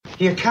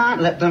You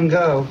can't let them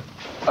go.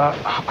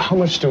 How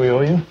much do we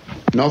owe you?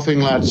 Nothing,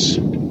 lads.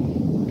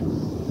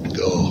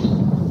 Go.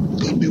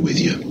 God be with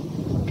you.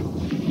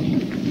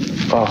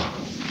 Oh,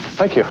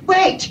 thank you.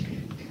 Wait!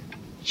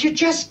 You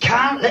just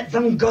can't let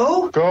them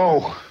go?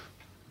 Go.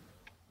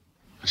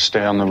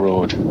 Stay on the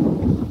road.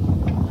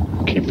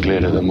 Keep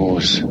clear of the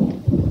moors.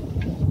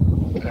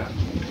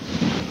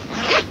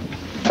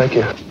 Thank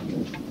you.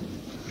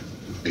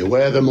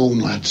 Beware the moon,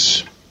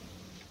 lads.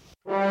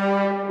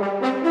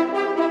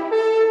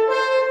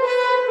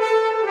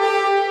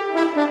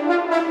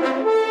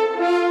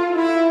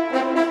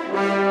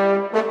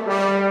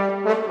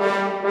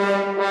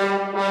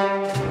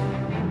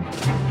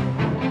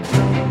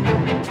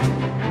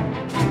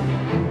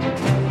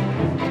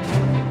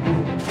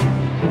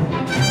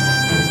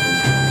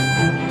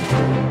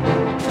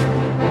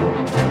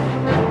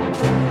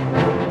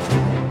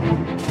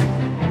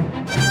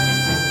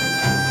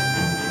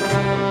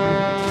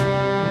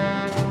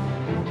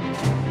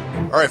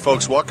 All right,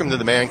 folks, welcome to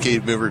the Man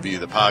Cave Movie Review,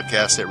 the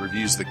podcast that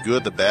reviews the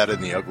good, the bad,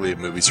 and the ugly of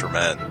movies for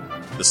men.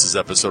 This is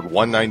episode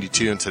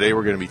 192, and today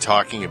we're going to be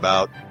talking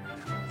about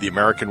The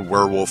American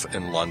Werewolf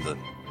in London.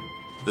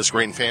 This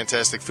great and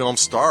fantastic film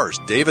stars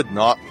David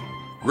Naughton,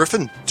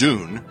 Griffin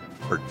Dunne,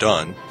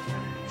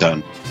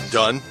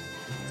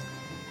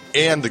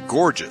 and the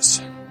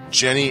gorgeous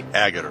Jenny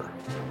Agutter.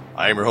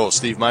 I am your host,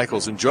 Steve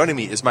Michaels, and joining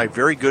me is my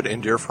very good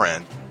and dear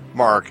friend,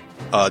 Mark.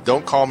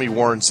 Don't call me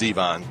Warren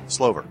Zevon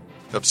Slover.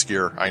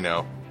 Obscure, I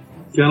know.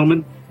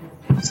 Gentlemen,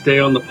 stay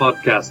on the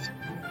podcast.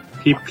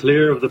 Keep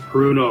clear of the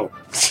pruno.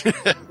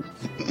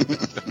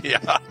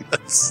 Yeah,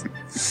 it's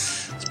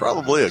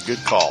probably a good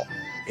call.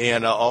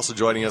 And also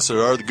joining us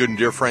are the good and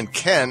dear friend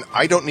Ken.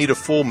 I don't need a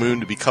full moon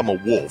to become a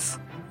wolf.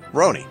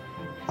 Roni.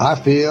 I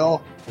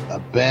feel a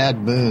bad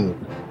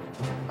moon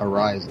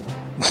arising.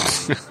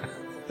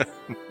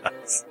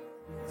 Nice.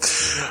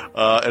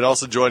 And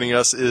also joining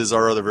us is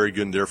our other very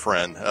good and dear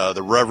friend,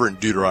 the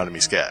Reverend Deuteronomy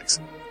Skaggs.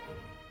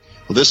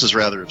 Well, this is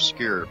rather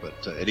obscure,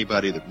 but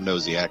anybody that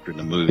knows the actor in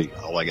the movie,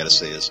 all I got to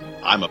say is,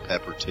 I'm a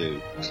Pepper too.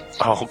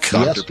 Oh,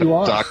 God. Yes, you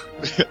are. Dr.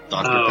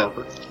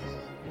 Pepper.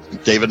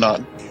 David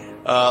Naughton.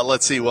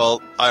 Let's see.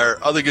 Well, our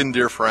other good and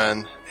dear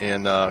friend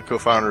and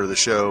co-founder of the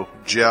show,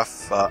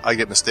 Jeff, I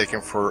get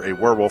mistaken for a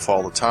werewolf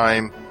all the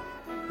time.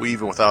 We,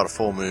 even without a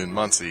full moon,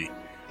 Muncie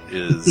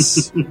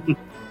is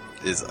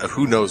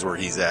who knows where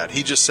he's at.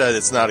 He just said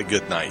it's not a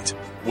good night,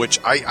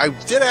 which I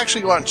did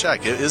actually go out and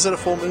check. Is it a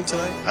full moon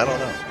tonight? I don't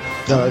know.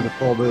 No, it was a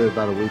full moon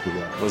about a week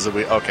ago. Was it?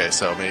 Okay,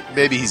 so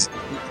maybe he's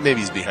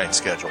behind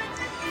schedule.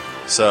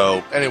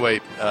 So anyway,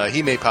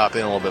 he may pop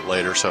in a little bit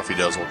later. So if he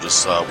does, we'll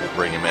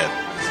bring him in.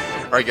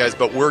 All right, guys.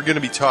 But we're going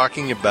to be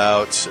talking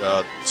about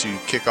to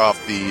kick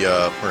off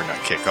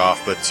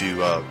but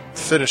to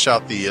finish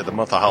out the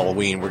month of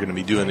Halloween. We're going to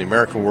be doing The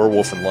American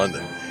Werewolf in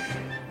London,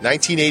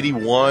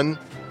 1981.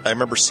 I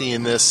remember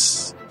seeing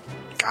this.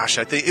 Gosh,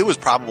 I think it was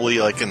probably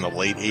like in the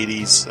late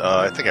 80s.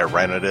 I think I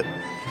rented it.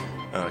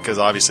 Because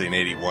obviously in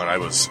 81, I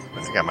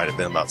think I might have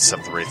been about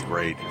 7th or 8th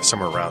grade,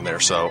 somewhere around there.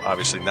 So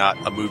obviously not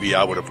a movie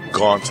I would have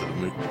gone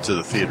to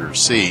the theater to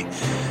see.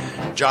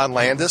 John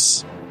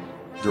Landis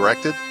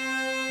directed.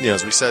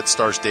 As we said,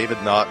 stars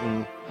David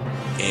Naughton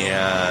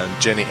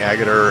and Jenny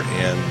Agutter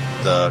and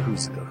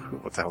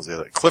what the hell's the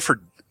other?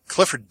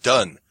 Clifford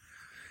Dunn.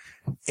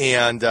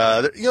 And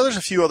there's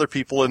a few other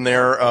people in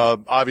there.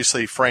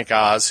 Obviously Frank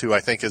Oz, who I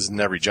think is in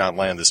every John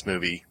Landis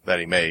movie that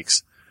he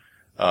makes.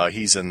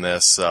 He's in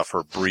this for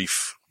a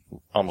brief,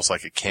 almost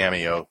like a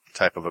cameo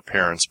type of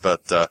appearance.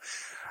 But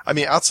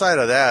outside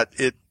of that,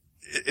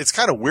 it's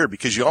kind of weird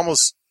because you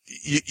almost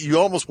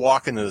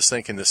walk into this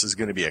thinking this is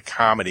going to be a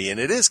comedy,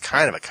 and it is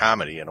kind of a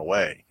comedy in a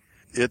way.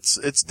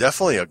 It's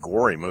definitely a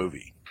gory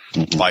movie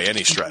by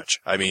any stretch.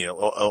 I mean, a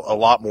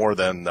lot more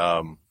than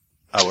I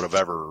would have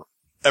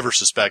ever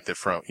suspected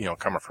from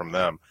coming from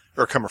them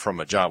or coming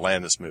from a John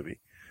Landis movie.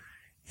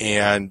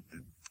 And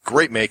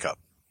great makeup.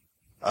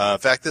 In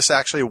fact, this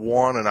actually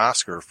won an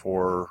Oscar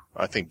for,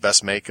 I think,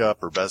 best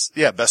makeup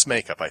best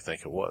makeup, I think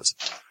it was.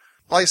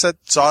 Like I said,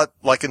 saw it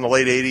like in the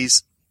late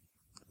 80s,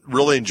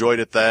 really enjoyed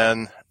it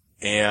then,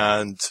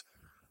 and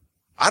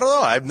I don't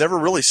know, I've never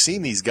really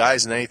seen these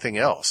guys in anything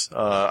else.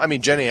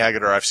 Jenny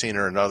Agutter, I've seen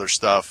her in other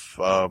stuff.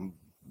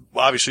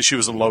 Obviously she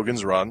was in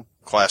Logan's Run,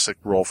 classic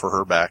role for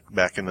her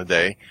back in the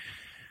day.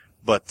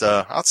 But,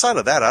 outside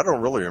of that, I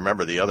don't really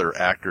remember the other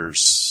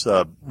actors,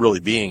 really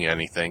being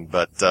anything,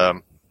 but,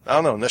 I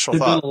don't know, initial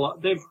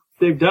thought.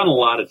 They've done a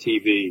lot of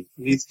TV.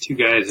 These two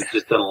guys have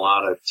just done a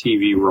lot of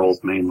TV roles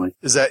mainly.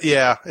 Is that,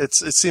 yeah, it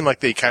seemed like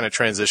they kind of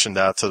transitioned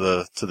out to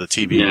the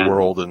TV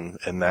world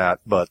and that,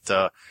 but,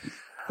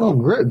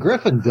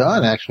 Griffin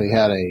Dunne actually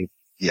had a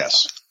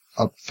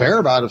fair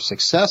amount of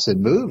success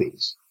in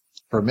movies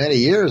for many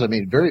years. I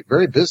mean, very,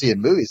 very busy in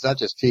movies, not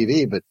just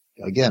TV, but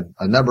again,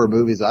 a number of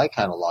movies I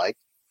kind of like.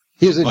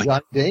 He was in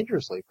Johnny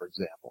Dangerously, for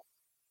example.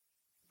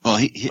 Well,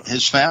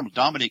 his family,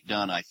 Dominic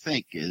Dunn, I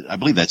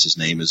believe that's his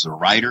name, is a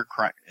writer,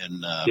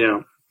 and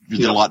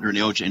did a lot during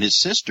the OJ. And his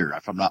sister,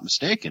 if I'm not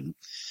mistaken,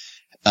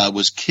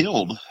 was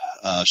killed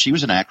She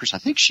was an actress. I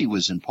think she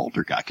was in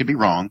Poltergeist. I could be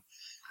wrong,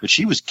 but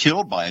she was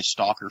killed by a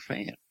stalker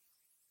fan.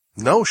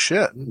 No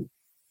shit.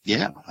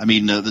 Yeah. I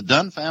mean, the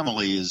Dunn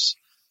family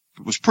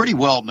was pretty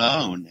well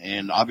known,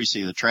 and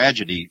obviously the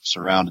tragedy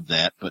surrounded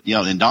that. But,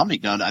 and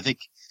Dominic Dunn, I think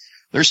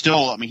they're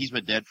still, I mean, he's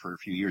been dead for a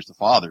few years, the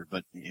father,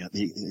 but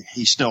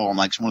he's still on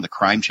like one of the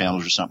crime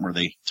channels or something where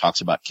they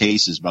talks about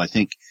cases. But I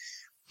think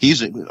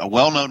he's a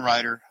well-known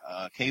writer,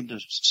 came to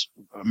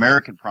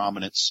American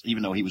prominence,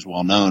 even though he was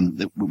well-known.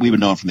 We would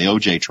know him from the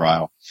O.J.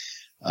 trial.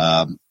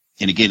 And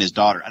again, his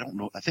daughter, I don't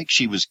know, I think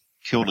she was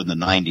killed in the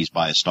 90s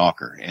by a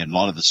stalker, and a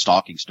lot of the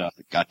stalking stuff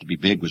that got to be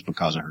big was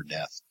because of her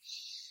death.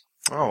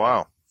 Oh,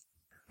 wow.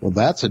 Well,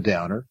 that's a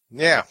downer.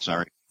 Yeah.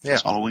 Sorry. Yeah.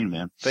 It's Halloween,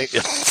 man. Thank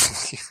you.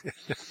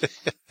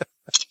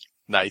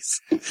 Nice.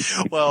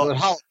 Well, but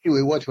how do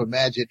we want to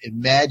imagine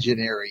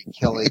imaginary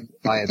killing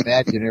by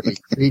imaginary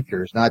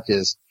creatures, not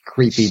just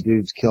creepy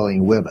dudes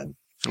killing women?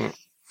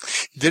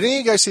 Did any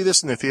of you guys see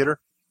this in the theater?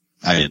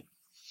 I did.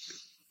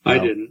 I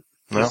didn't.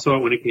 No? I saw it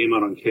when it came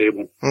out on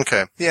cable.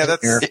 Okay. Yeah,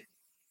 that's...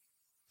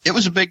 It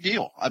was a big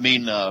deal. I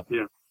mean,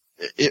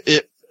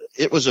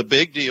 it was a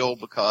big deal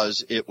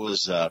because it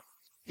was, the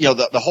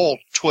whole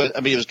twist.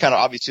 I mean, it was kind of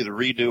obviously the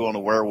redo on the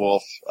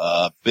Werewolf,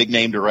 big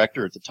name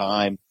director at the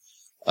time.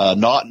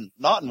 Naughton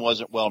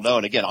wasn't well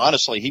known. Again,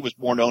 honestly, he was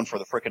more known for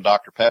the frickin'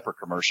 Dr. Pepper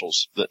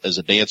commercials as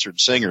a dancer and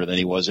singer than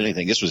he was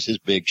anything. This was his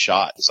big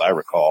shot, as I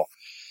recall.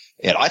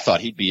 And I thought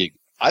he'd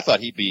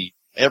be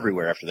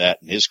everywhere after that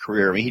in his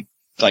career. I mean,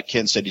 like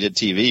Ken said, he did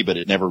TV, but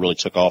it never really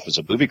took off as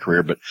a movie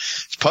career. But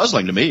it's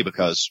puzzling to me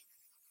because,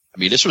 I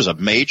mean, this was a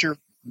major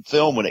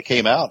film when it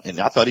came out, and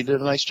I thought he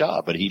did a nice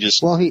job, but he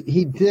just... Well,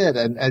 he did,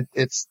 and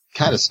it's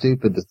kind of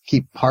stupid to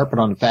keep harping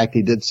on the fact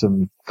he did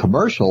some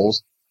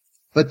commercials,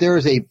 but there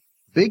was a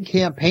big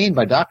campaign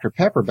by Dr.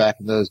 Pepper back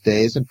in those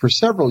days, and for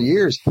several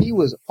years he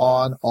was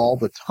on all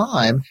the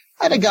time.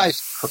 And a guy's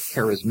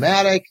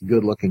charismatic,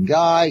 good-looking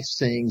guy,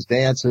 sings,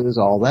 dances,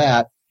 all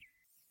that.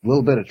 A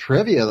little bit of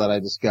trivia that I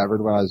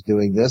discovered when I was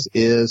doing this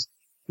is,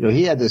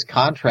 he had this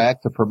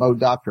contract to promote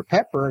Dr.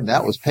 Pepper, and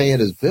that was paying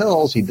his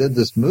bills. He did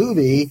this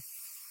movie,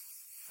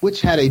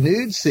 which had a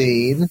nude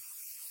scene,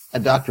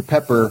 and Dr.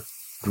 Pepper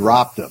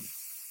dropped him.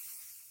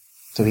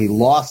 So he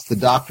lost the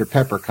Dr.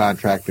 Pepper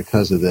contract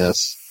because of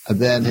this. And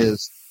then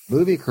his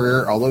movie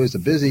career, although he's a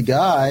busy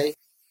guy,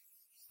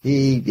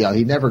 he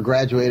never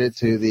graduated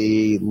to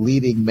the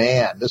leading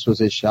man. This was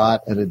his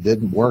shot, and it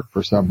didn't work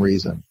for some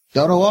reason.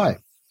 Don't know why.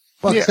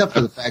 Well, except for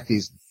the fact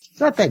he's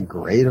not that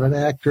great of an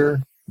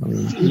actor. I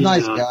mean, he's a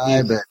nice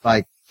guy, but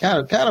like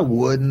kind of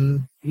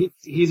wooden.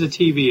 He's a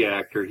TV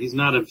actor. He's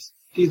not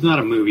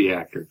a movie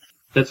actor.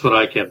 That's what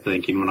I kept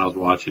thinking when I was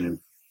watching him.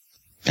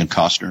 And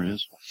Costner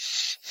is.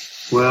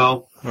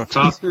 Well,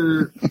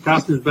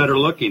 Costner's better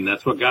looking.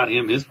 That's what got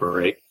him his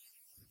break.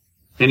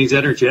 And he's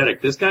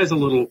energetic. This guy's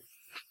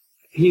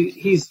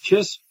he's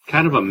just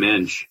kind of a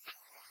mensch.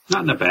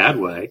 Not in a bad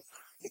way.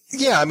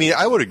 Yeah, I mean,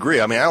 I would agree.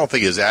 I mean, I don't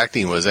think his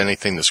acting was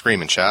anything to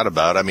scream and shout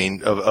about. I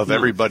mean, of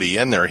everybody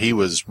in there, he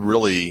was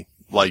really,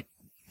 like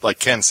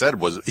Ken said,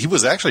 he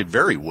was actually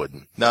very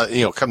wooden. Now,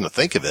 come to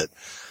think of it,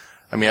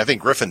 I mean, I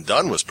think Griffin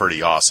Dunn was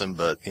pretty awesome,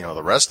 but,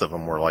 the rest of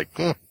them were like,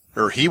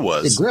 or he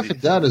was. Yeah, Griffin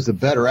Dunn is the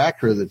better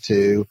actor of the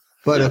two,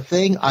 but a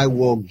thing I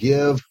will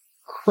give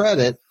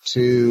credit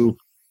to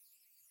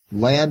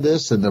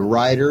Landis and the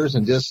writers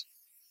and just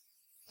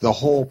the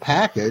whole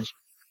package,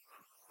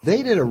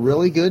 they did a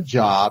really good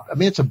job. I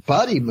mean, it's a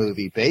buddy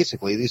movie,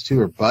 basically. These two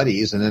are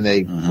buddies, and then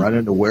they run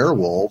into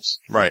werewolves.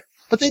 Right.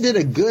 But they did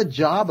a good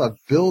job of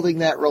building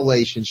that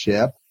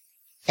relationship,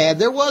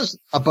 and there was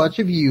a bunch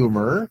of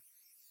humor,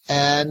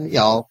 and,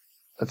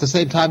 at the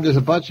same time, there's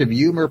a bunch of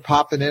humor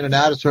popping in and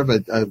out of sort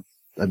of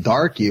a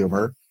dark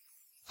humor.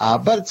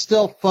 But it's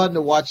still fun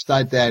to watch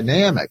that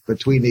dynamic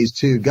between these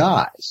two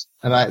guys.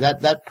 And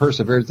that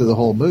persevered through the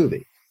whole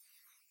movie.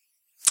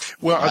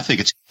 Well, I think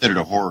it's considered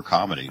a horror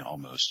comedy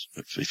almost,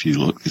 if you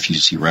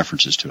see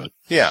references to it.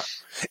 Yeah.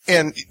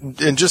 And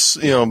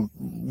just,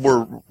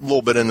 we're a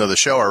little bit into the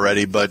show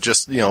already, but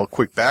just,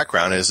 quick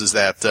background is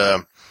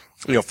that,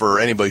 for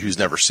anybody who's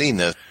never seen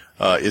this,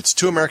 it's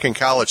two American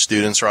college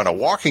students are on a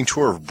walking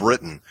tour of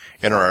Britain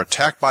and are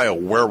attacked by a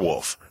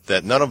werewolf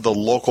that none of the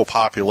local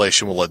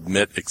population will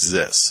admit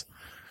exists.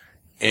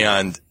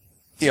 And,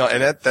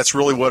 and that's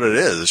really what it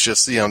is. It's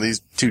just, these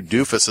two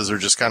doofuses are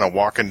just kind of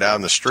walking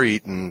down the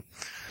street and,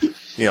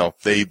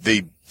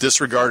 they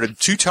disregarded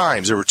 2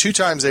 times. There were 2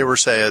 times they were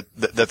said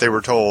that they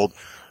were told,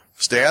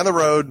 stay on the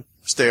road,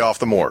 stay off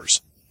the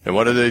moors. And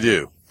what did they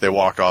do? They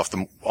walked off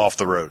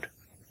the road.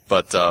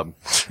 But,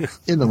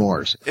 in the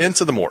moors.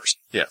 Into the moors.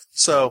 Yeah.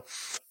 So,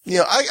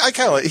 I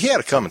kind of, he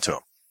had it coming to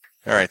him.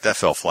 All right. That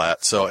fell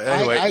flat. So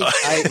anyway.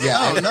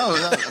 No.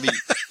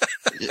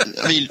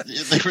 I mean,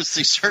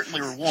 they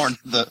certainly were warned.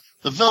 The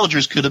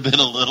villagers could have been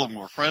a little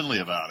more friendly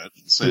about it.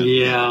 So,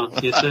 yeah.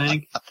 You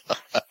think?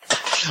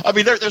 I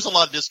mean, there's a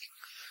lot of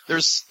there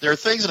are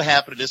things that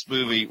happen in this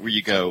movie where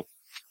you go,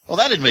 well,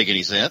 that didn't make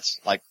any sense.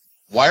 Like,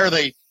 why are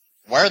they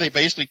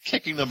basically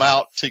kicking them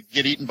out to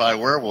get eaten by a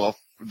werewolf?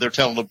 they're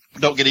telling them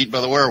don't get eaten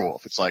by the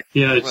werewolf. It's like,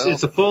 yeah,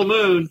 it's a full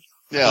moon.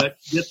 Yeah. But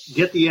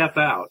get the F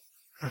out.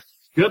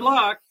 Good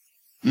luck.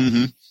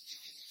 Mm-hmm.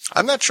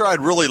 I'm not sure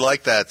I'd really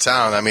like that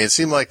town. I mean, it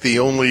seemed like the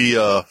only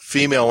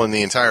female in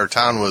the entire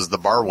town was the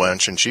bar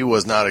wench, and she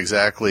was not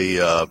exactly,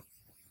 No,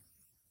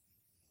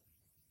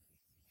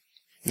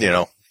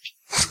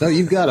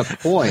 you've got a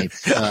point.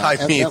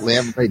 Evidently,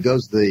 everybody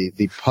goes to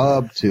the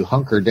pub to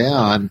hunker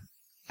down,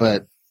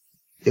 but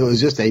it was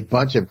just a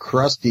bunch of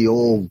crusty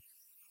old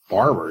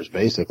barbers,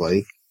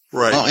 basically.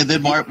 Right. Well, and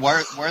then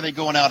why are they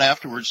going out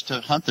afterwards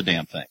to hunt the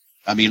damn thing?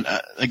 I mean,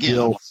 again.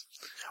 Guilt.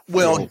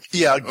 Well,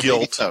 yeah,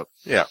 guilt. So.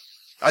 Yeah.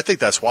 I think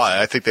that's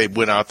why. I think they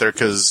went out there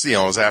because, it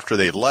was after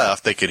they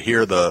left, they could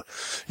hear the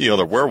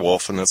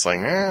werewolf, and it's like,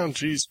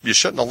 geez, you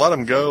shouldn't have let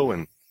him go.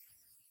 And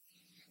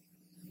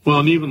Well,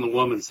 and even the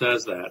woman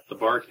says that. The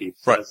barkeep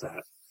says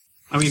that.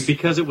 I mean,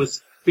 because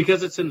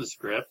it's in the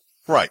script.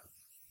 Right.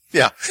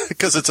 Yeah,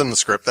 because it's in the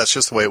script. That's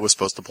just the way it was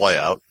supposed to play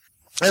out.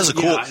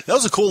 That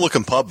was a cool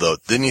looking pub, though,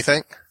 didn't you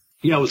think?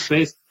 Yeah, it was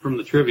based from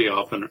the trivia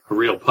off a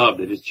real pub.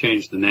 They just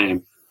changed the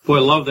name. Boy,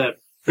 I love that.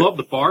 Love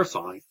the bar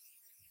sign.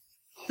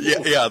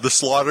 Yeah, the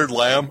slaughtered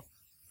lamb.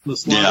 The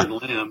slaughtered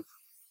lamb.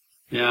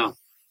 Yeah.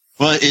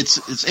 Well,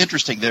 it's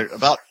interesting. There,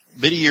 about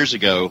many years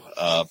ago,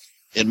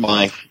 in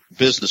my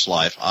business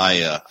life,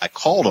 I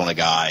called on a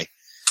guy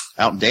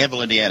out in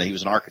Danville, Indiana. He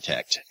was an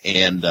architect,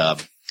 and I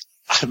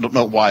don't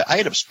know why. I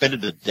ended up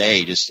spending the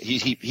day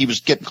he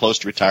was getting close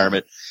to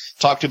retirement.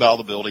 Talked to him about all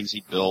the buildings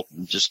he built,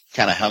 and just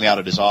kind of hung out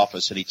at his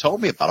office. And he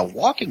told me about a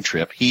walking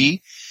trip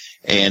he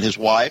and his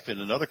wife and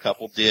another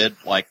couple did,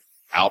 like,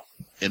 out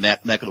in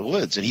that neck of the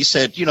woods. And he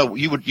said, you'd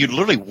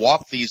literally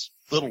walk these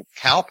little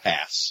cow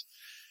paths,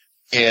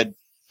 and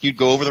you'd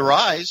go over the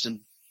rise, and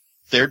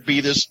there'd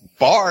be this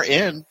bar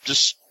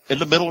just in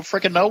the middle of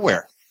freaking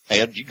nowhere.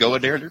 And you go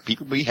in there, and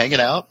people would be hanging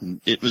out, and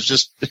it was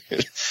just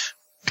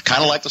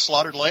kind of like the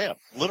slaughtered lamb,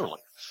 literally,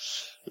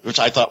 which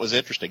I thought was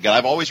interesting. And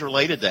I've always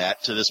related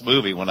that to this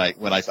movie when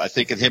I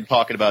think of him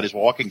talking about his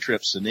walking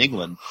trips in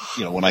England,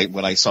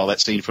 when I saw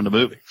that scene from the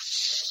movie.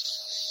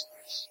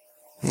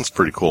 That's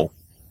pretty cool.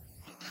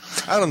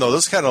 I don't know,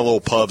 those kind of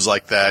little pubs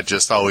like that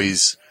just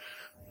always,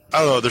 I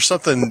don't know, there's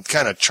something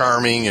kind of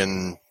charming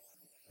and,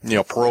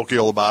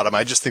 parochial about them.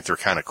 I just think they're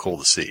kind of cool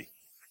to see.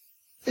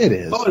 It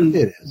is. Oh, and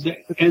it is.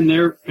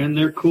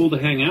 They're cool to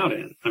hang out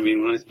in. I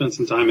mean, when I spent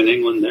some time in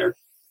England, they're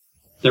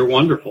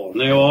wonderful, and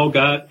they all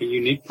got a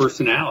unique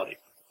personality.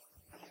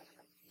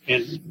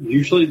 And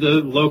usually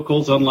the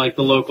locals, unlike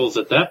the locals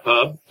at that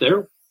pub,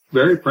 they're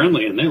very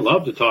friendly, and they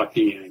love to talk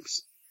to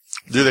Yanks.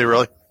 Do they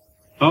really?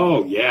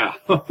 Oh, yeah.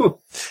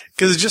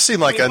 Because it just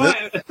seemed like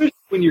especially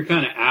when you're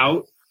kind of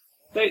out,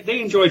 they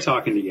enjoy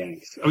talking to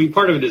Yanks. I mean,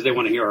 part of it is they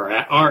want to hear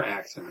our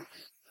accent.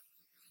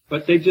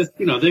 But they just,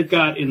 they've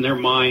got in their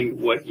mind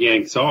what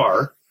Yanks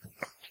are,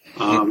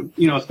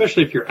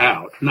 especially if you're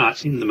out,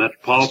 not in the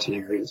metropolitan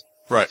areas.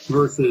 Right.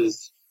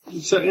 Versus,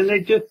 and they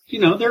just,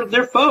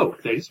 they're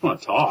folk. They just want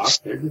to talk.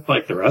 They're just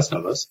like the rest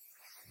of us.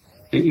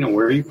 And,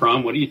 where are you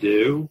from? What do you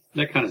do?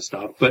 That kind of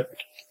stuff. But,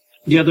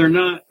 yeah, they're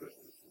not,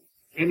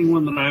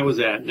 anyone that I was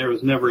at, there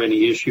was never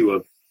any issue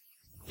of,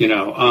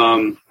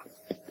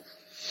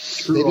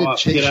 screw they off,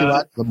 chase get you out.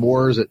 out the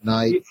moors at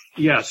night.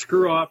 Yeah,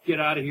 screw off, get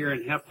out of here,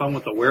 and have fun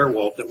with the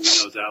werewolf that we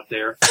know's out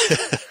there.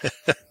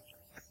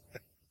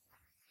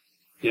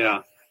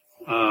 Yeah.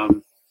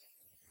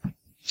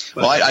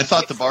 Well, I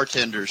thought the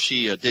bartender,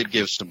 she did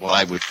give some what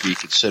I would be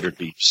considered to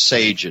be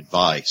sage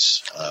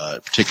advice,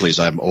 particularly as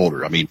I'm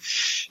older. I mean,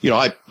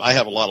 I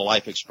have a lot of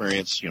life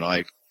experience.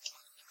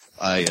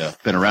 I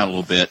been around a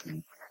little bit,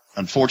 and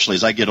unfortunately,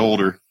 as I get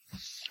older,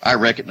 I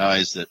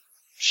recognize that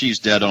she's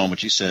dead on when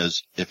she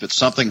says, if it's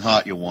something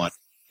hot you want,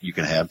 you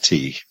can have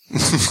tea.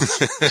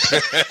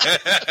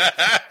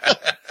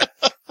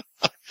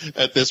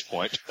 At this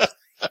point.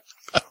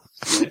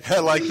 I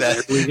like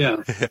that. There we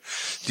go.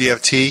 Do you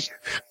have tea?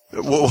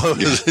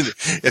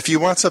 If you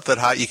want something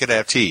hot, you can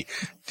have tea.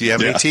 Do you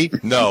have any tea?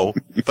 No,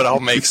 but I'll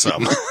make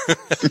some.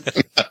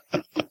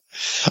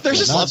 There's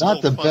just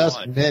not the best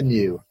line.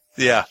 menu.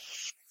 Yeah.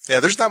 Yeah,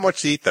 there's not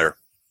much to eat there.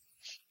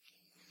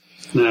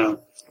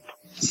 No.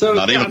 So,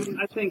 Not yeah, even.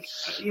 I think,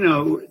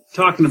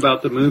 talking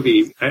about the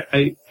movie,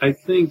 I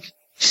think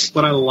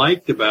what I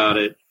liked about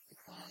it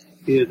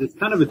is it's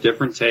kind of a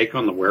different take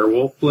on the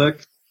werewolf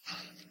flick.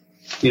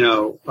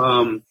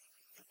 The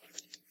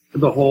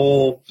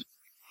whole,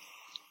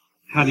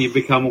 how do you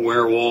become a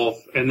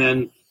werewolf? And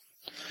then,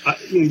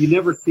 you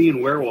never see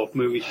in werewolf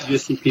movies, you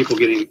just see people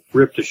getting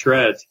ripped to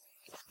shreds.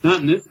 Not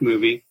in this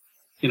movie.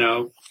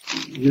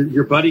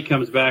 Your buddy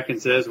comes back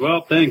and says,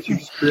 well, thanks, you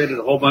just created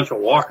a whole bunch of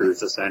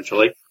walkers,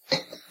 essentially.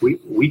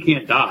 We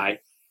can't die.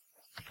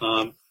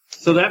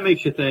 So that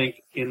makes you think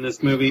in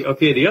this movie,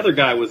 okay, the other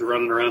guy was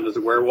running around as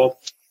a werewolf.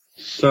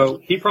 So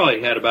he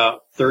probably had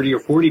about 30 or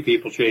 40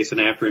 people chasing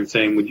after him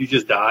saying, would you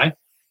just die?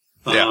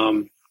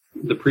 Yeah.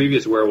 The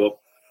previous werewolf.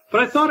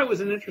 But I thought it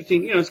was an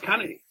interesting, it's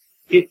kind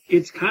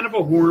of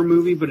a horror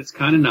movie, but it's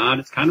kind of not.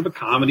 It's kind of a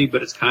comedy,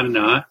 but it's kind of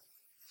not.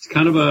 It's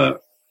kind of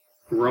a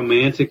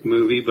romantic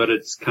movie, but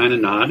it's kind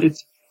of not.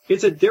 It's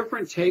it's a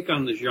different take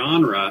on the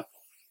genre.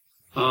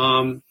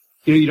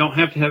 You don't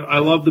have to have, I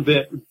love the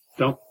bit,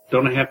 don't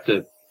I have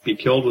to be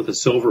killed with a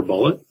silver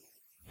bullet?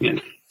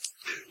 And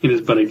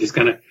his buddy just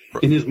kind of,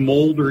 in his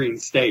moldering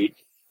state,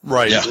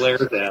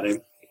 glares at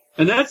him.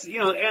 And that's,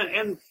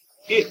 and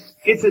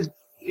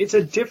it's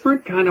a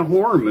different kind of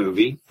horror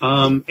movie.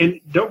 And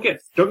don't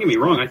get me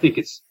wrong, I think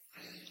it's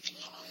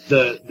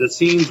the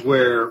scenes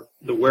where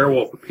the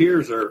werewolf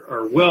appears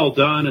are well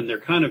done, and they're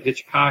kind of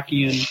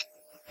Hitchcockian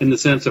in the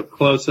sense of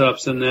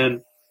close-ups and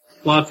then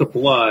lots of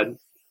blood.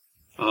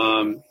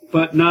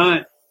 But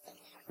not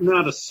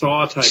a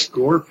Saw type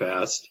gore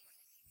fest.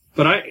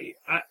 But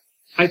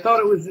I thought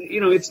it was,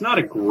 it's not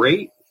a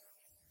great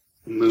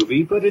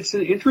movie, but it's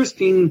an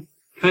interesting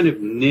kind of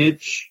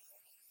niche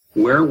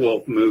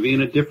werewolf movie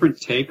and a different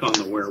take on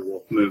the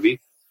werewolf movie.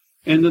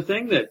 And the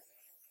thing that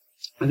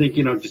I think,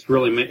 just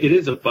really, it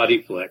is a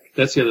buddy flick.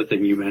 That's the other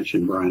thing you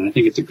mentioned, Brian. I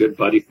think it's a good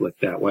buddy flick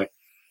that way.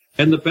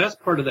 And the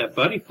best part of that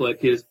buddy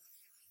flick is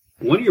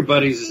one of your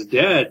buddies is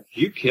dead.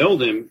 You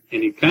killed him,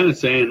 and he's kind of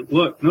saying,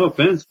 look, no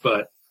offense,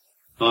 but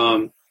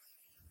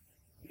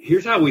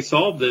here's how we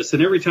solve this.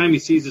 And every time he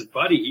sees his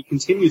buddy, he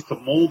continues to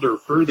molder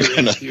further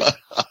into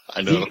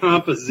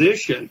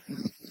decomposition.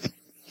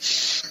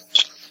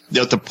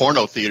 At the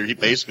porno theater, he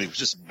basically was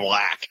just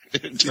black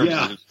in terms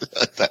of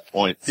at that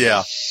point.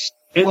 Yeah.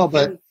 And,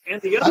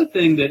 and the other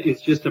thing that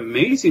is just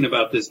amazing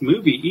about this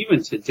movie,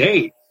 even to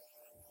date,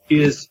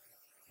 is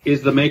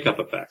the makeup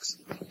effects.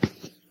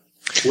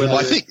 Well,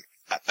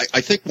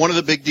 I think one of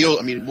the big deal.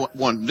 I mean,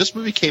 when this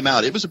movie came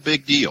out, it was a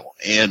big deal,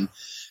 and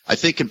I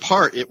think in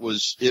part it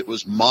was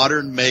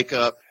modern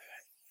makeup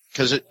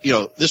because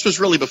this was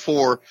really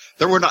before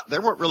there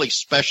weren't really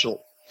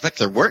special. In fact,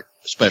 there weren't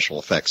special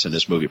effects in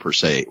this movie per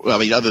se. Well, I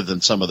mean, other than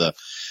some of the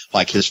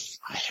like his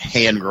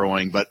hand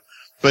growing, but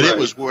right.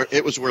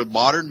 it was where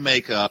modern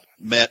makeup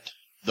met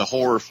the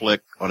horror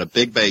flick on a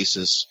big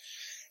basis,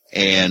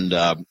 and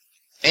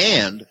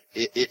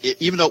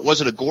even though it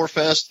wasn't a gore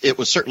fest, it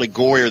was certainly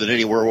gorier than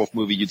any werewolf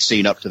movie you'd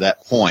seen up to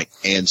that point.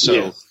 And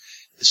so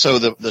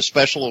the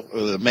special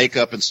the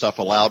makeup and stuff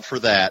allowed for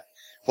that.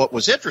 What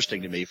was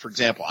interesting to me, for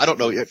example, I don't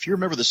know if you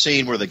remember the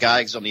scene where the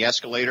guy's on the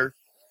escalator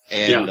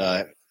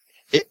and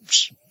it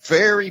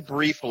very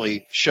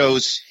briefly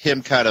shows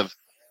him kind of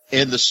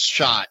in the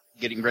shot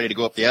getting ready to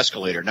go up the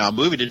escalator. Now, a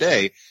movie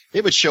today,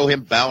 it would show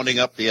him bounding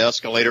up the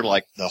escalator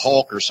like the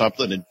Hulk or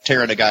something and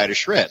tearing a guy to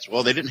shreds.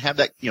 Well, they didn't have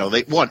that,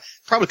 they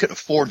probably couldn't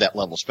afford that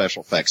level of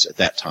special effects at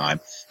that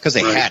time because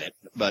they had it,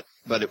 but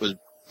it was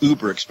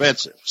uber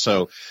expensive.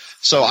 So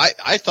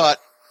I thought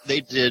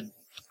they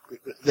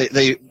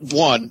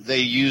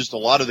used a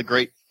lot of the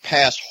great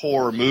past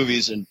horror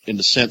movies in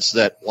the sense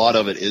that a lot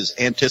of it is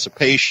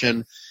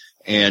anticipation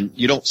and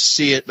you don't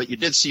see it, but you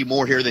did see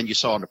more here than you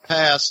saw in the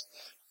past.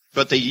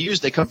 But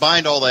they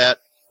combined all that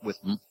with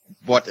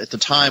what at the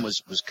time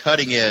was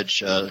cutting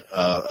edge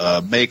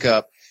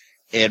makeup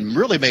and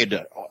really made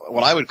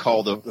what I would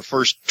call the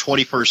first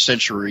 21st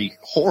century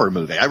horror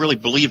movie. I really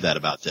believe that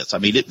about this. I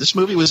mean, this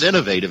movie was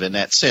innovative in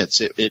that sense.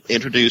 It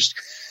introduced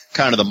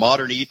kind of the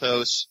modern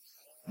ethos,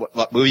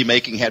 what movie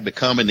making had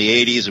become in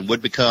the 80s and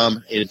would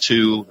become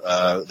into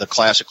the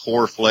classic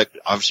horror flick.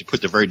 Obviously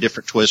put the very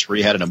different twist where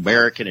you had an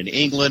American in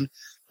England,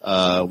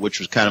 which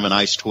was kind of a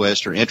nice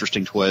twist or an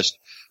interesting twist.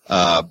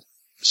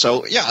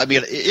 So yeah, I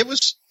mean,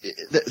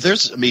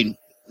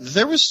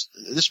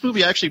 this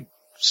movie actually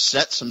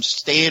set some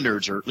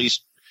standards or at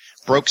least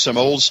broke some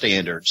old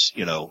standards,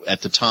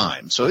 at the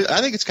time. So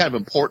I think it's kind of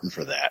important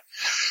for that.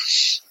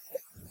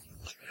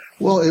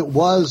 Well, it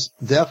was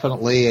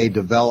definitely a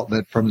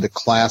development from the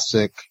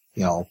classic,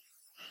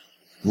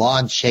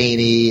 Lon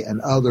Chaney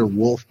and other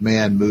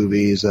Wolfman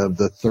movies of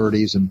the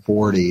 30s and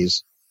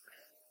 40s.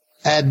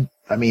 And,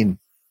 I mean,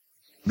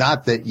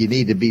 not that you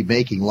need to be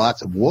making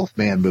lots of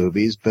Wolfman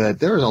movies, but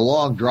there was a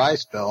long dry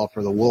spell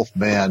for the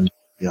Wolfman,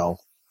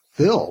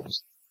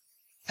 films.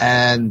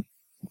 And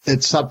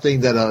it's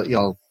something that,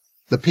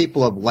 the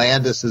people of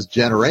Landis's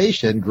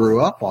generation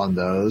grew up on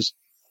those.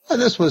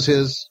 And this was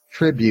his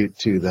tribute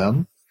to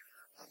them.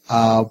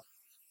 But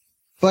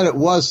it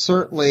was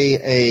certainly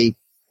I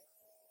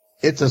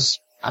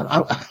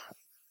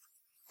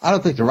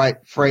don't think the right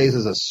phrase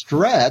is a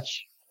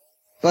stretch,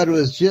 but it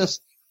was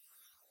just,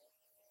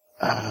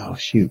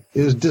 it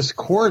was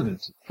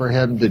discordant for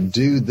him to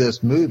do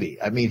this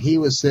movie. I mean, he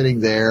was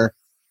sitting there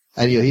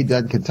and, he'd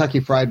done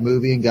Kentucky Fried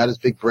Movie and got his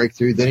big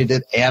breakthrough. Then he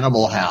did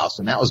Animal House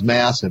and that was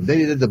massive. Then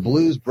he did the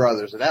Blues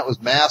Brothers and that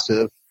was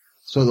massive.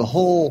 So the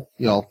whole,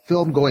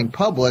 film going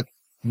public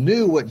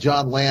knew what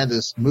John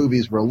Landis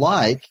movies were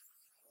like.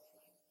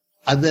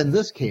 And then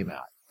this came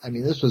out. I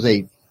mean, this was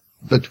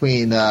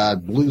between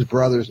Blues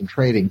Brothers and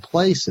Trading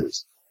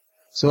Places.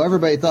 So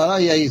everybody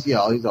thought, he's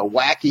a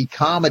wacky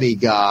comedy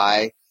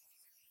guy.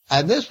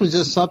 And this was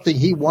just something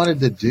he wanted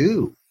to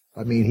do.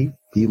 I mean,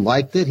 he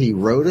liked it, he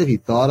wrote it, he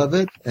thought of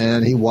it,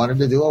 and he wanted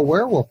to do a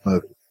werewolf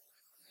movie.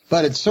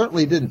 But it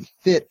certainly didn't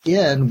fit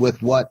in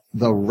with what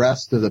the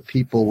rest of the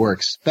people were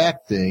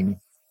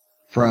expecting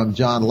from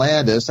John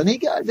Landis. And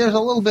there's a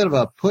little bit of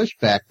a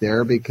pushback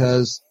there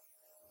because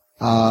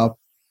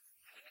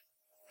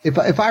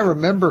If I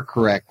remember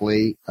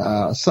correctly,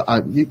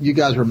 you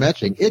guys were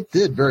mentioning it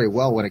did very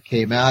well when it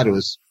came out. It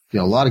was, a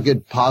lot of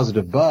good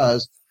positive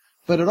buzz,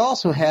 but it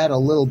also had a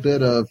little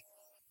bit of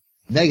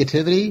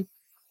negativity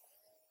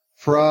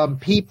from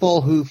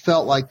people who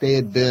felt like they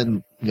had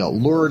been,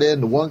 lured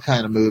into one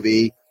kind of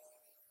movie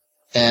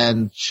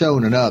and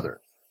shown another.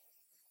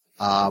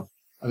 A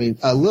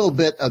little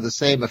bit of the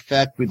same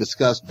effect we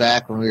discussed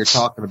back when we were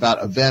talking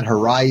about Event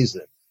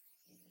Horizon.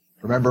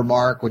 Remember,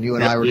 Mark, when you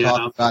and I were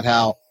talking about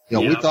how,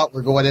 we thought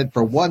we were going in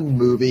for one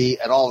movie,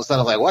 and all of a sudden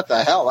I was like, what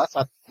the hell? That's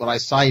not what I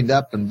signed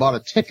up and bought a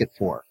ticket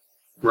for.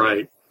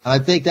 Right. And I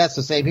think that's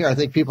the same here. I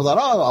think people thought,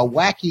 a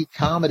wacky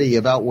comedy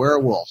about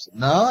werewolves.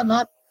 No,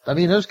 not.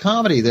 There's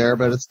comedy there,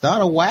 but it's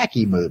not a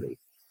wacky movie.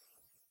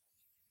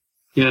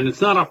 Yeah, and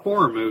it's not a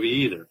horror movie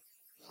either.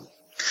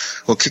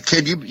 Well,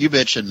 Ken, you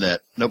mentioned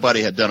that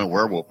nobody had done a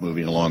werewolf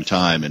movie in a long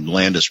time, and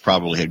Landis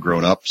probably had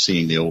grown up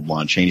seeing the old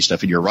Lon Chaney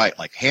stuff, and you're right,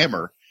 like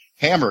Hammer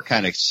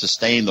kind of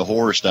sustained the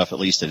horror stuff, at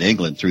least in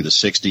England, through the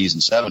 60s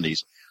and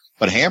 70s,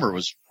 but Hammer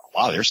a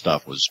lot of their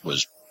stuff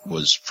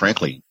was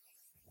frankly,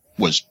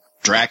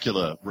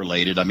 Dracula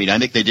related. I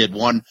think they did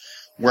one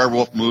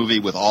werewolf movie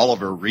with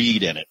Oliver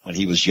Reed in it when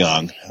he was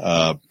young,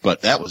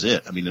 but that was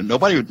it.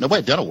 Nobody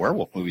had done a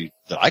werewolf movie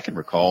that I can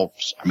recall.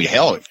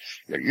 Hell,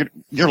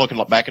 you're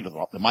looking back into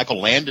the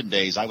Michael Landon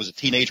days. I was a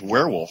teenage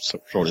werewolf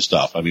sort of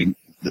stuff. Nobody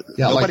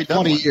like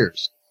 20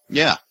 years.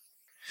 Yeah.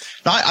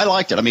 No, I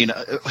liked it.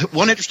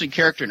 One interesting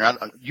character.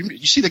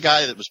 You see the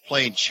guy that was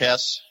playing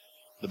chess,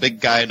 the big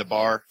guy in the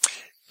bar?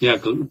 Yeah,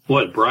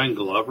 Brian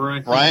Glover? I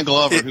think? Brian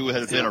Glover, who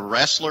had been a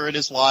wrestler in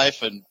his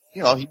life, and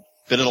he'd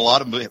been in a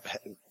lot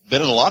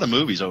of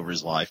movies over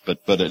his life, but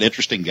an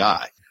interesting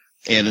guy.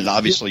 And then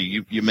obviously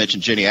you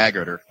mentioned Jenny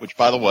Agutter, which,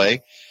 by the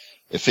way,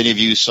 if any of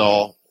you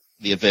saw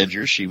The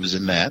Avengers, she was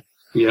in that.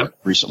 Yep.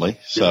 Recently.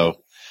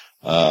 So,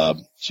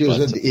 she was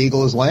in The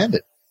Eagle Has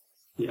Landed.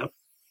 Yep.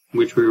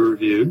 Which we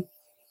reviewed.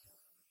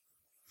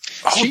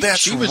 Oh,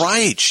 that's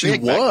right. She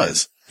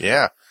was.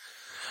 Yeah.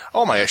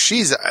 Oh my gosh.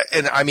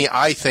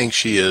 I think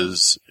she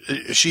is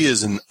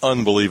an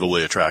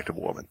unbelievably attractive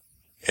woman.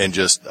 And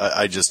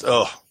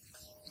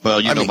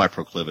well, my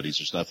proclivities.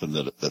 There's nothing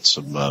that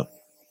some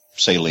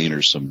saline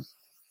or some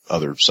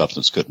other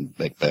substance couldn't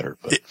make better.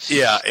 But.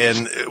 Yeah,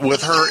 and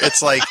with her,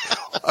 it's like,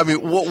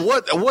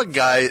 what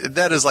guy,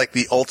 that is like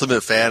the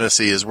ultimate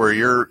fantasy is where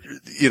you're,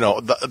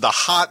 the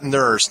hot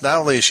nurse, not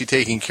only is she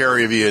taking care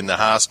of you in the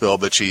hospital,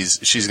 but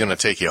she's going to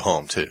take you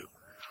home too.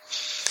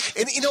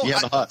 And,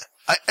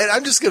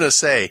 I'm just going to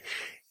say,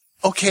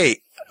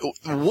 okay,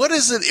 what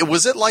is it?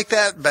 Was it like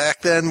that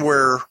back then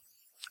where,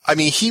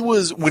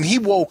 when he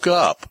woke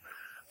up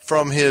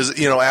from his,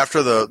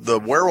 after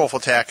the werewolf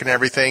attack and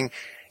everything,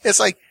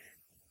 it's like,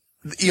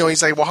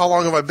 he's like, well, how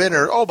long have I been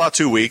here? Oh, about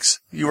 2 weeks.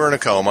 You were in a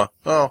coma.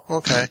 Oh,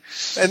 okay.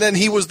 And then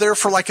he was there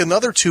for like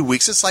another 2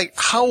 weeks. It's like,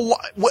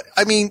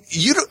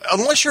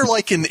 unless you're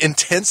like in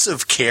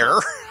intensive care.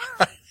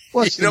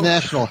 Well, it's the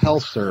National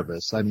Health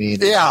Service.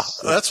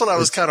 That's what I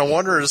was kind of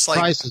wondering. It's like,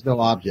 price is no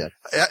object.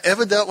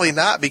 Evidently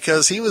not,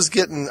 because he was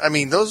getting,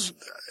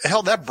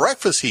 that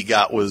breakfast he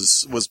got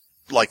was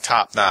like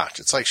top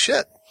notch. It's like,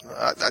 shit,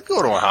 I'd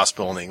go to a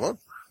hospital in England.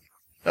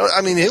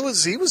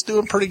 He was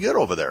doing pretty good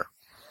over there.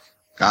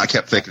 I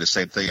kept thinking the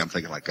same thing. I'm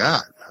thinking like,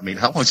 God,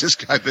 how long's this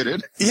guy been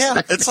in?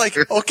 Yeah, it's like,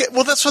 okay,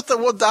 well, that's what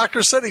the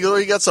doctor said. He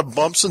goes, you got some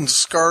bumps and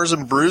scars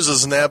and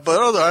bruises and that,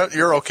 but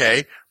you're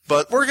okay.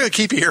 But we're going to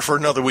keep you here for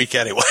another week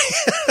anyway.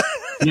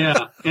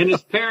 Yeah, and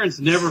his parents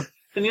never.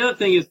 And the other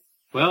thing is,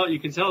 well, you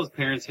can tell his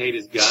parents hate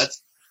his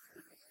guts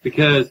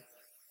because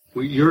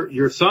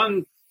your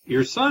son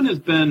has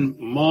been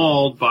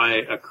mauled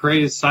by a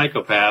crazed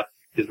psychopath,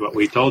 is what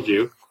we told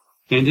you,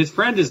 and his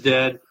friend is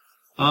dead.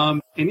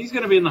 And he's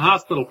going to be in the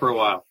hospital for a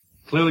while.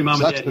 Clearly,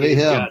 Mom and Dad hate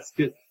his guts.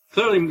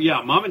 Clearly,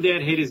 Mom and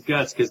Dad hate his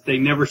guts because they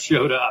never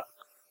showed up.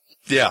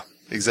 Yeah,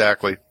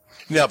 exactly.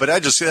 Yeah, but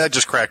that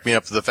just cracked me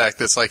up to the fact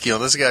that it's like,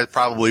 this guy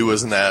probably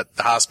was in that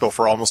hospital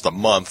for almost a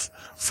month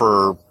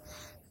for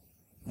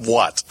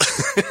what?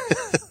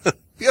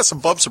 You got some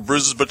bumps and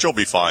bruises, but you'll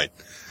be fine.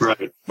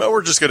 Right. But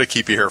we're just going to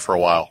keep you here for a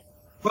while.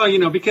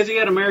 Well, because he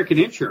had American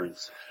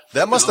insurance.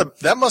 That must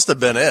have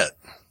been it.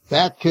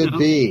 That could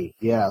be,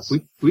 yes.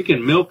 We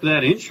can milk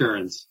that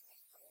insurance.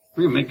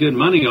 We can make good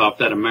money off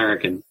that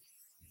American.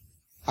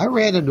 I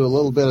ran into a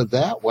little bit of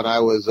that when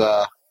I was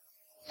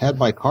had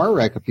my car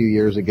wreck a few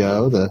years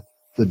ago.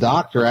 The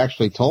doctor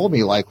actually told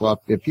me, like,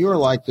 well, if you were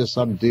like just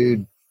some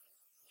dude,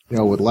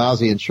 with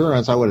lousy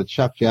insurance, I would have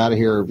chucked you out of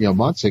here,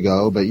 months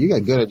ago. But you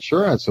got good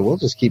insurance, so we'll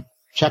just keep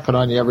checking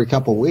on you every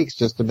couple of weeks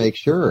just to make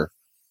sure.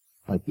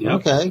 Like,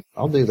 okay,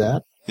 I'll do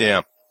that.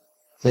 Yeah.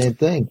 Same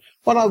thing.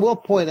 But I will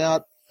point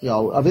out,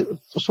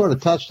 sort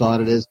of touched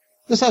on it, is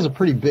this has a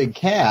pretty big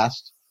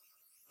cast,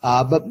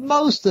 but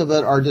most of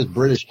it are just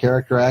British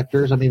character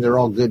actors. They're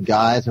all good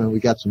guys.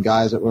 We got some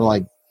guys that were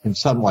like in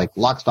some like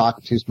Lock, Stock,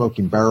 and Two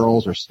Smoking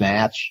Barrels or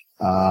Snatch,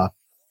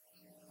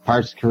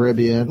 Pirates of the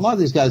Caribbean. A lot of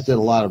these guys did a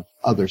lot of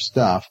other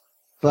stuff,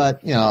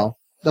 but,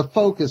 the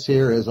focus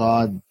here is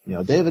on,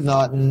 David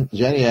Naughton,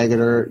 Jenny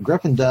Agutter,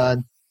 Griffin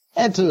Dunn,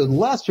 and to a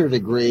lesser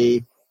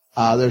degree,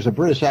 there's a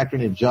British actor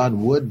named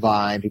John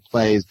Woodvine who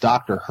plays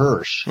Dr.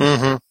 Hirsch.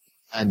 Mm-hmm.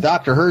 And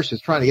Dr. Hirsch is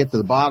trying to get to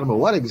the bottom of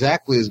what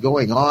exactly is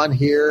going on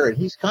here, and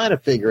he's kind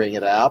of figuring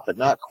it out, but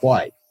not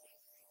quite.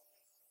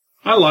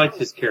 I liked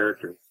his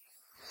character.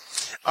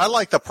 I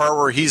like the part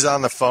where he's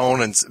on the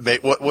phone and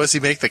what does he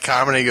make the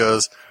comment? He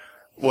goes,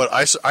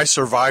 I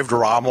survived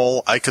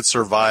Rommel. I could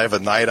survive a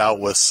night out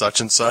with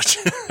such and such.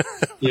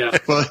 Yeah.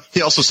 Well,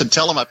 he also said,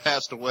 "Tell him I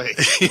passed away."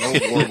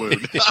 Old war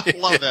wound. I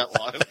love that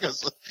line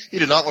because he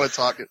did not want to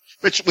talk it.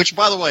 Which,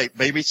 by the way,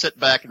 made me sit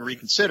back and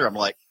reconsider. I'm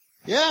like,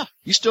 yeah,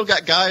 you still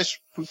got guys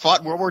who fought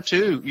in World War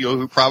II,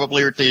 who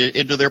probably are at the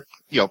end of their,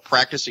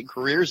 practicing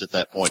careers at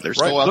that point. They're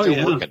still out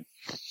there working.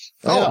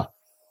 Oh, yeah.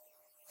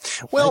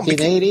 Well,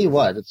 1980,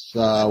 what? It's,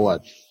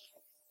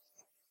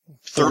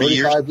 30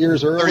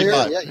 years earlier?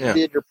 35. Yeah, you'd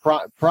be in your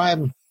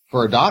prime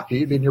for a doctor.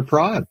 You'd be in your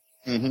prime.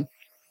 Mm-hmm.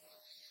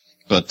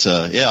 But,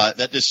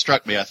 that just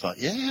struck me. I thought,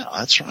 yeah,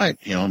 that's right.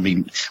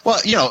 Again,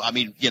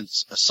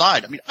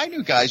 aside, I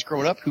knew guys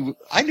growing up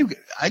I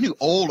knew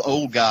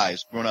old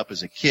guys growing up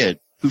as a kid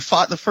who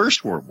fought in the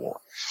First World War.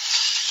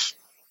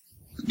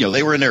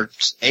 They were in their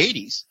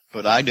 80s,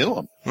 but I knew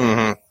them.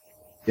 Mm-hmm.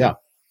 Yeah.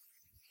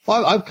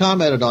 Well, I've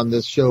commented on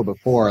this show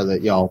before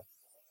that,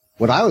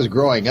 when I was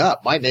growing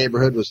up, my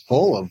neighborhood was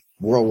full of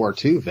World War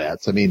II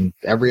vets.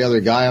 Every other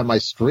guy on my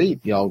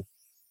street,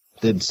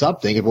 did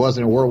something. If it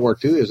wasn't in World War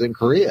II, it was in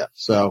Korea.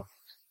 So,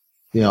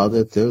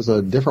 that there was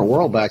a different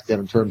world back then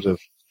in terms of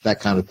that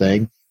kind of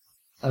thing.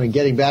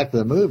 Getting back to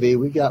the movie,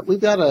 we've got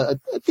a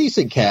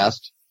decent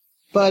cast,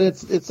 but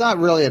it's not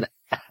really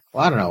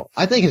I don't know.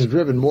 I think it's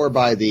driven more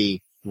by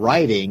the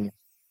writing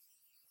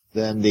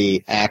than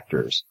the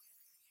actors.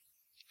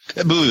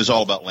 That movie was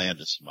all about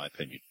Landis, in my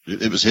opinion.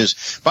 It was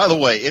his. By the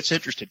way, it's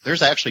interesting.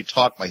 There's actually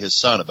talk by his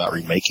son about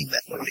remaking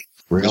that movie.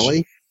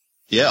 Really?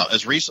 Yeah,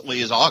 as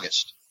recently as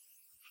August.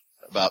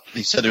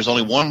 He said there's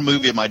only one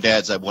movie of my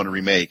dad's I want to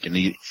remake, and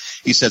he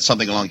said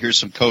something along, here's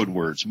some code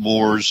words,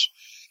 Moors,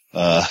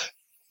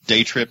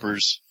 day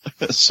trippers,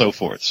 so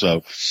forth.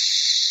 So,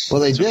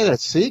 well, they did a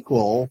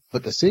sequel,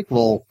 but the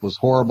sequel was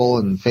horrible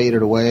and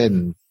faded away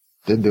and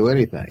didn't do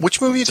anything.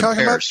 Which movie are you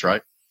talking Paris, about?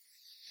 Right?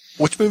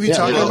 Which movie are you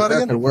talking about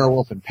again?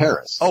 Werewolf in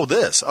Paris. Oh,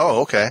 this.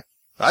 Oh, okay.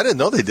 I didn't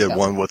know they did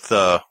one with,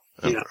 Huh.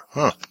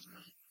 I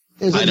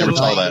never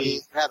saw that.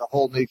 It had a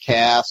whole new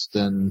cast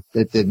and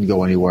it didn't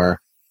go anywhere.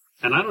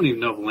 And I don't even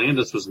know if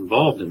Landis was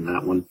involved in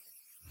that one.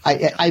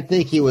 I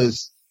think he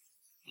was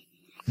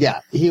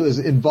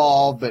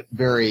involved, but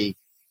very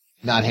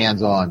not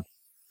hands-on.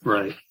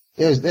 Right.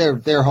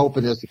 They're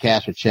hoping just to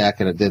cash a check,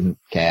 and it didn't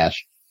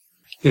cash.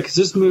 Yeah, because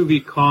this movie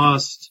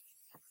cost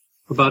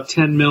about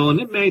 $10 million.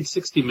 It made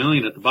 $60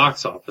 million at the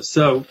box office.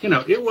 So,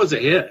 it was a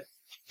hit.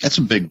 That's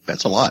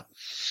a lot.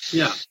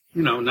 Yeah.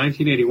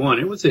 1981,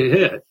 it was a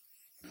hit.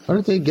 Why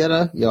did they get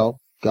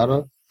got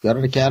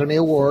an Academy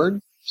Award?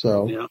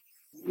 So. Yeah.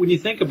 When you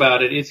think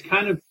about it, it's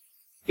kind of,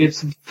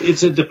 it's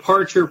a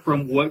departure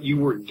from what you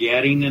were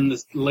getting in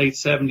the late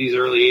 70s,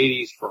 early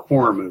 80s for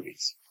horror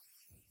movies.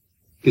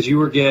 Because you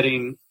were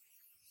getting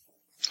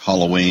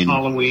Halloween,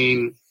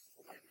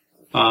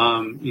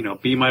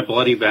 Be My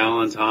Bloody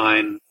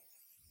Valentine,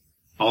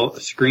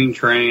 Screen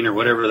Train or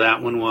whatever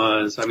that one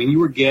was. You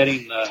were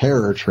getting the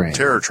Terror Train.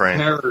 Terror Train.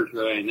 There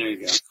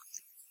you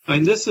go.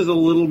 This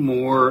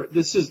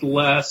is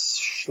less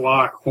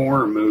schlock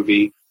horror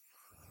movie.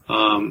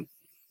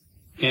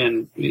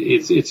 And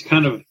it's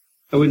kind of,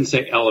 I wouldn't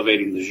say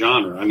elevating the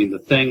genre. The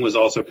Thing was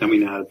also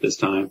coming out at this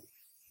time,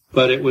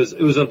 but it was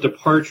a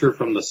departure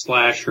from the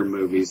slasher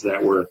movies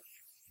that were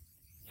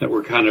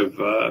kind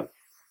of,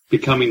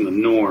 becoming the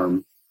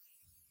norm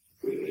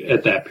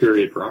at that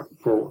period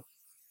for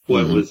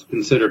what was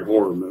considered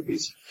horror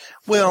movies.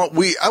 Well,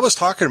 I was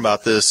talking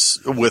about this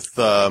with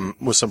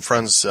some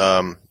friends,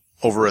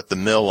 over at the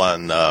mill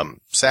on,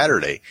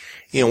 Saturday.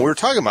 We were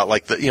talking about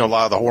a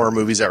lot of the horror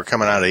movies that were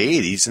coming out of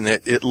the 80s, and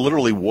it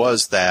literally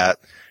was that,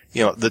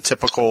 the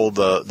typical,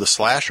 the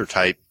slasher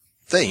type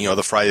thing,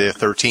 the Friday the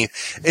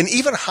 13th. And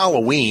even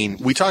Halloween,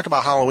 we talked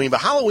about Halloween,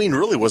 but Halloween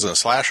really wasn't a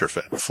slasher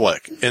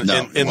flick in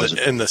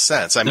the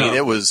sense.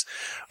 It was,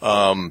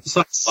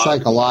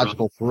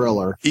 psychological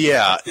thriller.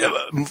 Yeah.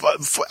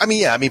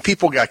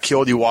 People got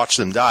killed, you watched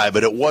them die,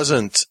 but it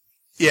wasn't,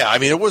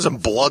 it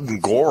wasn't blood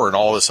and gore and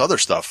all this other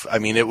stuff.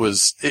 It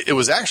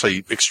was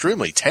actually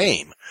extremely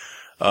tame.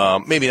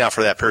 Maybe not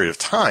for that period of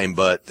time,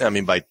 but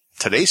by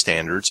today's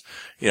standards,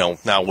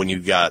 now when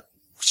you've got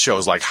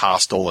shows like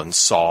Hostel and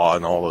Saw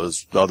and all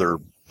those other,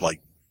 I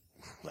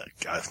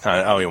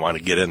don't even want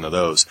to get into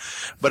those.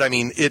 But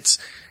it's,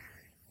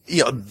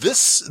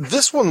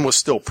 this one was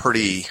still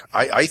pretty,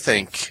 I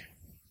think,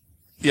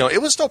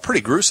 it was still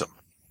pretty gruesome.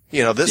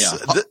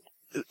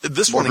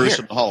 This more one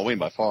gruesome here. than Halloween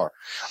by far.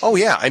 Oh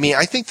yeah.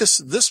 I think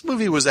this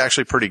movie was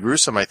actually pretty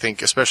gruesome, I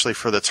think, especially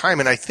for the time.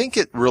 And I think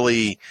it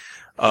really,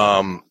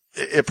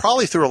 it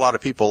probably threw a lot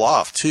of people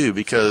off too,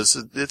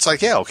 because it's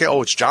like, yeah, okay.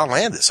 Oh, it's John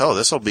Landis. Oh,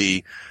 this'll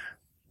be,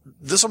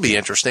 this will be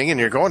interesting. And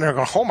you're going there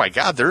going, oh my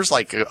God, there's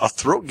like a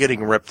throat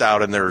getting ripped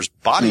out and there's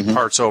body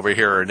parts over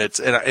here. And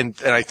and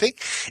I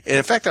think, and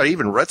in fact, I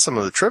even read some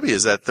of the trivia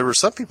is that there were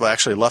some people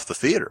actually left the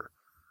theater.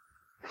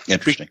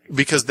 Interesting.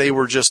 Because they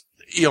were just,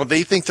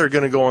 they think they're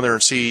going to go in there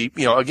and see,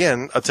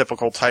 again, a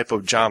typical type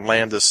of John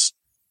Landis,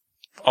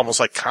 almost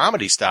like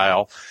comedy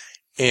style.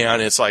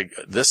 And it's like,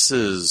 this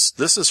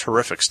is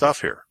horrific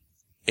stuff here.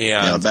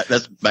 And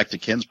that's back to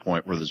Ken's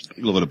point where there's a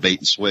little bit of bait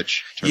and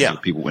switch in terms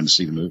of people when to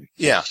see the movie.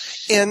 Yeah.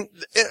 And,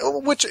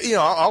 which,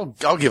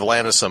 I'll give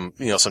Landis some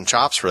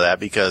chops for that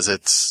because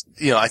it's,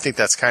 I think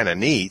that's kind of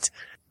neat.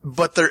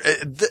 But there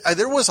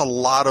was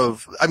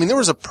there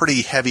was a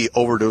pretty heavy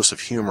overdose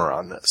of humor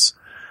on this.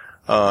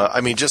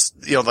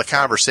 Just, the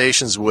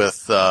conversations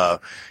with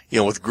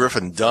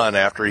Griffin Dunn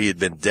after he had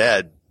been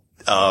dead,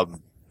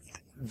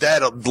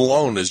 that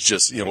alone is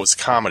just, was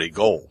comedy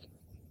gold.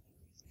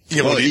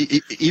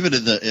 Even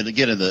in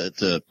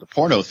the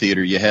porno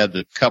theater, you had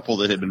the couple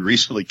that had been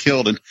recently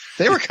killed, and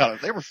they were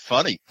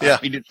funny. Yeah.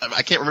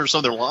 I can't remember some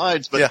of their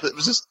lines, but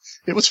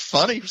it was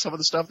funny, some of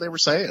the stuff they were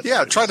saying.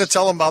 Yeah, trying to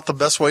tell him about the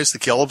best ways to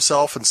kill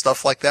himself and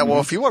stuff like that. Mm-hmm.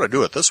 Well, if you want to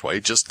do it this way,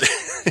 just.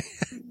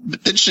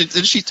 Did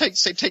she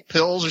take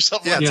pills or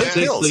something? Yeah, like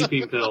take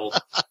sleeping pills.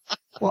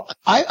 Well,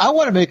 I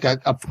want to make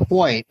a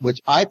point,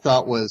 which I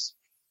thought was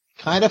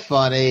kind of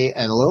funny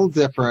and a little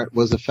different,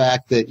 was the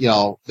fact that,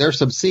 there's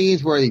some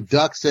scenes where he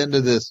ducks into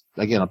this,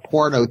 again, a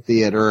porno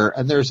theater,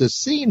 and there's a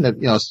scene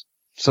that,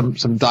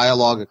 some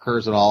dialogue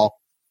occurs and all,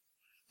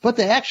 but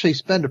they actually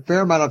spend a fair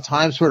amount of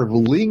time sort of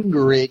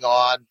lingering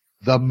on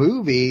the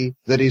movie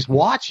that he's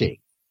watching,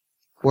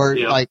 where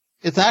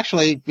it's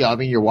actually,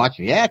 you're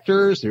watching the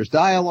actors, there's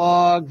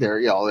dialogue,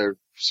 there are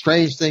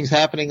strange things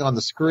happening on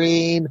the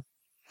screen,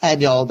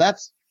 and,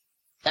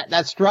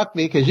 that struck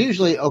me because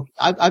usually,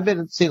 I've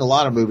been seeing a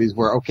lot of movies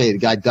where, the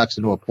guy ducks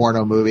into a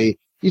porno movie.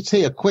 You'd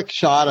see a quick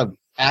shot of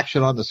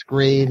action on the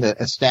screen to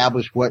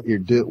establish what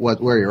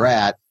where you're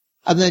at,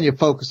 and then you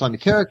focus on the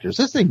characters.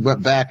 This thing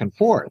went back and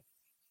forth.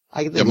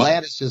 I think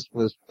Landis just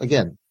was,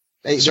 again,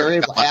 they're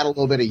able to add a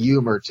little bit of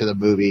humor to the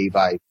movie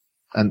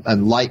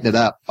and lighten it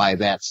up by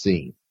that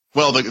scene.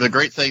 Well, the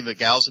great thing, the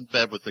gal's in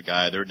bed with the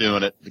guy. They're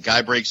doing it. The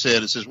guy breaks in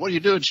and says, "What are you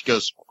doing?" She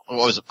goes,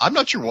 "I'm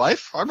not your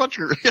wife. I'm not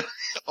your."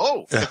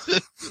 Oh,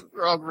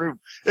 wrong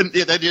room. And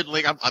they did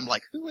link. I'm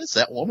like, who is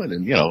that woman?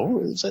 And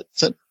is that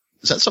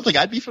something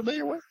I'd be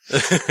familiar with?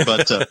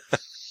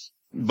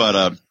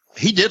 But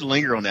he did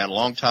linger on that a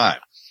long time.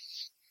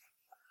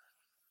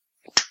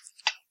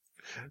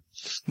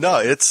 No,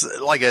 it's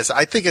like I said,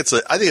 I think it's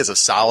a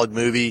solid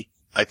movie.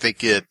 I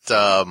think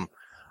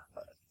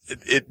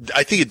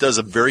I think it does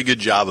a very good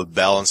job of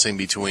balancing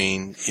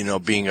between,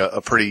 being a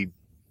pretty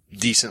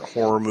decent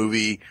horror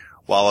movie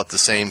while at the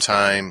same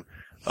time,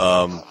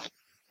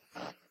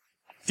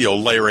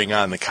 layering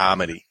on the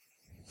comedy,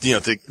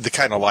 to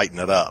kind of lighten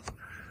it up.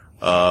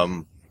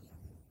 But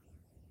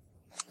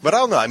I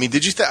don't know.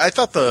 Did you I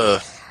thought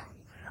the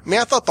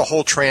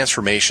whole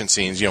transformation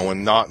scenes,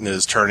 when Naughton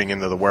is turning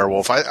into the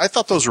werewolf, I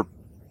thought those were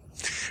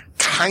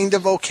kind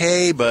of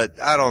okay, but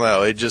I don't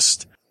know. It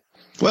just.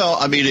 Well,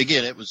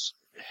 again, it was.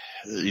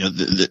 They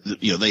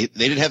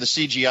didn't have the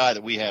CGI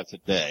that we have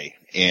today.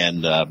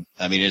 And,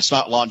 it's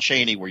not Lon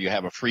Chaney where you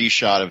have a freeze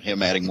shot of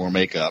him adding more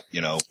makeup,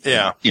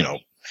 Yeah.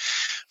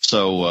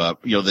 So,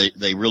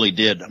 they really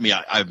did.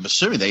 I'm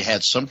assuming they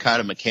had some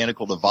kind of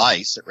mechanical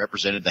device that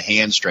represented the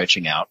hand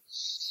stretching out.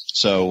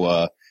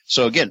 So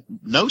again,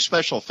 no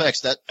special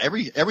effects. That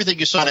everything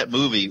you saw in that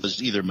movie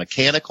was either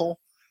mechanical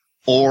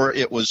or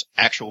it was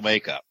actual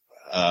makeup.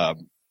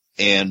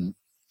 And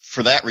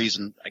for that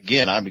reason,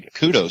 again,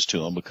 kudos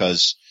to them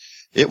because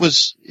it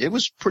was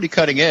pretty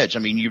cutting edge.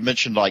 You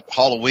mentioned like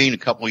Halloween a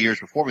couple of years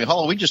before.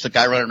 Halloween, just a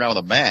guy running around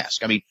with a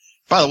mask.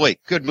 By the way,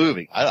 good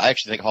movie. I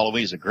actually think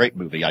Halloween is a great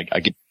movie. I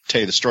could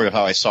tell you the story of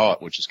how I saw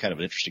it, which is kind of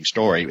an interesting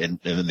story, and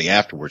then the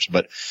afterwards.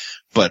 But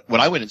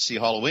when I went and see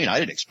Halloween, I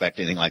didn't expect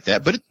anything like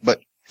that.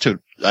 But to,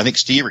 I think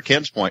Steve or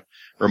Ken's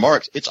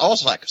remarks, it's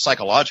also like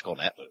psychological in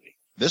that movie.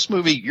 This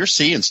movie, you're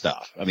seeing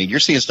stuff. You're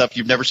seeing stuff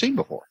you've never seen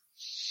before.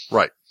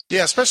 Right.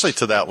 Yeah, especially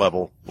to that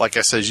level. Like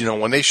I said,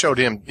 when they showed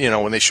him,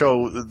 when they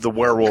show the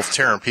werewolf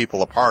tearing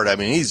people apart,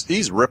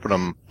 he's ripping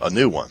them a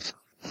new one.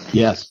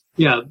 Yes.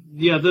 Yeah.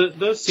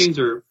 Those scenes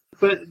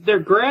but they're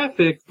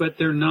graphic, but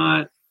they're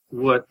not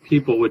what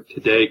people would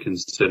today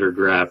consider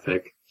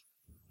graphic.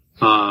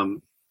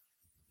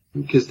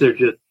 Because they're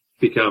just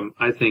become,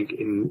 I think,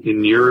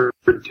 inured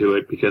to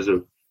it because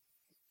of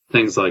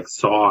things like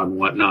Saw and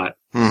whatnot.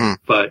 Mm-hmm.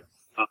 But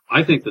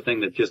I think the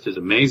thing that just is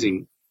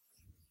amazing,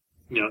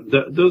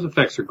 those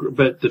effects are,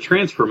 but the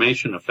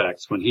transformation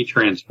effects when he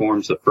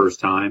transforms the first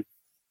time,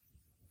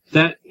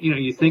 that,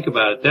 you think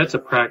about it, that's a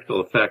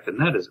practical effect, and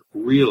that is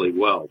really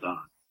well done.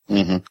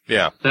 Mm-hmm.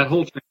 Yeah. That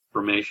whole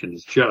transformation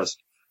is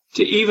just,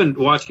 to even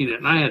watching it,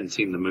 and I hadn't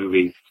seen the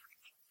movie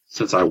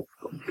since I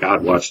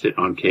watched it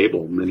on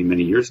cable many,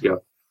 many years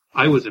ago.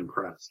 I was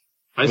impressed.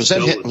 Was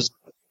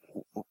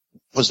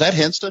that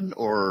Henston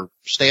or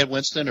Stan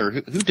Winston or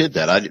who did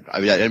that? I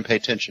didn't pay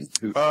attention.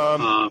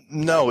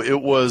 No,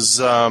 it was,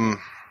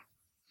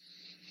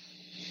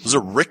 Was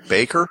it Rick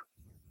Baker?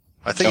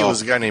 I think it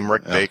was a guy named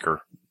Rick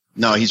Baker.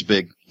 No, he's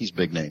big. He's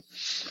big name.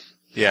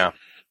 Yeah.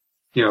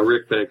 Yeah,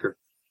 Rick Baker.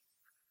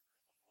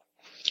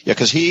 Yeah,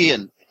 because he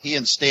and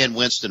Stan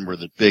Winston were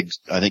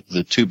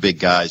the two big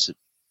guys that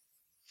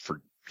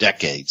for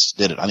decades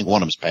did it. I think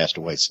one of them's passed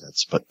away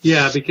since, but.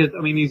 Yeah, because,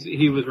 I mean,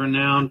 he was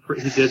renowned for,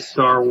 he did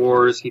Star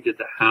Wars, he did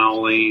The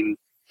Howling,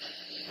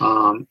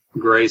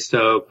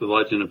 Greystoke, The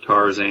Legend of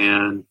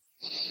Tarzan,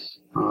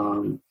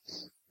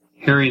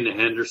 Harry and the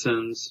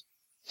Hendersons.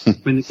 I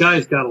mean, the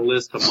guy's got a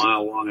list a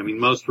mile long. I mean,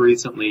 most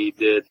recently he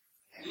did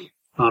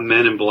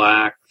Men in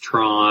Black,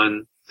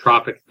 Tron,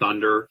 Tropic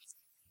Thunder.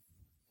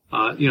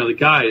 The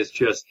guy is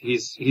just,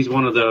 he's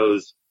one of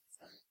those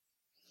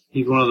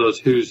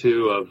who's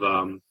who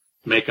of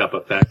makeup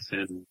effects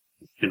in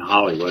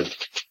Hollywood.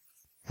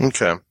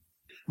 Okay.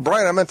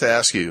 Brian, I meant to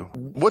ask you,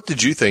 what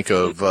did you think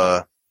of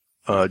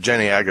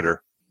Jenny Agutter?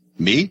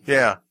 Me?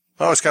 Yeah.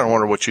 I always kind of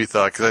wonder what you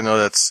thought, because I know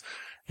that's,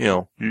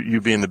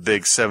 you being the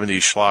big 70s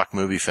schlock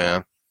movie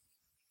fan.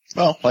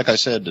 Well, like I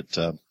said,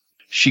 that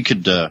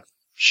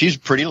she's a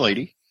pretty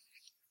lady,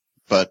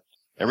 but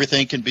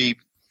everything can be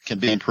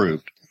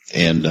improved.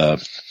 And really,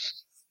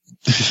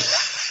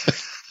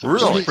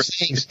 what you're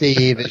saying,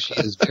 Steve,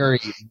 is very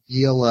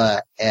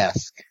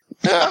Mila-esque.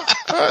 Yeah,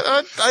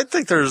 I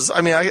think there's.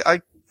 I mean,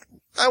 I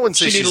wouldn't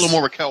say she needs a little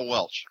more Raquel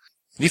Welch.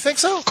 You think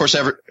so? Of course,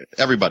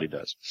 everybody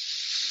does.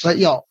 But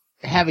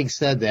having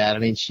said that, I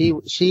mean,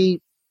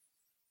 she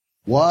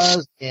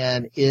was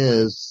and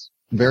is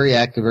very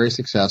active, very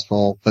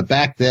successful. But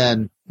back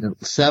then, in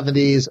the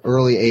 70s,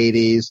 early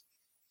 80s,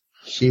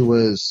 she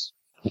was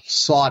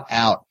sought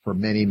out for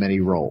many, many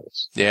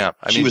roles. Yeah.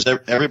 She was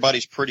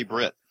everybody's pretty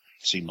Brit,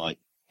 it seemed like.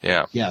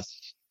 Yeah.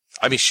 Yes.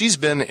 I mean, she's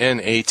been in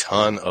a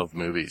ton of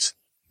movies.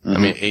 Mm-hmm. I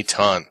mean, a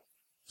ton.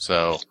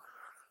 So,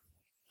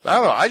 I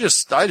don't know. I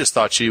just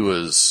thought she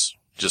was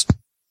just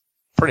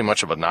pretty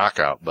much of a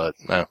knockout, but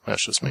no,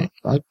 that's just me.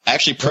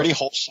 Actually, pretty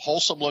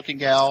wholesome looking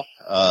gal.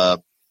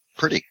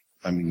 Pretty.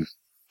 I mean,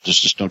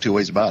 just no two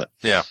ways about it.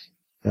 Yeah.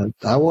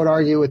 I won't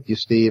argue with you,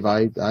 Steve.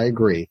 I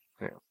agree.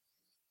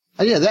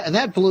 Yeah,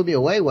 that blew me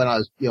away when I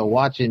was,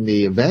 watching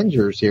the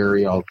Avengers here,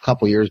 a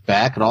couple years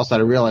back, and all of a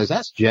sudden I realized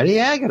that's Jenny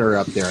Agutter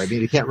up there. I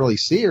mean, you can't really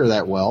see her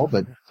that well,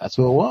 but that's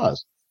who it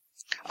was.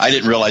 I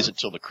didn't realize it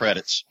till the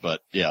credits,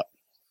 but yeah.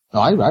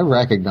 No, I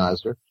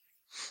recognized her.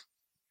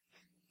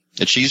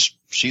 And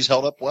she's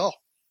held up well.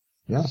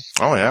 Yeah.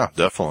 Oh yeah,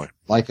 definitely.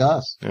 Like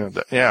us. Yeah.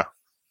 Yeah.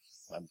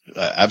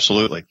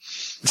 Absolutely.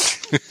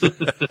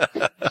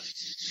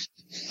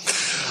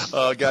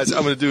 Guys,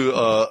 I'm going to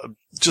do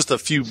just a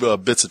few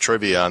bits of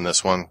trivia on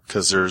this one,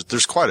 because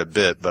there's quite a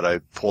bit, but I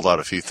pulled out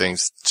a few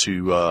things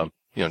to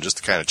just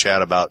to kind of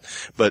chat about.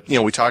 But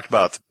we talked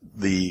about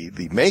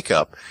the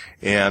makeup,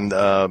 and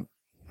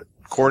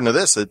according to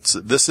this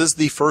is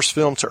the first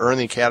film to earn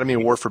the Academy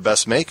Award for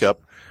Best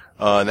Makeup,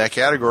 and that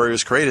category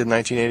was created in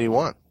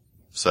 1981.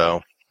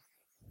 So.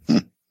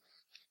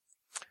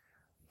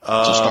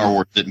 So Star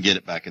Wars didn't get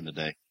it back in the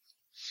day.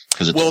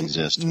 Because it didn't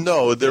exist.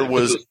 No, there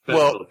was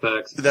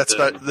effects. That's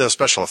the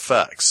special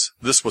effects.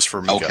 This was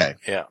for makeup. Okay.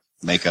 Yeah.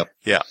 Makeup.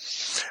 Yeah.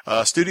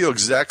 Studio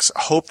execs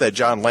hoped that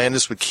John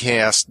Landis would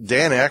cast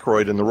Dan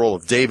Aykroyd in the role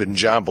of David and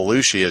John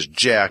Belushi as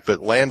Jack,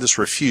 but Landis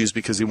refused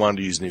because he wanted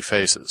to use new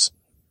faces.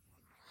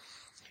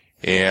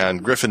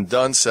 And Griffin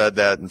Dunn said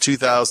that in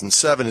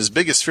 2007, his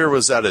biggest fear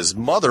was that his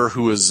mother,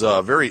 who was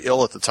very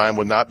ill at the time,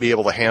 would not be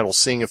able to handle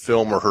seeing a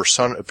film where her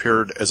son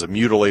appeared as a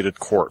mutilated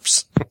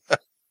corpse.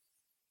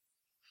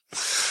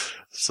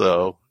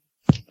 So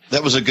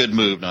that was a good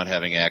move, not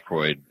having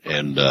Aykroyd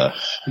and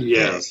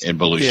yes, and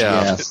Belushi.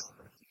 Yeah. Yes.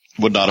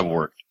 Would not have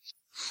worked.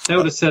 That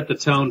would have set the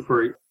tone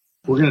for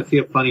we're going to see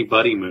a funny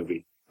buddy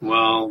movie.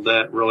 Well,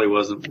 that really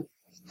wasn't.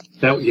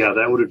 That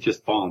would have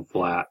just fallen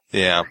flat.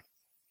 Yeah.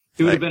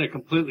 It would have been a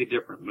completely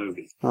different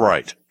movie.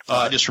 Right.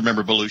 I just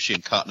remember Belushi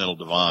in Continental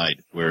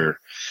Divide, where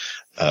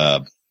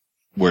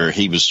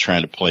he was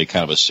trying to play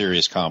kind of a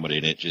serious comedy,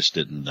 and it just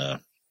didn't.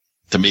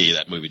 To me,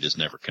 that movie just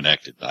never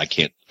connected. I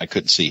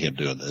couldn't see him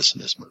doing this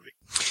in this movie.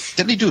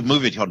 Didn't he do a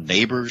movie called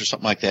Neighbors or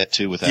something like that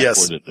too? With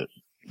Yes.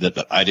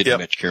 that I didn't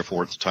much care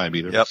for at the time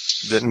either. Yep.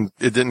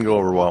 It didn't go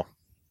over well.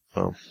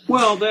 So.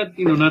 Well, that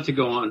not to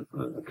go on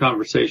a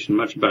conversation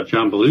much about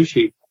John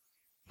Belushi,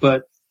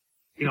 but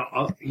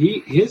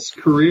his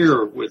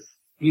career with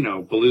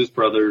Blues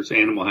Brothers,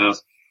 Animal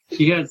House,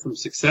 he had some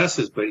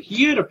successes, but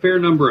he had a fair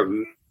number of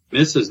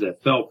misses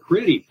that fell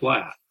pretty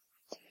flat.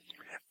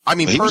 I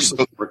mean,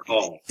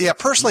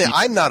 personally,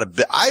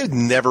 I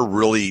never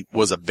really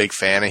was a big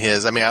fan of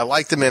his. I mean, I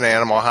liked him in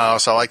Animal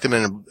House. I liked him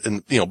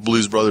in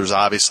Blues Brothers,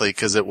 obviously,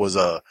 because it was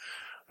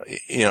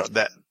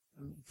that.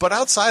 But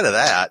outside of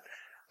that,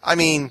 I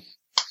mean,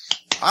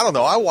 I don't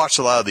know. I watched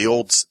a lot of the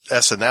old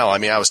SNL. I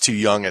mean, I was too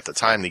young at the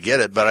time to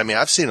get it, but I mean,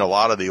 I've seen a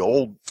lot of the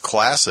old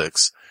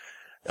classics,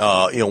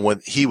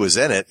 when he was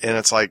in it, and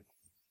it's like,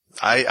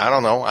 I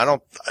don't know.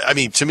 I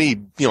mean, to me,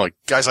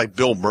 guys like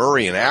Bill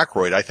Murray and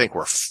Aykroyd, I think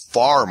were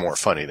far more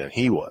funny than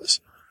he was.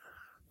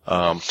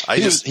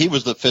 He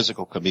was the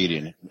physical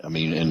comedian. I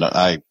mean, and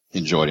I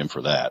enjoyed him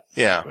for that.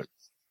 Yeah.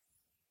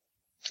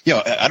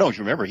 I don't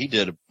remember. He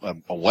did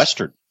a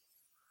Western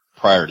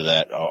prior to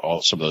that.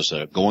 Some of those,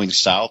 Going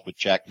South with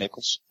Jack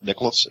Nicholson. You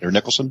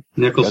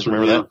guys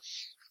remember that?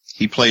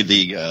 He played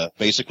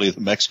basically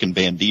the Mexican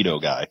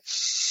bandito guy.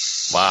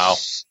 Wow.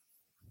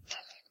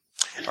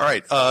 All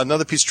right.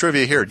 Another piece of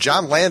trivia here.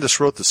 John Landis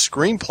wrote the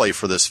screenplay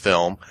for this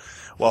film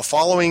he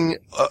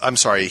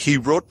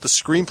wrote the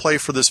screenplay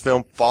for this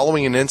film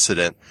following an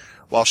incident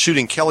while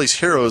shooting Kelly's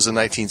Heroes in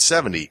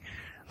 1970,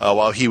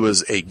 while he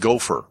was a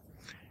gopher.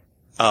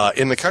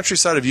 In the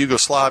countryside of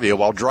Yugoslavia,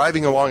 while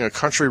driving along a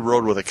country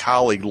road with a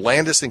colleague,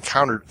 Landis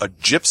encountered a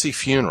gypsy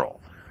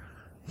funeral.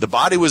 The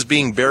body was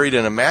being buried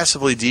in a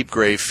massively deep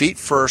grave, feet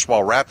first,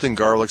 while wrapped in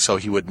garlic so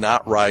he would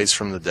not rise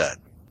from the dead.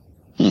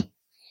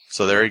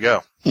 So there you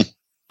go.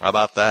 How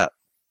about that?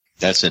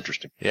 That's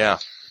interesting. Yeah.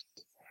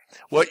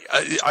 Well,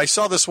 I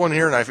saw this one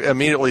here, and I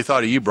immediately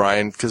thought of you,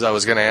 Brian, because I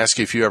was going to ask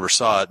you if you ever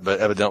saw it, but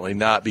evidently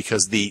not,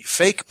 because the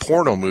fake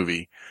porno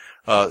movie,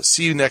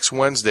 See You Next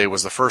Wednesday,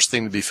 was the first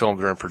thing to be filmed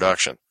during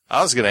production.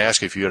 I was going to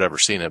ask you if you had ever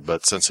seen it,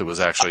 but since it was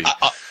actually...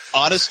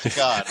 honest to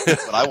God,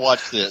 when I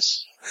watched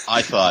this,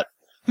 I thought,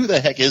 who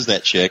the heck is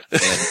that chick?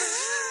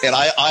 And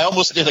I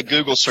almost did a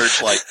Google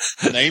search, like,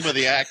 the name of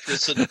the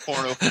actress in the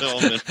porno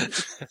film,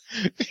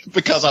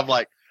 because I'm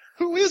like,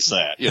 who is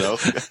that,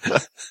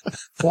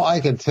 Well, I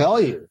can tell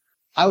you.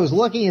 I was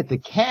looking at the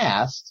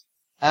cast,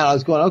 and I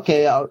was going,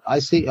 okay, I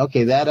see,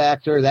 okay, that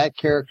actor, that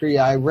character,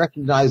 yeah, I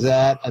recognize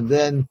that. And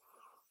then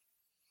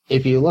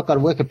if you look on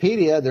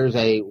Wikipedia, there's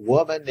a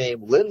woman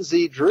named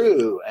Lindsay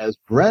Drew as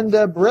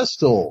Brenda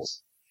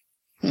Bristols.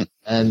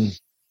 And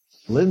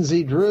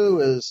Lindsay Drew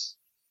is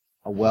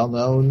a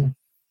well-known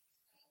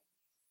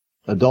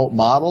adult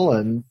model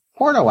and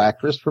porno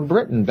actress from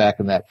Britain back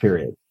in that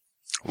period.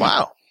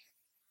 Wow.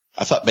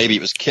 I thought maybe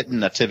it was Kitten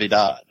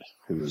Natividad,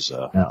 who was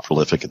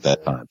prolific at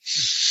that time.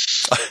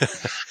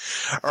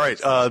 All right.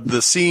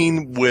 The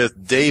scene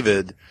with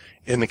David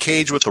in the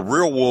cage with the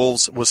real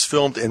wolves was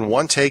filmed in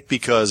one take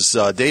because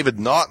David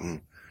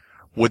Naughton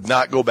would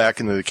not go back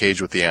into the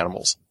cage with the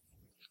animals.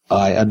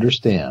 I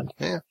understand.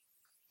 Yeah.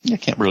 I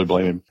can't really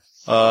blame him.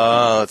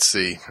 Let's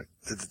see.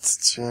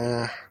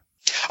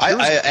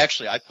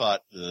 I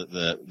thought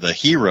the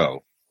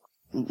hero,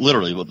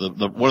 literally,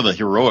 one of the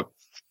heroic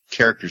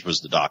characters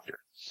was the doctor.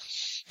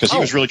 Because he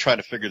was really trying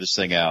to figure this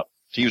thing out.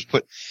 He was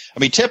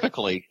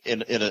typically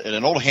in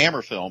an old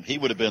Hammer film, he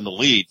would have been the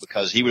lead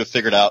because he would have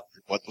figured out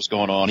what was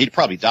going on. He'd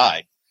probably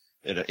die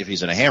if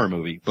he's in a Hammer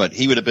movie, but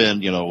he would have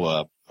been,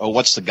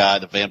 what's the guy,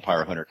 the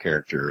vampire hunter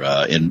character,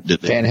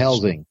 Van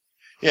Helsing.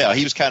 Yeah,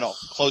 he was kind of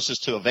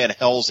closest to a Van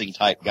Helsing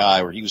type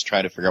guy where he was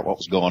trying to figure out what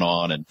was going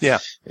on and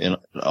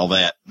all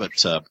that. But,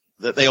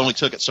 they only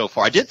took it so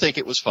far. I did think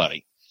it was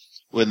funny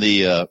when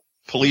the,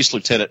 police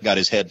lieutenant got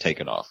his head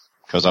taken off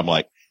because I'm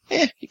like,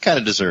 he kind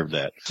of deserved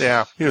that.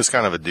 Yeah, he was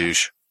kind of a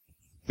douche.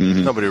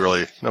 Mm-hmm.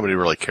 Nobody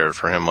really cared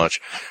for him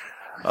much.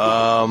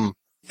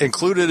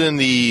 Included in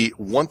the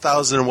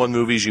 1001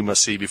 movies you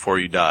must see before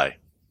you die.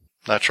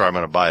 Not sure I'm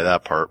going to buy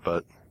that part,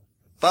 but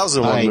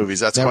 1001 movies.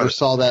 That's never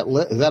saw that.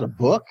 Is that a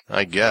book?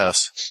 I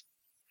guess.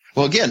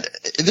 Well, again,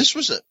 this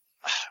was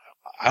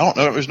I don't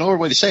know. There's no other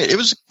way to say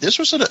it. This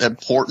was an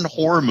important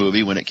horror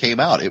movie when it came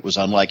out. It was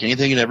unlike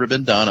anything that had ever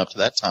been done up to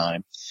that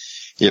time.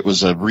 It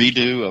was a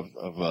redo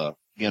of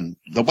again,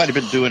 nobody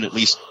had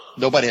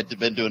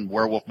been doing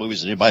werewolf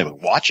movies that anybody was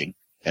watching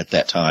at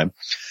that time.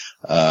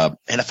 And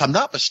if I'm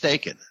not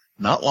mistaken,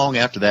 not long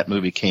after that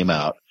movie came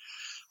out,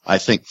 I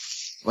think,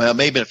 well,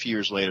 maybe a few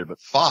years later,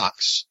 but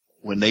Fox,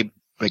 when they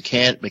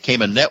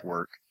became a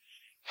network,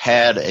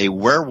 had a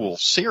werewolf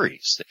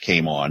series that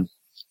came on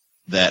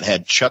that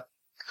had Chuck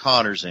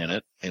Connors in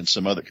it and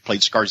some other,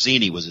 played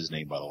Scarzini was his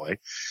name, by the way.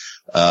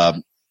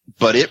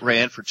 But it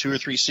ran for 2 or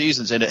 3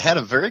 seasons and it had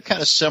a very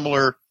kind of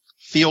similar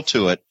feel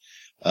to it,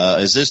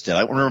 as this did. I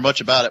don't remember much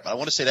about it, but I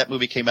want to say that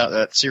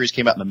series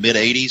came out in the mid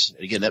 80s.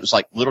 Again, that was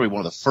like literally one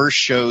of the first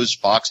shows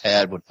Fox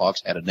had when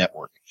Fox had a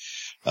network.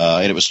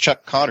 And it was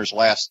Chuck Connors'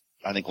 last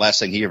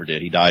thing he ever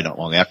did. He died not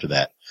long after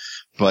that.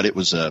 But it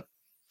was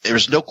there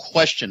was no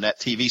question that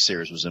TV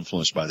series was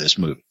influenced by this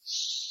movie,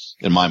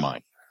 in my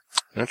mind.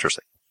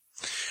 Interesting.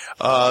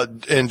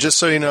 And just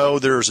so you know,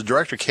 there's a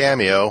director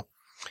cameo,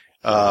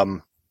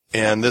 and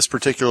this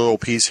particular little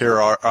piece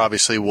here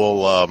obviously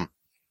will,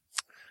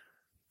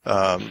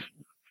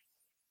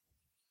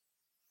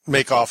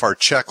 make off our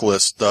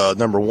checklist,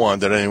 number 1,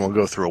 that anyone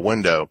go through a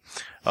window.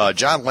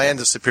 John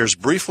Landis appears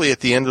briefly at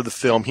the end of the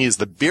film. He is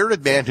the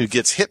bearded man who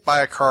gets hit by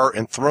a car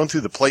and thrown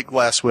through the plate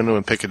glass window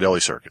in Piccadilly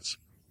Circus.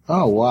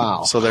 Oh,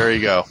 wow. So there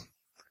you go.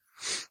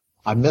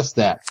 I missed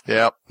that.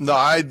 Yeah. No,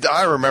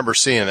 I remember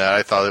seeing that.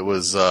 I thought it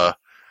was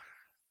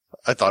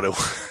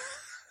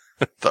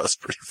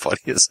pretty funny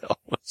as hell.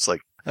 It's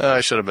like,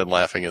 I should have been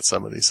laughing at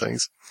some of these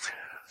things.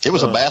 It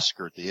was a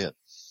massacre at the end.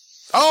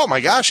 Oh my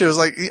gosh. It was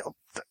like,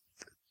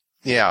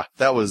 yeah,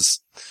 that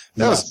was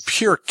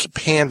pure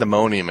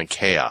pandemonium and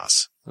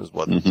chaos is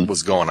what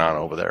was going on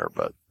over there,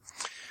 but.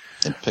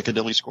 In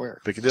Piccadilly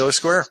Square.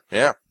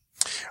 Yeah.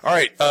 All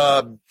right,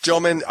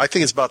 gentlemen, I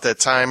think it's about that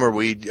time where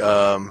we,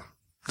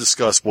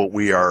 discuss what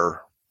we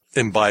are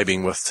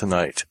imbibing with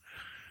tonight.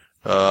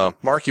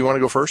 Mark, you want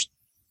to go first?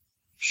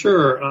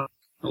 Sure. A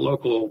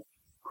local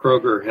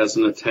Kroger has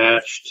an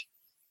attached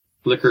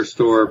liquor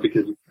store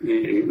because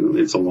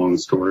it's a long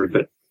story,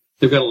 but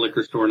they've got a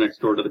liquor store next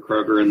door to the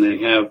Kroger, and they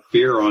have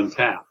beer on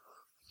tap.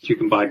 You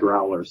can buy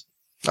growlers.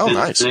 Oh, and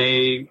nice.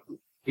 They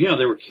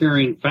were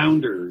carrying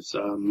Founders,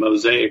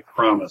 Mosaic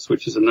Promise,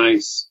 which is a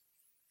nice,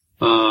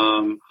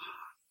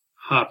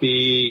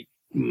 hoppy,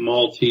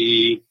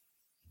 malty.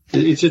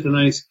 It's just a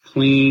nice,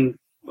 clean,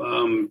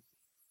 kind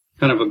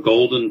of a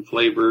golden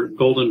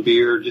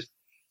beer. Just,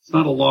 it's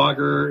not a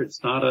lager.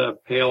 It's not a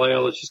pale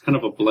ale. It's just kind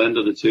of a blend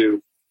of the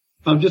two.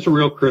 Just a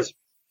real crisp,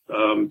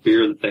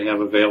 beer that they have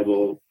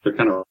available. They're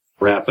kind of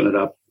wrapping it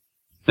up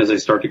as they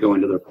start to go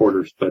into their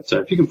porters. But,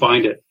 if you can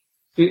find it,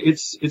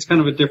 it's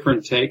kind of a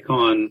different take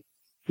on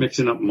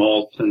mixing up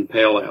malt and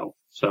pale ale.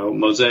 So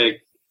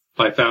Mosaic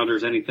by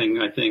Founders, anything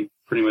I think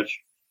pretty much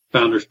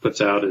Founders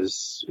puts out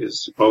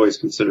is always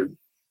considered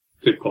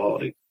good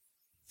quality.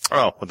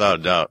 Oh, without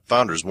a doubt.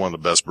 Founders is one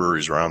of the best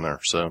breweries around there.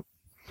 So,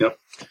 yep.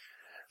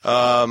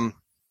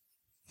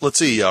 Let's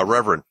see,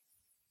 Reverend.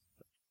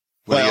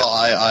 Well,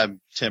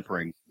 I'm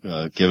tempering,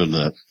 given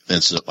the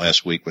incident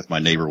last week with my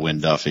neighbor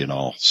Win Duffy and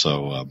all.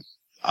 So,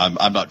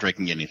 I'm not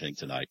drinking anything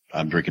tonight.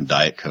 I'm drinking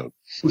Diet Coke.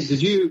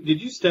 Did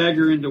you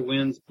stagger into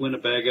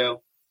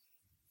Winnebago?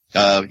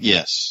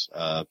 Yes.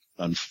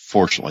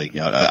 Unfortunately,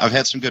 I've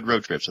had some good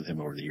road trips with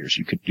him over the years.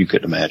 You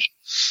couldn't imagine.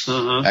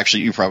 Uh-huh.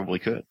 Actually, you probably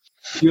could.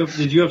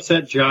 Did you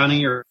upset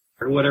Johnny or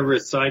whatever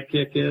his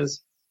sidekick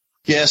is?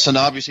 Yes, and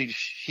obviously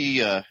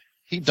he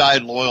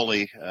died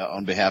loyally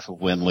on behalf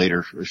of Win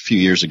later, a few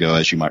years ago,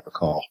 as you might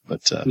recall.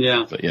 But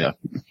yeah,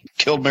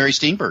 killed Mary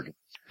Steenburgen.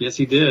 Yes,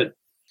 he did.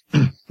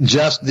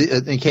 Just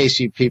in case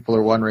you people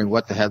are wondering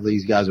what the hell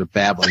these guys are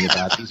babbling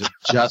about, these are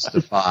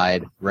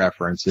Justified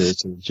references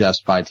to the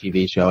Justified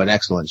TV show, an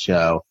excellent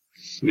show.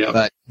 Yeah.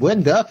 But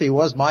Win Duffy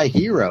was my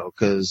hero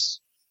because,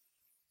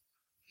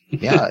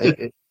 I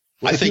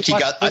think he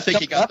got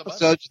the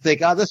episode. You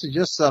think, oh, this is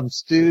just some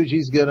stooge.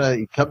 He's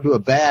gonna come to a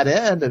bad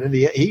end, and in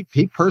the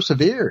he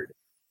persevered.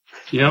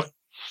 Yep.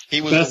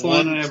 He was best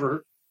line I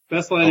ever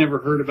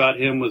heard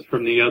about him was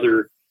from the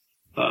other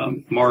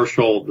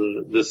Marshall,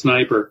 the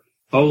sniper.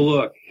 Oh,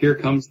 look, here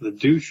comes the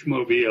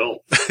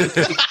douche-mobile.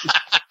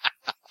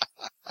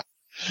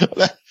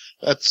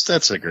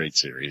 That's a great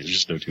series. There's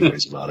just no two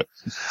ways about it.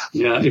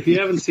 Yeah, if you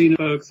haven't seen it,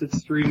 folks, it's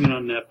streaming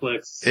on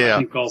Netflix. Yeah. I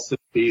think all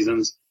 6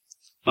 seasons.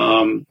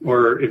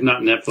 Or if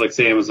not Netflix,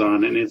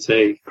 Amazon, and it's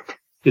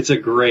a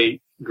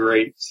great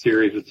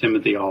series with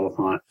Timothy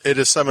Oliphant. It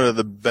is some of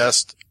the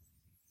best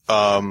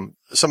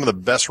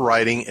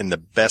writing and the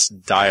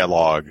best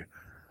dialogue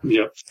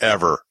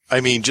ever. I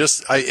mean,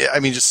 just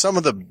some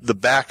of the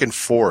back and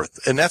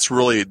forth, and that's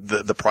really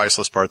the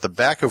priceless part. The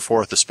back and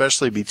forth,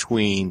 especially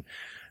between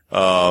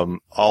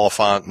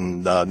Oliphant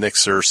and Nick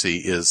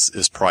Searcy,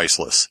 is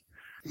priceless.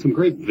 Some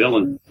great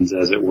villains,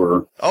 as it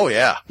were. Oh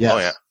yeah, yes. Oh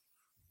yeah,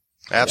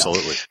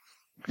 absolutely.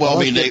 Yeah.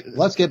 Well,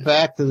 let's get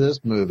back to this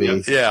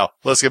movie. Yeah,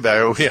 let's get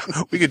back. Yeah,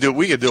 we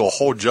could do a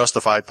whole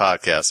Justified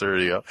podcast. There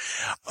you go.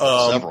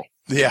 Several.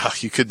 Yeah,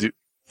 you could do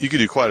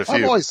quite a few.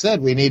 I've always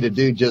said we need to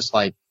do just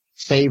like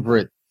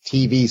favorite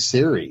TV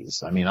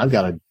series. I mean, I've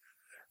got a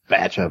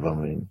batch of them.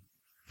 I mean,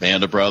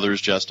 Band of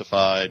Brothers,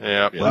 Justified.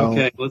 Yeah.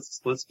 Okay,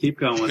 let's keep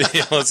going.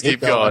 Yeah, let's keep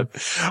going.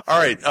 All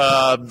right.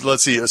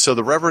 Let's see. So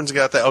the Reverend's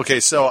got that. Okay.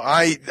 So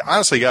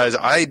honestly, guys,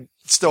 I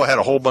still had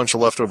a whole bunch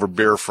of leftover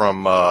beer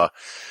from,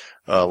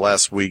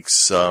 last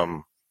week's,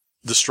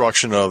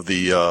 destruction of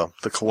the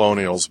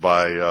Colonials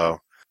by the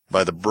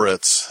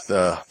Brits,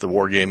 the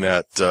war game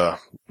that,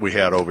 we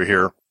had over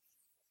here.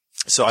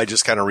 So I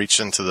just kind of reached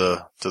into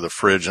the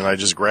fridge and I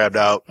just grabbed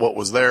out what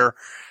was there,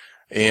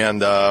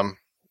 and I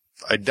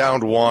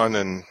downed one,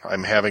 and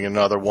I'm having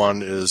another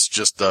one. Is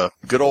just a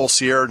good old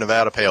Sierra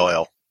Nevada Pale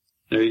Ale.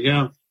 There you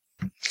go.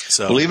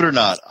 So believe it or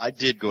not, I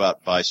did go out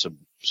and buy some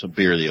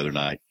beer the other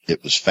night.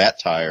 It was Fat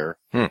Tire,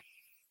 and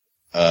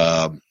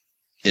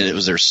it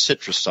was their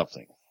citrus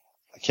something.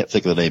 I can't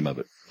think of the name of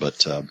it,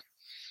 but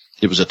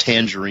it was a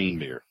tangerine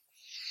beer.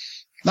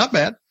 Not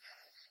bad.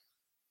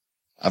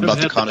 I'm not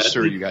the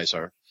connoisseur you guys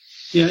are.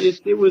 Yeah,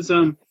 it was,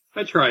 I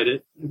tried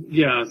it.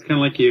 Yeah, it's kind of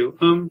like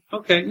you.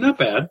 Okay, not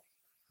bad.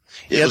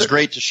 It was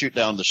great to shoot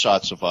down the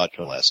shots of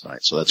vodka last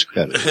night, so that's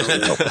kind of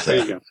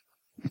there you go.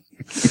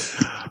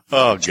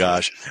 Oh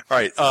gosh. All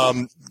right.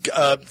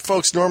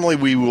 Folks, normally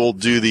we will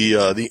do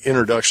the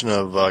introduction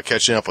of,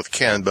 catching up with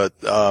Ken, but,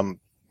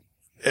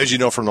 as you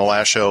know from the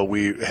last show,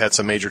 we had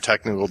some major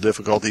technical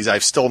difficulties.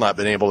 I've still not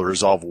been able to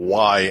resolve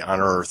why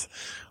on earth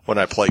when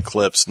I play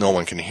clips, no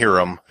one can hear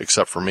them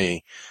except for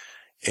me.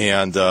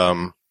 And,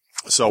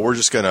 so we're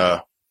just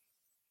gonna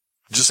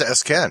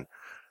ask Ken.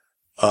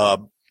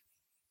 Fill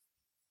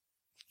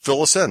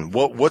us in.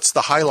 What's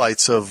the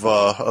highlights of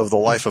the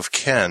life of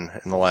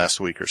Ken in the last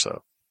week or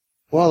so?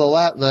 Well,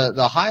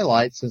 the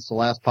highlights since the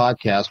last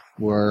podcast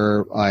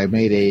were I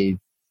made a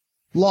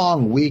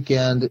long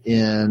weekend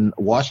in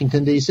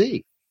Washington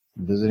D.C.,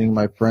 visiting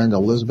my friend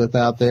Elizabeth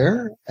out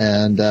there,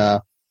 and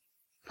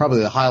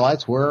probably the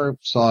highlights were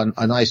saw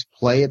a nice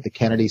play at the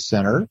Kennedy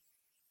Center,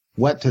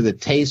 went to the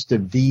Taste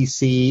of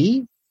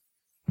DC,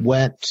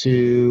 went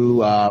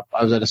to, I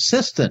was an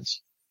assistant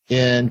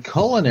in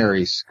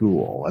culinary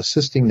school,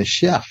 assisting the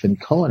chef in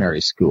culinary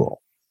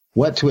school,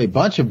 went to a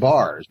bunch of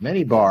bars,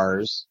 many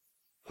bars,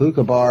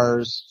 hookah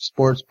bars,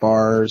 sports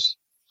bars,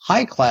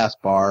 high class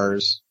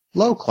bars,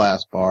 low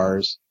class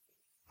bars,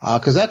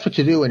 cause that's what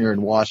you do when you're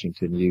in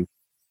Washington, you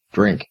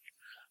drink.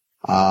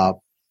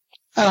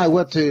 And I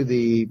went to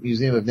the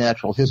Museum of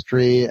Natural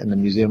History and the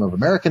Museum of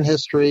American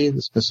History,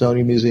 the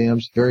Smithsonian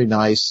Museums. Very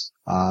nice.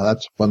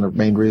 That's one of the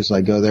main reasons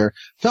I go there.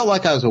 Felt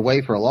like I was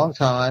away for a long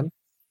time.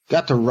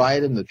 Got to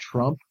ride in the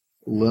Trump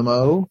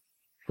limo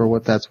for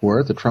what that's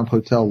worth, the Trump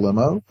Hotel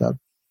limo. Got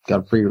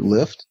a free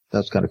lift.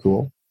 That's kind of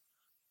cool.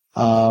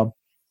 But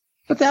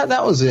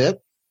that was it.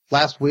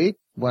 Last week,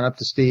 went up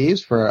to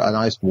Steve's for a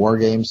nice war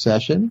game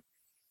session.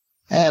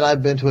 And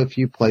I've been to a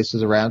few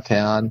places around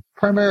town,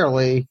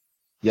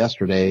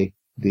 yesterday,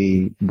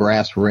 the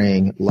Brass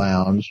Ring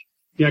Lounge.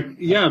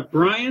 Yeah,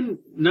 Brian,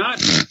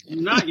 not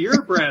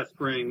your Brass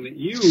Ring that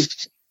you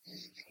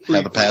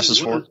have the passes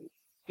for.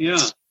 Yeah,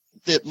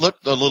 it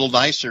looked a little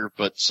nicer,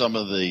 but some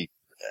of the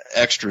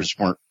extras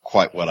weren't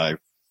quite what I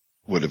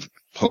would have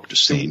hoped to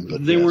see.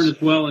 But they weren't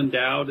as well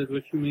endowed, is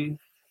what you mean?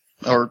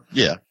 Or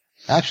yeah,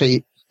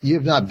 actually,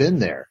 you've not been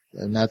there,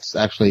 and that's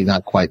actually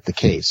not quite the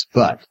case.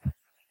 And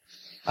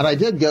I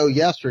did go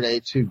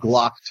yesterday to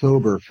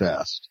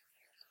Glocktoberfest.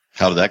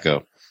 How did that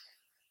go?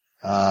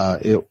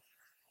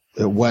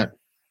 It went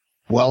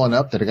well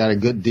enough that I got a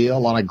good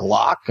deal on a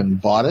Glock and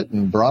bought it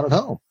and brought it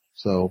home.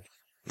 So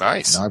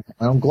nice. Now I have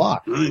my own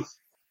Glock. Nice.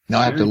 Now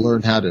I have to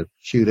learn how to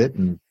shoot it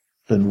and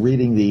been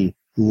reading the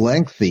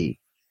lengthy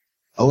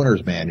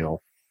owner's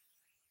manual.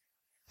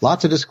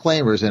 Lots of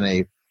disclaimers in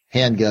a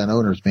handgun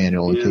owner's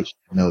manual in case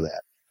you know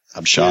that.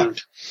 I'm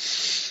shocked.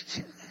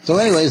 Yeah. So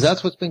anyways,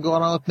 that's what's been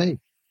going on with me.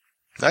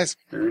 Nice.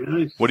 Very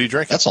nice. What are you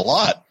drinking? That's a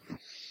lot.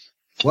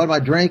 What am I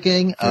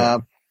drinking? Yeah.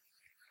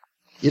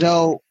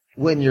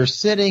 When you're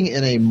sitting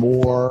in a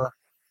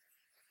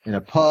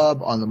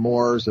pub on the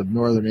moors of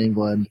northern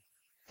England,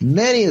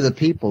 many of the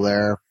people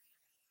there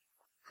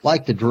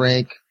like to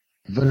drink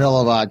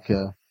vanilla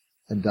vodka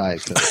and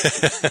Diet Coke.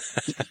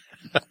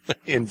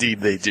 Indeed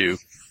they do.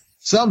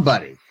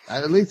 Somebody.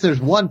 At least there's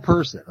one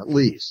person, at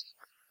least.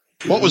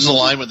 What was the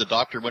line when the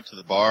doctor went to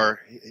the bar?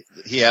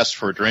 He asked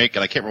for a drink,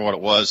 and I can't remember what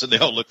it was, and they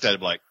all looked at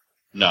him like,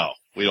 no,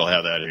 we don't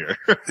have that here.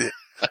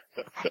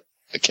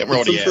 I can't remember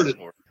what he asked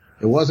for.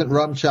 It wasn't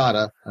rum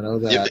chata. I know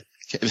that.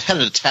 It had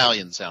an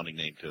Italian-sounding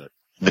name to it,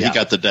 but he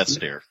got the death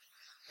stare.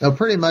 No,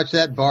 pretty much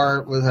that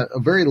bar was a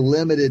very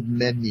limited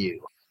menu.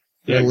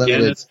 Yeah,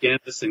 Guinness,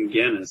 and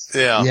Guinness.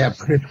 Yeah. Yeah,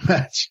 pretty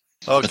much.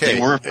 Okay. But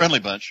they were a friendly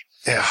bunch.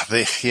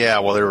 Yeah,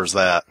 well, there was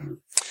that.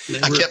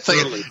 I kept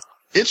thinking,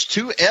 it's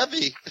too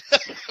heavy.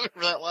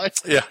 Remember that line?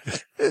 Yeah.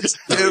 It's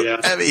too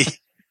heavy.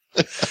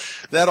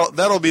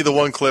 That'll be the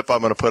one clip I'm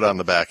going to put on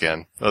the back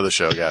end of the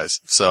show, guys.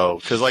 So,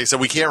 cause like I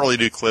said, we can't really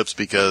do clips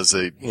because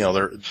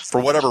they're,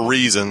 for whatever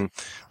reason,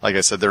 like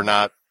I said, they're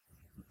not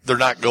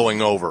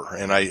going over,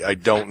 and I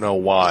don't know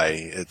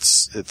why.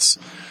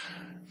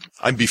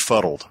 I'm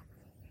befuddled.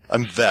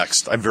 I'm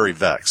vexed. I'm very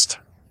vexed.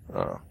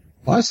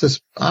 Why is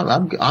this?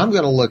 I'm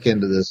going to look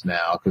into this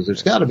now because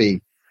there's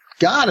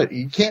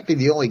you can't be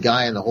the only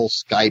guy in the whole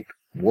Skype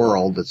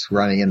world that's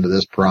running into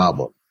this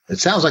problem. It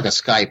sounds like a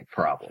Skype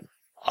problem.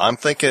 I'm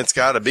thinking it's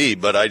got to be,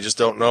 but I just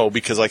don't know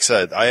because, like I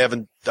said, I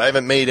haven't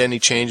made any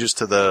changes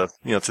to the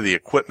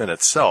equipment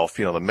itself,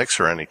 the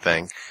mixer or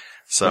anything.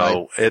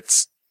 So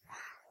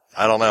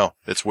I don't know.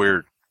 It's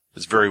weird.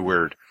 It's very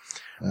weird.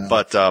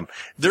 But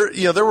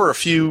there were a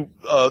few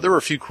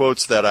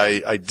quotes that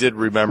I did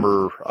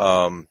remember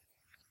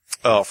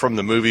from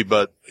the movie,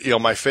 but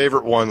my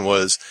favorite one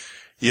was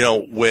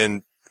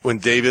when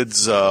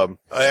David's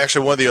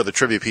actually one of the other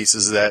trivia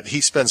pieces is that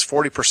he spends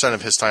 40%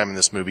 of his time in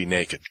this movie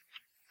naked.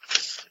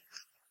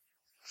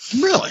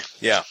 Really?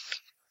 Yeah.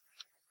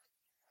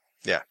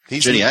 Yeah.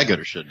 Jenny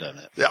Agutter should have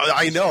done that.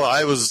 I know.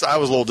 I was a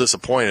little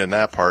disappointed in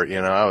that part.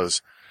 I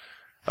was,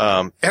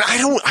 and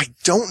I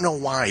don't know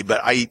why, but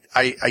I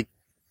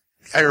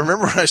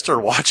remember when I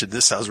started watching,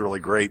 this sounds really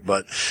great,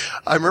 but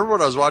I remember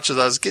when I was watching,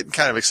 I was getting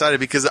kind of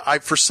excited because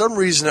for some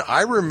reason,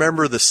 I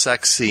remember the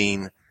sex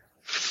scene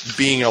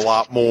being a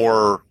lot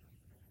more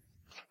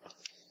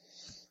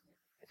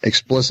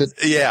explicit.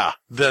 Yeah.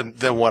 Than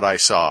what I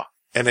saw.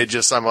 And it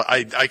just,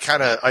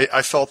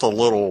 I felt a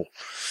little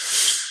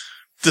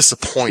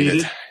disappointed.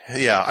 Cheated?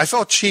 Yeah. I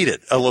felt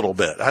cheated a little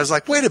bit. I was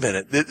like, wait a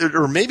minute.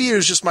 Or maybe it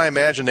was just my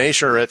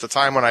imagination, or at the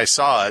time when I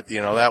saw it,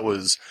 that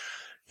was,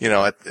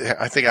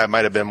 I think I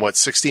might have been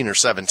 16 or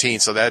 17.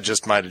 So that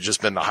just might have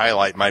just been the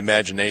highlight. My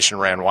imagination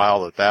ran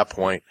wild at that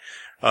point.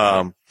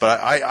 But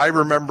I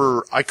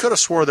remember I could have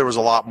swore there was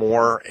a lot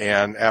more.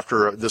 And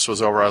after this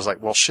was over, I was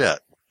like, well,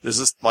 shit, is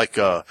this like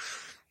a,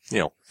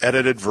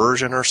 edited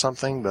version or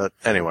something? But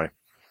anyway.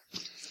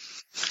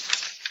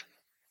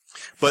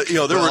 But, you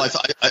know,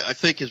 I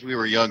think as we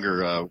were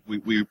younger,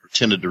 we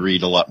tended to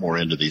read a lot more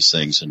into these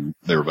things, and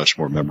they were much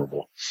more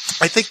memorable.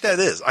 I think that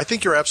is. I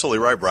think you're absolutely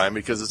right, Brian,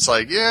 because it's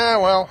like, yeah,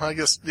 well, I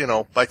guess, you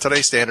know, by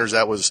today's standards,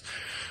 that was,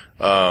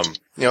 you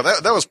know,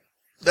 that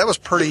was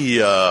pretty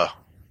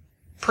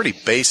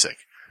basic.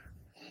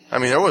 I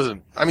mean,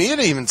 you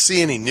didn't even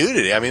see any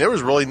nudity. I mean, there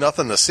was really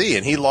nothing to see,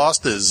 and he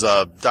lost his,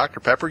 Dr.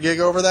 Pepper gig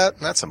over that,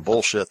 and that's some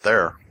bullshit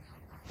there.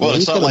 Well,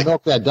 he could have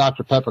milked that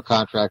Dr. Pepper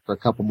contract for a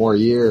couple more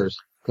years.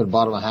 Could have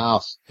bought him a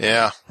house.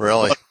 Yeah,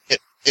 really. Well,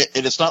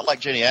 it's not like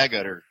Jenny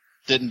Agutter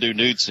didn't do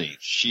nude scenes.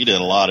 She did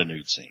a lot of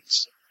nude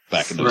scenes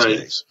back in those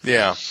days.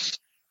 Yeah.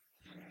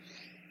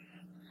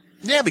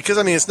 Yeah, because,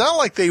 I mean, it's not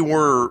like they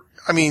were,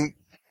 you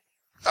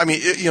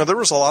know, there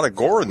was a lot of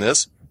gore in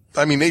this.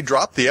 I mean, they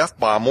dropped the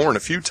F-bomb more than a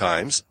few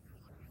times.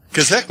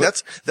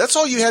 Because that's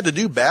all you had to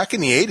do back in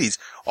the 80s.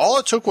 All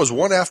it took was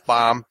one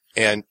F-bomb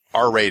and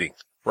R rating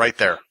right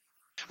there.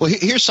 Well,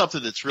 here's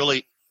something that's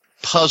really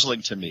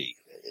puzzling to me.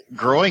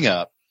 Growing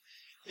up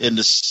in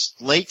the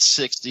late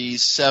 60s,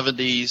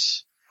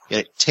 70s,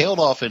 it tailed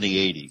off in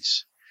the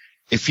 80s.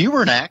 If you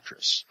were an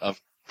actress of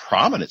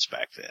prominence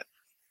back then,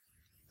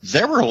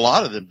 there were a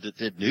lot of them that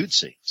did nude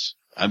scenes.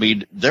 I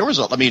mean,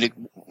 it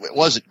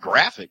wasn't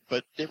graphic,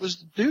 but it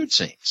was nude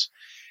scenes.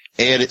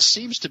 And it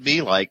seems to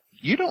me like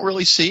you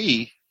really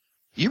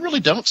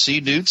don't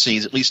see nude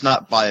scenes, at least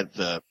not by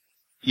the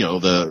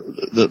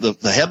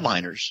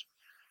headliners.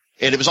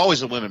 And it was always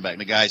the women back.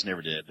 The guys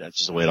never did. That's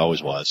just the way it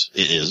always was.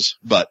 It is.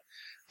 But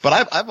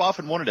I've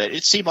often wondered that.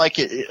 It seemed like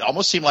it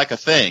almost seemed like a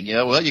thing. You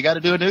know, well, you got to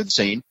do a nude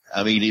scene.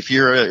 I mean, if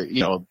you're,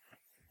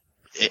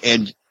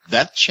 and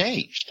that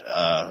changed.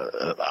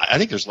 I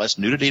think there's less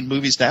nudity in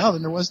movies now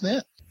than there was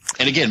then.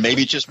 And again,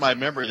 maybe it's just my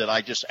memory that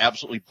I just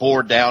absolutely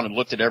bored down and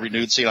looked at every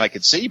nude scene I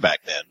could see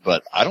back then.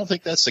 But I don't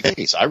think that's the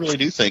case. I really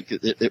do think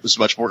it was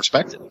much more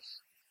expected.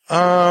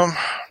 Yeah,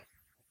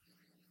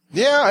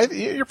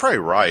 you're probably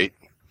right.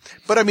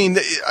 But I mean,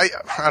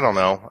 I don't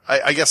know.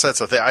 I guess that's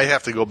the thing. I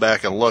have to go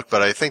back and look,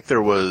 but I think it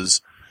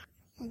was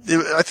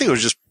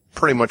just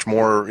pretty much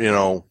more, you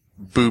know,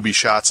 booby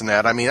shots and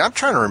that. I mean, I'm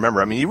trying to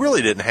remember. I mean, you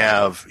really didn't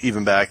have,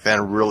 even back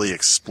then, really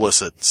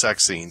explicit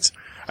sex scenes.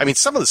 I mean,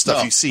 some of the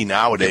stuff you see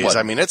nowadays,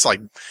 I mean, it's like,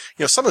 you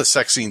know, some of the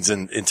sex scenes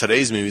in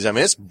today's movies, I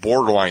mean, it's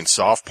borderline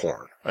soft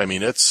porn. I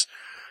mean, it's,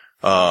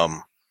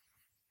 God,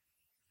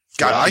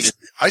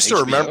 I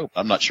still remember.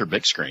 I'm not sure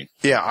big screen.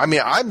 Yeah, I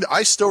mean,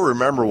 I still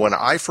remember when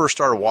I first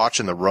started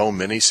watching the Rome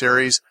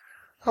miniseries.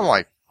 I'm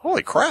like,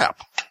 holy crap!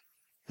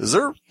 Is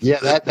there? Yeah,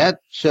 that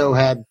show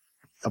had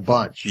a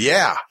bunch.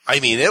 Yeah, I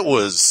mean,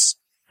 it's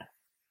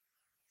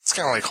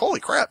kind of like, holy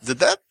crap!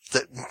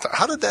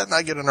 How did that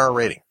not get an R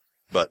rating?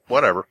 But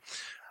whatever.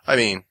 I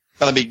mean,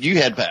 you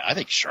had. I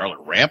think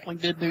Charlotte Rampling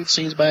did nude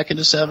scenes back in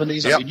the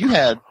 70s. Yep. I mean, you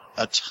had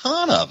a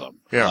ton of them.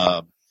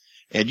 Yeah.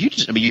 And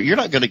you're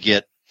not going to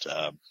get.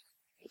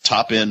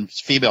 Top-end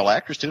female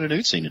actress doing a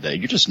nude scene today.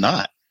 You're just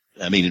not.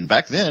 I mean, and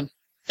back then,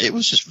 it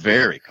was just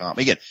very common.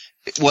 Again,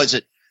 was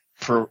it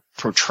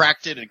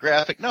protracted and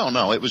graphic?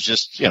 No. It was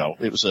just,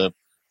 it was a,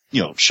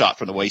 shot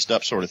from the waist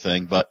up sort of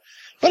thing. But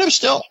it was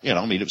still,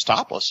 it was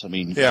topless. I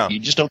mean, yeah.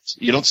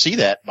 You don't see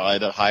that by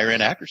the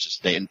higher-end actresses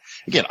today. And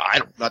again,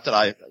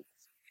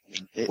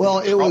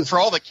 for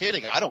all the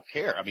kidding, I don't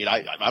care. I mean,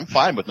 I'm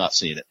fine with not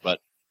seeing it,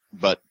 but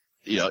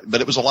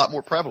it was a lot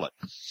more prevalent.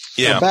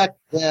 Yeah. So back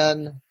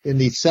then, in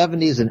the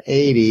 70s and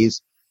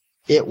 80s,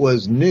 it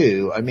was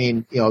new. I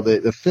mean,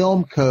 the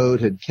film code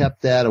had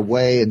kept that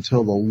away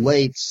until the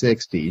late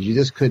 60s. You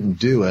just couldn't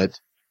do it.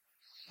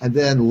 And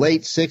then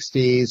late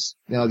 60s,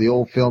 the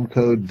old film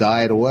code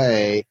died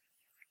away.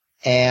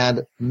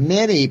 And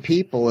many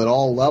people at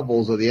all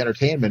levels of the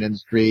entertainment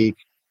industry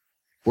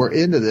were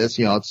into this.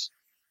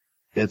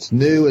 It's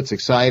new, it's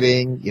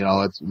exciting,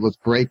 let's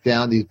break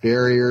down these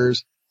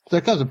barriers.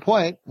 There comes a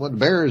point when the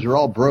barriers are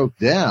all broke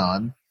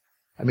down.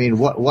 I mean,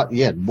 what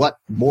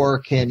more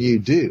can you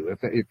do?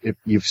 If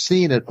you've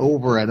seen it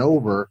over and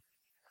over,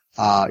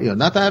 not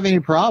that I have any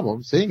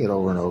problem seeing it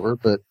over and over,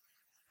 but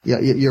yeah,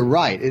 you're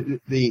right.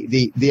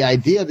 The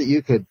idea that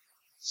you could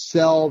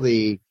sell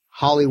the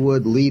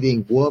Hollywood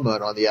leading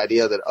woman on the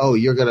idea that,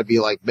 you're going to be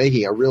like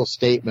making a real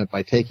statement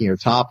by taking your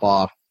top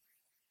off.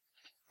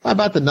 By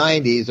about the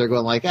 90s, they're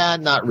going like,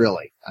 not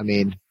really. I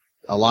mean,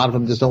 a lot of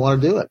them just don't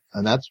want to do it,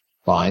 and that's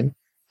fine.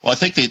 Well, I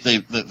think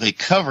they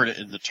covered it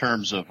in the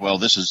terms of, well,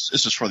 this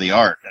is for the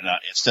art, and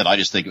instead I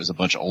just think it was a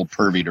bunch of old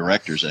pervy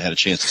directors that had a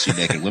chance to see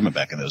naked women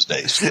back in those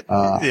days.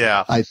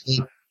 Yeah, I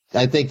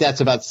think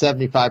that's about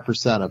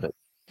 75% of it.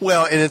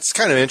 Well, and it's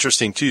kind of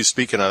interesting too,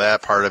 speaking of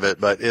that part of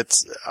it, but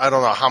I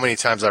don't know how many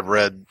times I've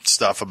read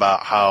stuff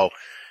about how,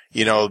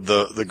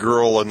 the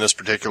girl in this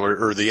particular,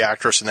 or the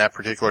actress in that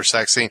particular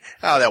sex scene,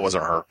 that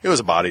wasn't her. It was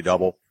a body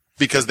double,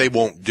 because they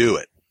won't do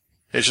it.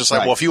 It's just like,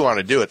 right. Well, if you want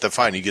to do it, then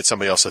fine, you get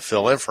somebody else to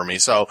fill in for me.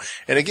 So,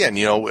 and again,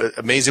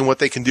 amazing what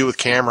they can do with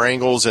camera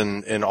angles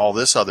and all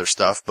this other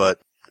stuff, but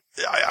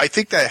I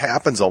think that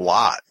happens a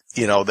lot,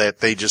 that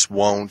they just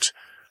won't,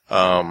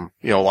 a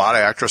lot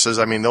of actresses,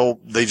 I mean,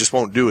 they just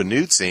won't do a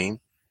nude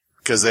scene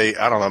because I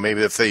don't know,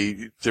 maybe if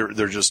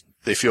they're just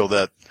they feel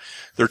that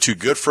they're too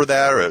good for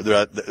that,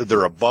 or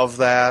they're above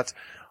that,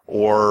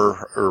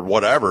 or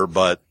whatever.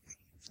 But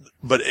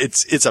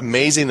it's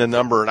amazing the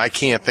number, and I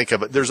can't think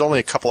of it. There's only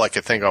a couple I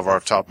could think of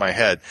off the top of my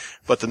head,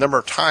 but the number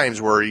of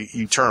times where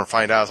you turn and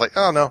find out, it's like,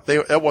 oh no,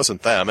 it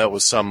wasn't them. It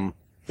was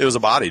a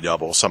body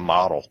double, some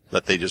model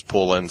that they just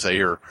pull in and say,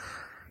 here,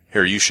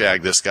 you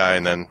shag this guy,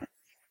 and then,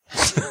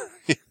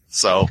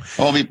 so.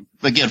 Well, I mean,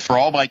 again, for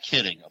all my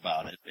kidding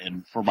about it,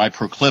 and for my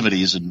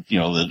proclivities and,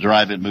 the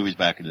drive-in movies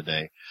back in the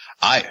day,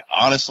 I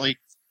honestly,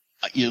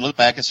 you look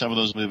back at some of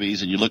those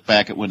movies and you look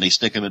back at when they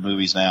stick them in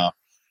movies now.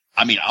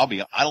 I mean,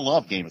 I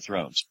love Game of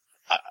Thrones.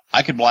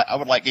 I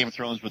would like Game of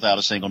Thrones without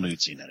a single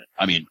nude scene in it.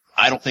 I mean,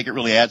 I don't think it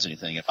really adds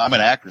anything. If I'm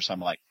an actress, I'm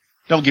like,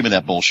 don't give me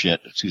that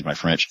bullshit. Excuse my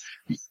French.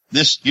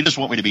 You just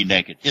want me to be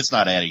naked. It's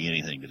not adding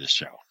anything to this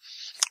show.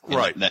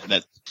 Right.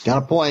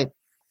 Got a point.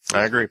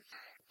 I agree.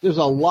 There's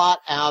a lot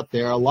out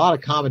there. A lot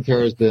of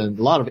commentary has been,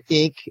 a lot of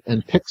ink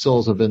and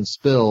pixels have been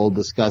spilled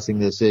discussing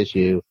this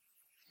issue.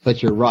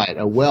 But you're right.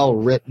 A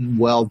well-written,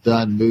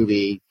 well-done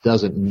movie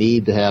doesn't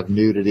need to have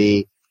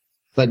nudity.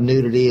 But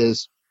nudity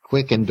is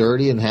quick and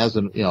dirty and has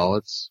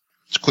it's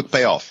quick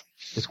payoff.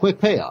 It's quick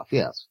payoff,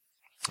 yes.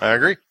 I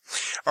agree.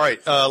 All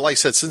right. Like I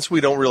said, since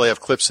we don't really have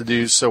clips to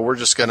do, so we're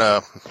just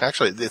gonna,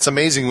 actually, it's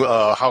amazing,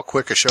 how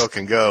quick a show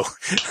can go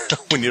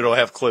when you don't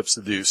have clips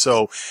to do.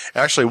 So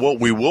actually what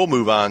we will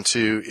move on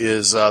to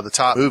is, the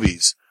top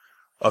movies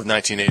of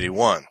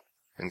 1981.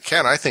 And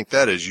Ken, I think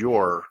that is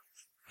your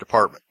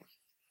department.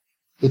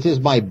 It is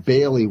my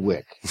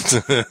bailiwick.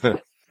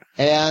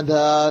 And,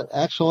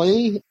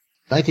 actually,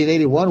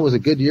 1981 was a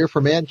good year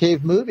for man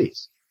cave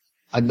movies.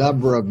 A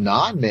number of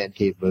non-man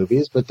cave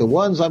movies, but the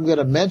ones I'm going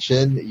to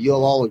mention,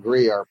 you'll all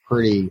agree are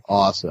pretty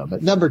awesome.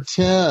 At number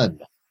 10,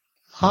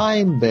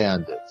 Time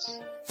Bandits.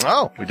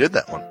 Oh, we did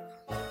that one.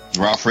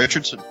 Ralph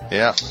Richardson.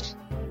 Yeah.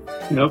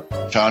 Nope.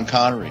 John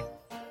Connery.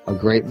 A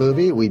great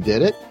movie. We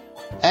did it.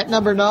 At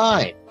number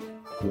 9,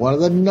 one of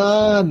the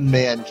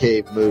non-man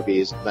cave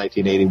movies of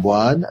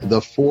 1981,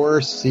 The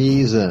Four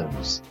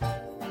Seasons.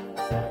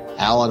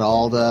 Alan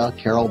Alda,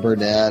 Carol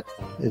Burnett.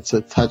 It's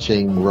a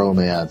touching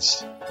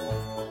romance.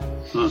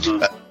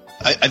 Mm-hmm.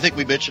 I think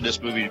we mentioned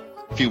this movie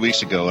a few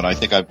weeks ago, and I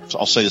think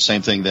I'll say the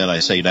same thing that I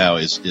say now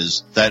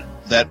is that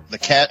the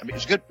cat, I mean,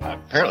 it's good.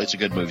 Apparently it's a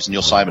good movie. It's a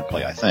Neil Simon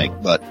play, I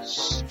think, but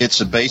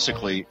it's a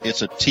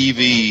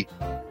TV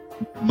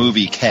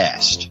movie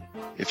cast,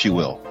 if you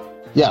will.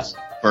 Yes.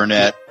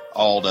 Burnett,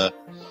 Alda.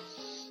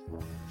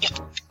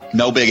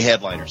 No big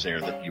headliners there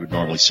that you would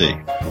normally see.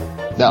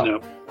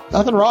 No.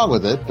 Nothing wrong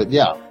with it, but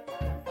yeah.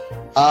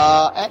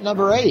 At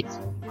number 8,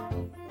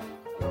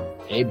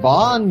 a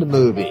Bond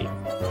movie.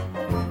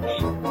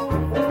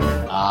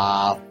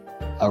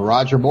 A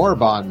Roger Moore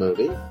Bond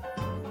movie,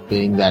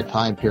 being that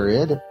time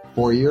period,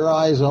 For Your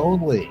Eyes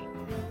Only.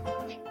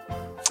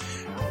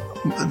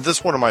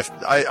 This one of my,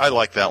 I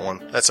like that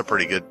one. That's a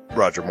pretty good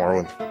Roger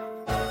Moore one.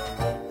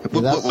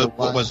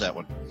 What was that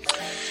one?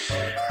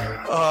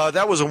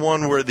 That was a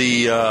one where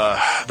the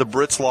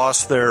Brits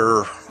lost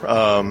their,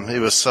 it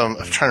was some,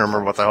 I'm trying to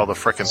remember what the hell the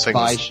frickin' thing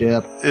was. Spy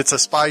ship. It's a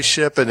spy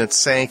ship and it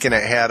sank and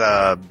it had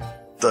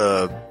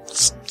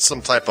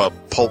some type of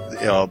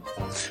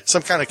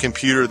some kind of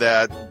computer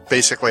that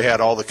basically had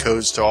all the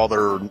codes to all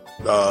their,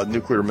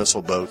 nuclear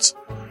missile boats.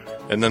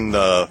 And then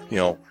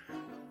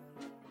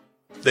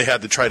they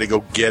had to try to go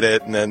get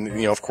it. And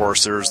then, of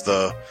course there's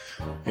this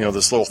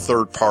little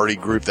third party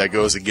group that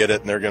goes to get it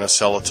and they're going to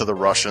sell it to the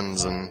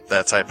Russians and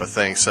that type of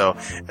thing. So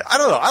I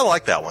don't know. I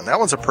like that one. That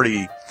one's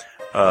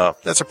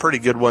that's a pretty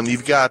good one.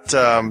 You've got,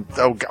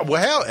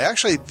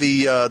 actually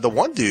the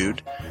one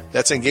dude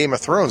that's in Game of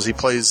Thrones, he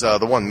plays, the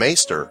one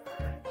Maester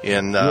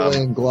in,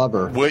 Julian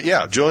Glover.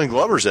 Yeah, Julian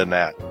Glover's in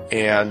that.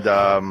 And,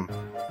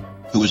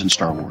 who was in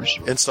Star Wars?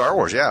 In Star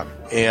Wars, yeah.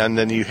 And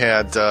then you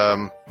had,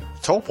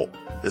 Topol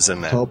is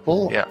in that.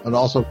 Topol. Yeah. And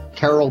also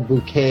Carol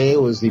Bouquet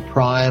was the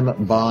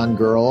prime Bond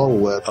girl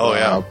with,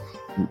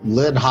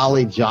 Lynn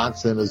Holly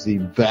Johnson as the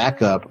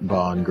backup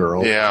Bond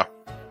girl. Yeah.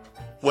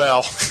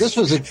 Well, this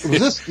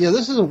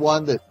is a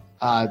one that,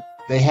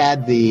 they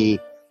had the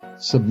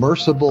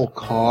submersible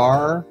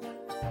car.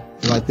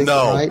 Am I thinking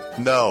right?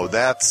 No,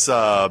 that's,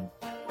 that's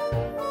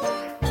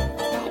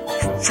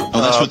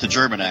with the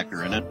German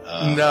actor in it.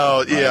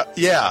 No, right?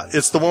 Yeah.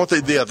 It's the one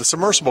with the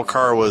submersible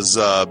car was,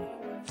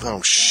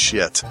 oh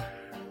shit.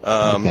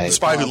 The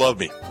Spy Who Loved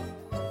Me.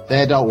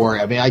 Don't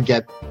worry. I mean, I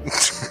get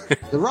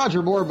the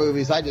Roger Moore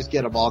movies. I just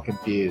get them all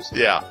confused.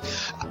 Yeah.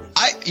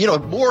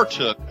 Moore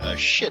took a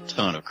shit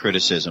ton of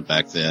criticism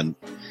back then.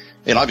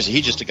 And obviously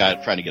he's just a guy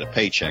trying to get a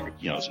paycheck,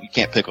 so you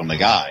can't pick on the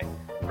guy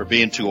for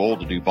being too old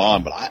to do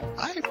Bond. But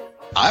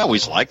I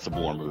always liked the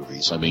Moore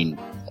movies. I mean,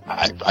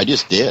 I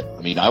just did.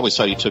 I mean, I always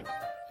thought he took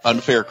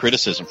unfair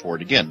criticism for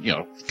it. Again,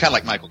 kind of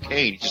like Michael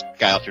Caine. He's just a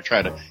guy out there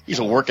he's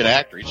a working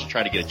actor. He's just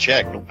trying to get a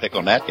check. Don't pick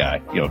on that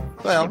guy.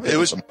 Well, it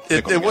wasn't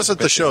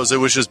the shows. It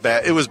was just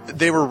bad.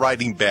 They were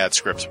writing bad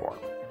scripts for him.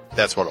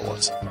 That's what it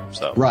was.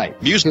 So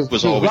right. Music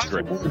was always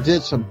great. Roger Moore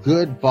did some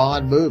good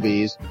Bond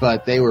movies,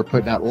 but they were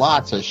putting out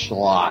lots of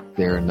schlock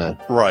there in the.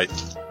 Right.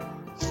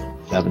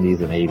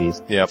 70s and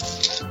 80s. Yep.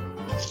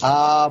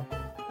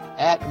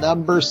 At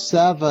number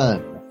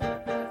 7,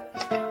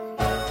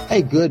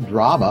 a good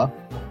drama,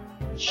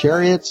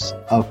 Chariots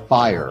of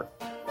Fire.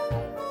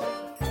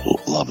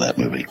 Love that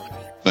movie.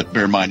 But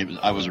bear in mind,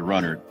 I was a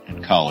runner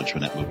in college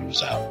when that movie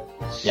was out.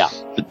 Yeah.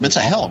 But it's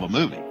a hell of a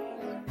movie.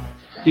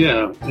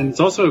 Yeah, and it's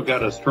also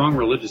got a strong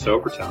religious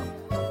overtone.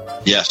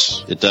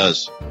 Yes, it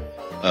does.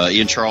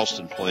 Ian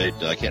Charleston played,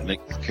 I can't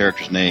make the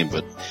character's name,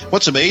 but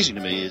what's amazing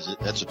to me is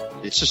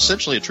it's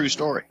essentially a true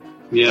story.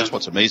 Yeah. That's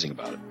what's amazing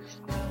about it.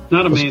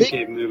 Not a man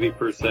cave movie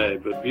per se,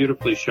 but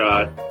beautifully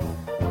shot.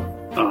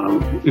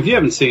 If you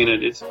haven't seen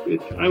it,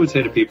 I would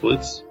say to people,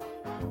 it's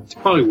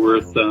probably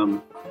worth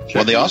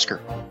Won the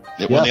Oscar.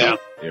 It won the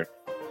Oscar.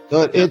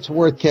 So it's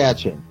worth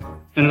catching.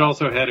 And it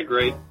also had a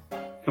great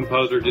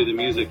composer do the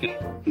music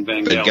in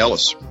Van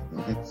Gelis.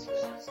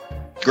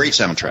 Mm-hmm. Great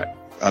soundtrack.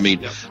 I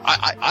mean, yep.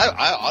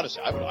 I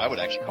honestly, I would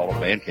actually call it a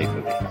man cave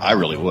movie. I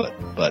really would.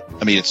 But,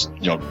 I mean, it's,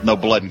 no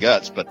blood and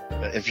guts. But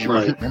if you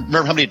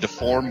remember how many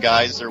deformed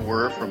guys there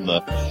were from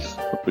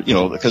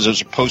because it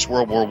was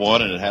post-World War I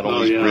and it had all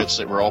these Brits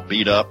that were all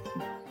beat up.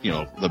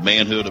 The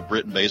manhood of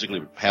Britain,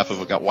 basically, half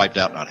of it got wiped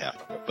out. Not half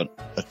of it,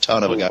 but a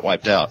ton of it got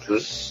wiped out.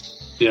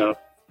 Yeah.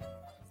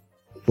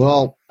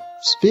 Well,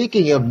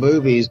 speaking of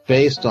movies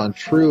based on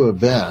true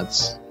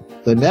events,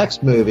 the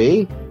next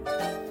movie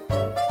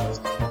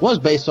was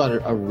based on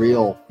a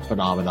real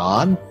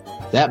phenomenon.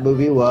 That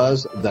movie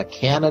was The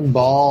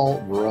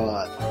Cannonball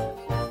Run.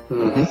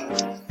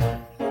 Mm-hmm.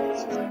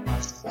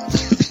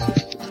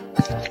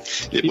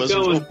 It was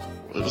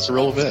a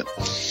real event.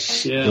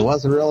 Yeah. It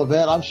was a real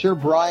event. I'm sure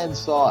Brian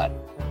saw it.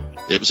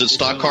 It was in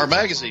Stock Car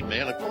Magazine,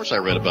 man. Of course I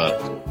read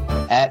about it.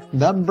 At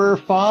number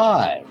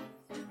 5,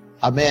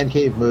 a man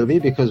cave movie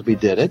because we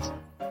did it.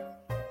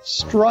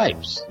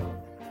 Stripes.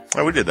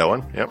 Oh, we did that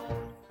one. Yep.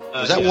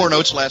 Was that Warren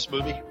Oates' last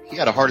movie? He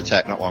had a heart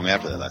attack not long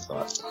after that, I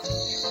thought.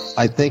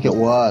 I think it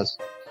was.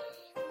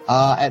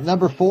 At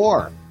number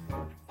 4,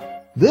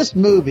 this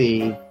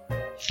movie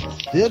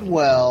did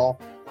well,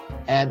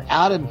 and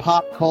out in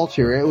pop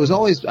culture, it was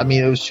always,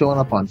 it was showing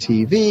up on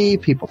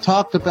TV, people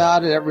talked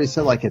about it, everybody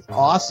said, it's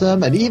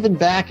awesome, and even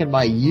back in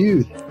my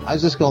youth, I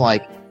was just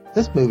going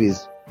this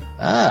movie's,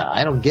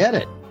 I don't get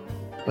it.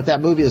 But that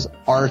movie is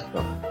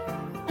Arthur.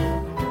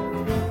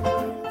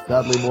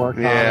 Dudley Moore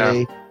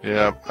comedy.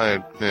 Yeah.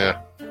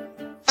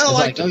 I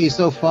like, he's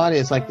so funny.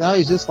 It's no,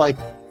 he's just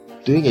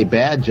doing a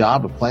bad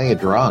job of playing a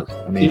drunk.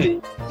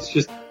 It's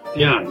just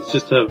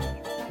a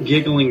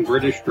giggling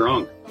British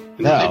drunk.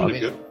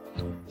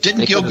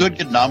 Didn't Gielgud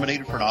get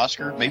nominated for an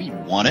Oscar? Maybe he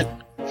won it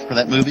for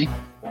that movie.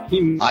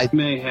 He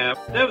may have.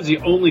 That was the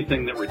only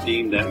thing that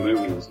redeemed that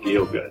movie was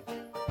Gielgud.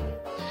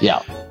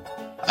 Yeah.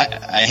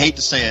 I hate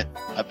to say it.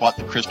 I bought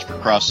the Christopher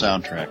Cross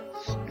soundtrack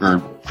or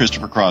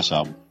Christopher Cross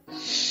album.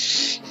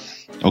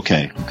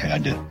 Okay, I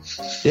did.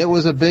 It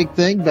was a big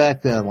thing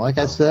back then, like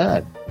I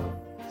said.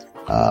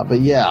 But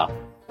yeah,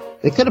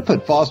 they could have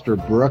put Foster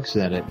Brooks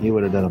in it and he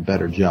would have done a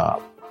better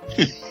job.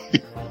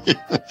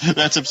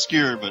 That's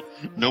obscure, but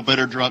no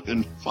better drunk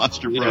than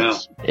Foster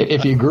Brooks.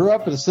 If you grew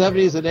up in the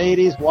 70s and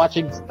 80s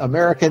watching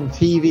American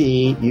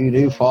TV, you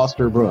knew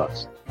Foster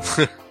Brooks.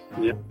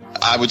 Yeah.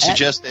 I would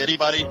suggest to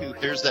anybody who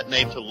hears that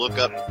name to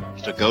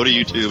go to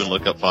YouTube and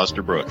look up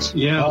Foster Brooks.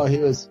 Yeah. Oh,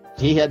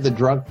 he had the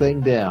drunk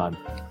thing down.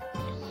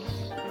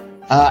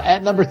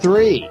 At number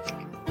 3,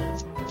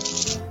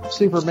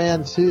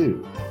 Superman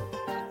 2.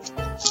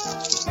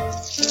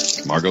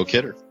 Margot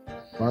Kidder,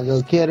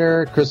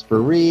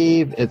 Christopher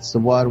Reeve. It's the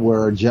one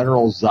where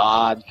General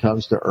Zod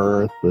comes to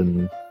Earth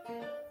and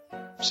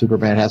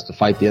Superman has to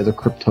fight the other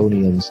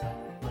Kryptonians.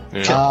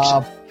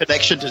 Yeah.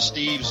 Connection to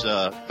Steve's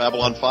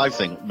Babylon 5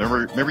 thing.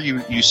 Remember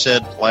you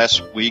said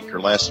last week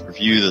or last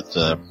review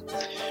that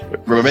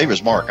maybe it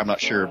was Mark, I'm not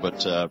sure,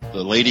 but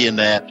the lady in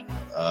that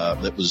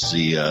was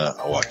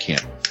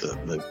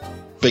the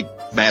big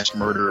mass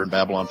murderer in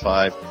Babylon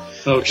 5.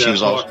 Oh, she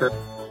was Walker.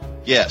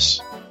 Yes.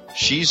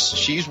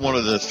 She's one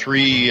of the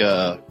 3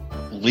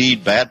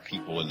 lead bad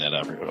people in that,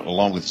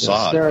 along with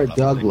Zod. Sarah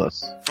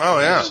Douglas. Oh,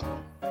 yeah.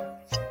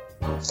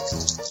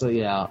 So,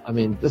 yeah,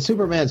 the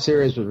Superman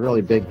series was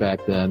really big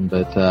back then,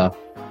 but and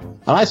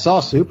I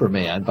saw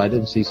Superman, but I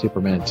didn't see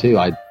Superman 2.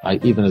 I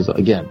even as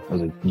a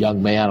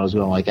young man, I was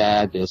going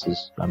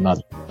I'm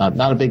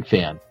not a big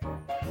fan.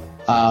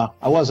 I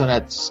wasn't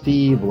at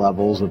Steve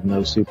levels of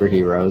no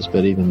superheroes,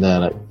 but even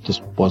then, it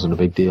just wasn't a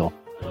big deal.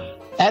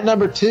 At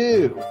number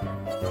 2,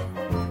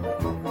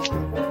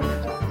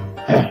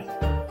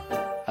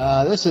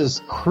 this is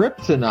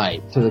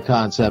kryptonite to the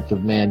concept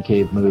of man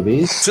cave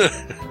movies.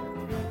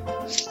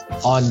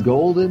 On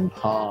Golden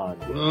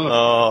Pond.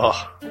 Oh.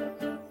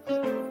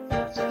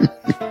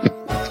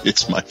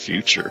 It's my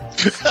future.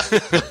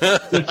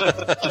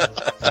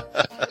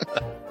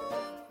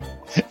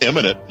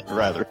 Imminent,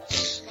 rather.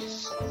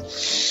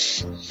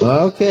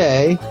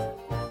 Okay.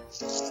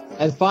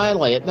 And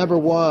finally, at number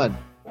 1,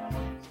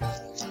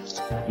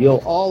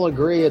 you'll all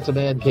agree it's a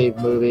man cave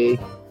movie.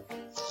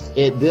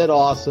 It did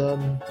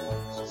awesome.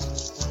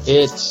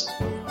 It's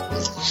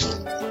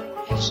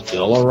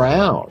still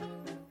around.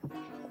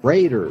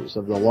 Raiders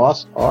of the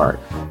Lost Ark.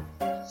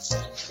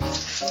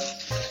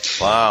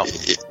 Wow.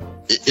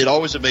 It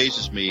always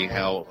amazes me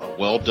how a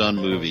well done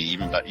movie,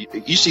 even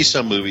you see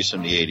some movies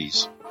from the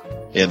 80s,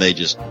 and they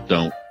just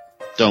don't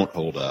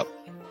hold up.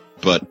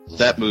 But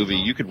that movie,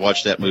 you could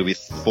watch that movie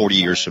 40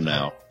 years from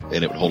now,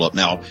 and it would hold up.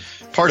 Now,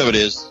 part of it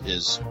is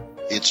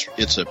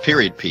it's a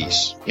period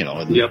piece, you know.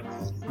 And, Yep.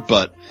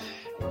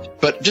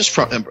 But just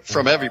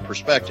from every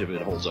perspective,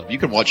 it holds up. You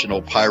can watch an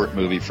old pirate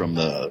movie from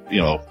the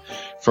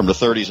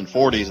 30s and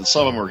 40s, and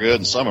some of them are good,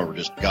 and some of them are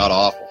just god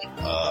awful.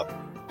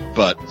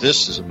 But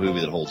this is a movie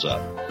that holds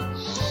up.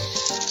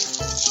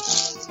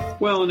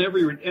 Well, and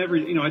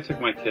every I took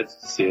my kids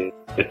to see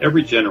it.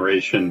 Every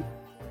generation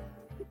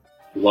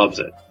loves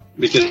it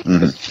because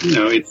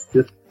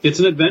it's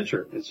an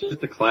adventure. It's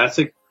just a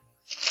classic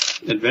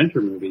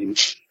adventure movie.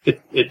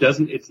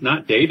 It's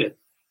not dated.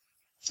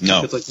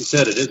 No, because like you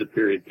said, it is a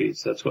period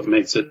piece. That's what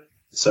makes it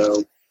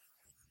so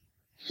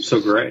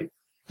great.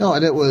 No,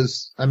 and it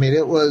was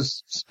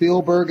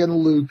Spielberg and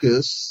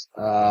Lucas,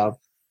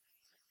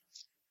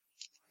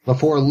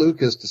 before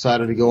Lucas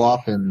decided to go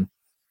off in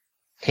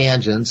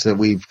tangents that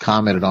we've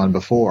commented on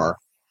before.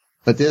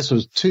 But this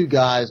was two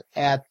guys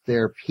at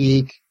their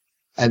peak,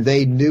 and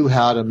they knew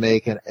how to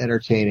make an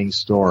entertaining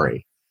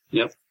story.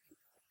 Yep.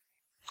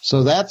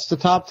 So that's the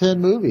top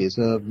 10 movies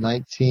of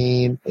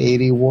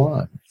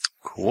 1981.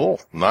 Cool.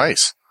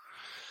 Nice.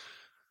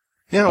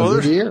 Yeah, A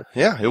good year.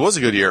 Yeah, it was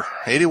a good year.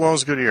 81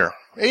 was a good year.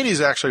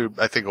 80s actually,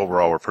 I think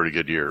overall were pretty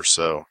good years.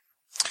 So,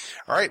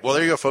 all right. Well,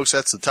 there you go, folks.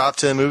 That's the top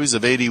 10 movies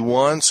of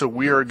 81. So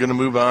we are going to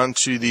move on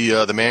to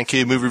the Man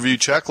Cave Movie Review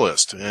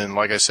Checklist. And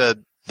like I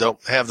said,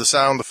 don't have the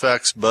sound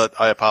effects, but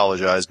I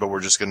apologize, but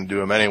we're just going to do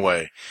them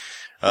anyway.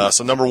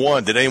 So number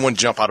one, did anyone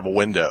jump out of a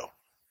window?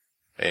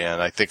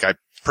 And I think I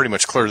pretty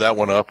much cleared that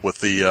one up with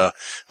the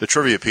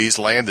trivia piece.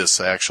 Landis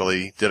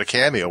actually did a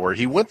cameo where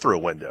he went through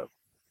a window.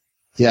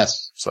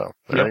 Yes. So,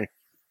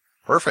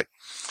 perfect.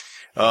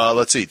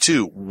 Let's see.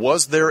 2,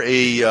 was there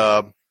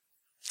a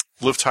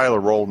Liv Tyler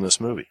role in this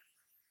movie?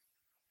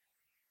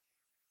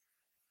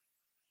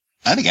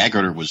 I think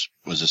Agarter was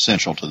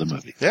essential to the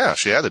movie. Yeah,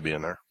 she had to be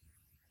in there.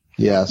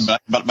 Yes.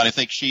 But I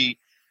think she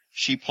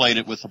played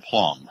it with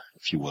aplomb,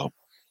 if you will.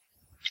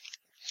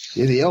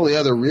 Yeah, the only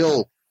other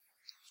real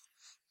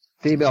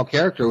female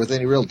character with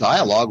any real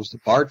dialogue was the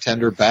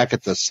bartender back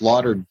at the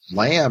slaughtered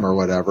lamb or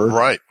whatever.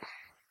 Right.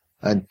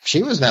 And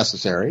she was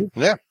necessary.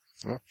 Yeah.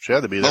 Well, she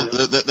had to be there.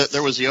 Well,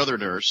 there was the other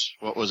nurse.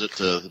 What was it?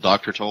 The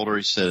doctor told her.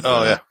 He said,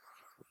 "Oh yeah."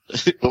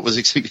 What was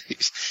he?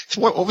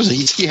 What was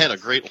it? He had a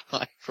great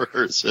line for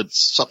her. It said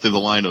something the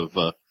line of,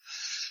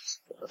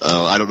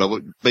 I don't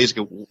know.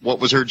 Basically, what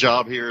was her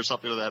job here, or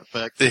something to that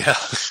effect? Yeah.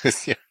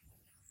 Yeah.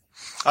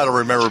 I don't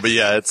remember, but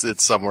yeah,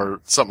 it's somewhere,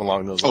 something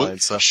along those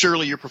lines. So.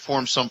 Surely you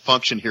perform some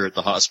function here at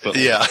the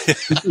hospital. Yeah.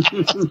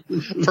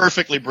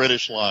 Perfectly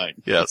British line.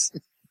 Yes.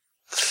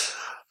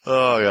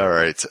 Oh, all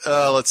right.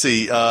 Let's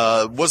see.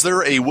 Was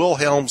there a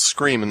Wilhelm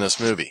scream in this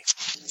movie?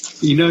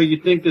 You know,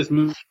 you'd think this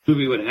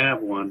movie would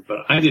have one,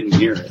 but I didn't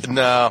hear it.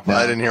 No,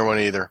 I didn't hear one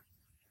either.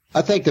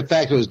 I think the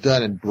fact it was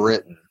done in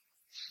Britain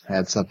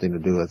had something to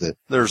do with it.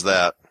 There's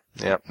that.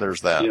 Yep,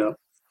 there's that. Yeah.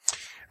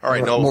 All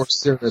right, More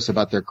serious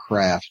about their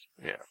craft.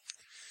 Yeah.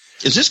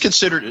 Is this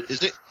considered?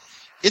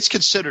 It's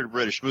considered a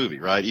British movie,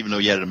 right? Even though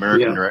you had an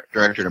American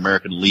director and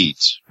American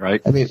leads,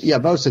 right? I mean, yeah,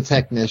 most of the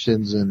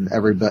technicians and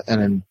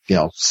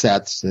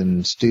sets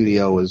and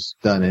studio was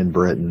done in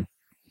Britain.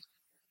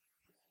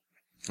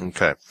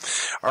 Okay.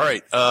 All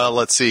right.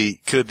 Let's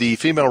see. Could the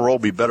female role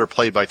be better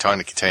played by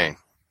Tawny Katane?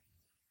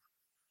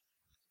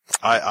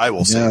 I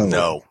will say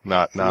no.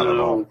 Not at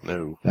all.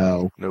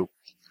 No. Nope.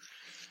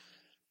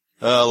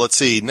 Let's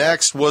see.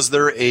 Next, was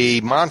there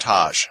a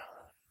montage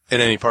in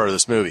any part of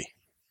this movie?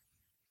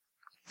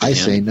 I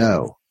say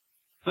no.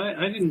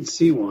 I didn't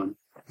see one.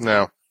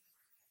 No.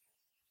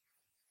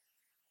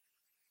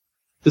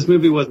 This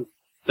movie wasn't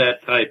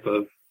that type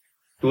of,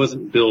 it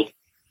wasn't built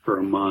for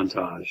a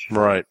montage.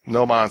 Right.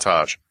 No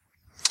montage.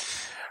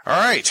 All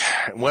right.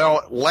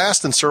 Well,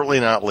 last and certainly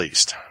not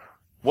least,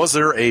 was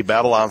there a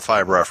Babylon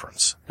 5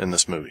 reference in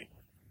this movie?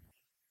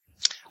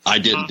 I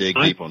didn't dig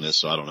deep on this,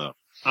 so I don't know.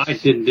 I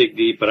didn't dig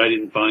deep, but I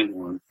didn't find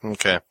one.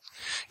 Okay.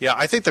 Yeah,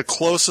 I think the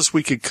closest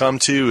we could come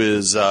to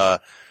is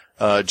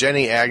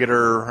Jenny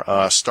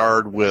Agutter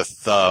starred with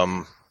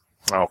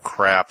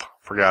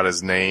forgot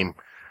his name.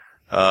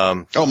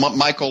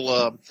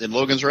 Michael in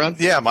Logan's Run?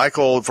 Yeah,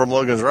 Michael from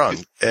Logan's Run.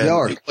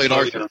 And he played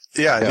Arthur.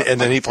 Yeah,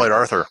 and then he played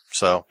Arthur.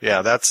 So,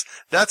 yeah, that's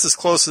as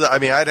close as,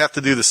 I'd have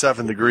to do the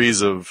 7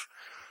 degrees of,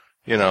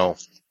 Jenny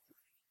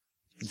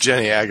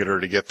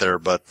Agutter to get there,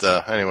 but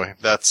anyway,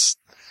 that's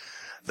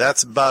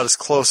about as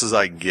close as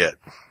I can get.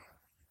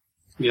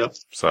 Yep.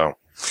 So,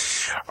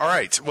 all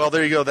right. Well,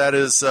 there you go.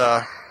 That's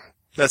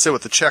it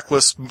with the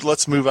checklist.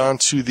 Let's move on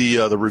to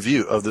the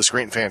review of this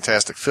great and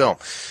fantastic film.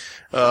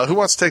 Who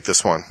wants to take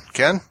this one?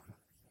 Ken?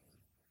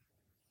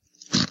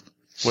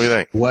 What do you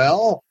think?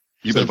 Well,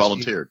 you've been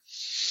volunteered.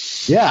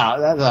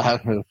 Yeah.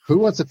 Who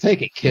wants to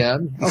take it,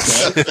 Ken?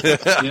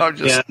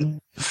 Okay.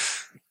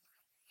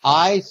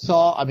 I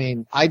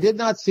did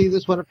not see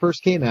this when it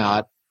first came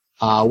out.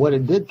 When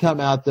it did come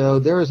out, though,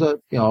 there was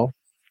it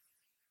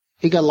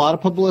got a lot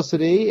of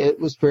publicity. It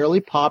was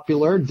fairly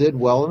popular, did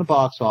well in the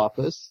box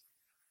office.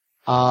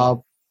 As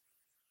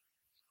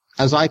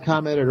I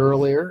commented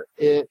earlier,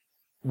 it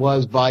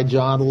was by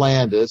John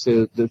Landis.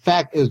 In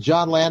fact, it was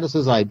John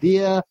Landis's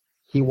idea.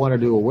 He wanted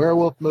to do a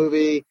werewolf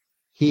movie.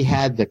 He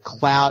had the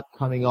clout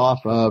coming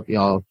off of,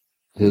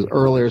 his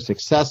earlier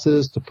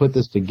successes to put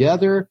this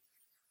together.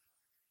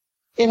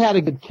 It had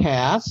a good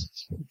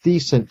cast,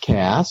 decent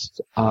cast,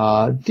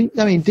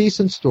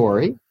 decent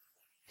story.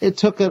 It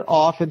took it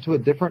off into a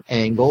different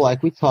angle,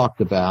 like we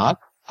talked about.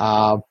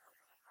 I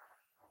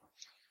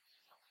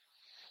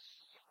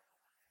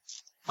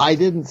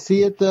didn't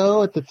see it,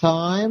 though, at the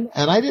time,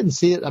 and I didn't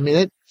see it.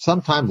 It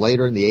sometime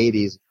later in the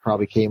 80s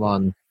probably came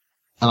on,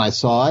 and I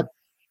saw it.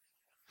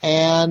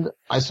 And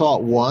I saw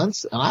it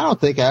once, and I don't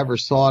think I ever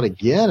saw it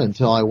again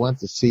until I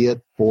went to see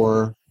it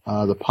for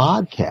the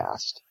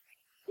podcast.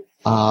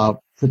 To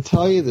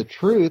tell you the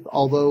truth,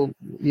 although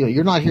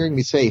you're not hearing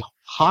me say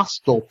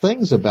hostile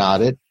things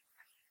about it,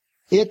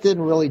 it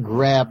didn't really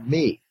grab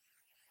me.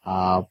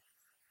 And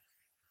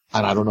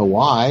I don't know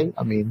why.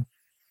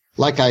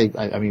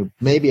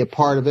 Maybe a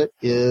part of it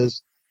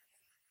is,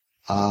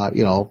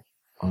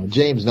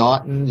 James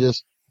Naughton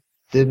just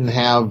didn't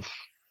have,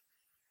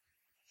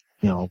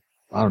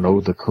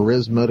 the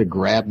charisma to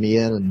grab me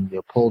in and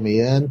pull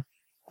me in.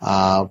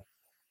 Although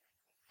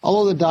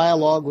the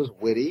dialogue was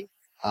witty,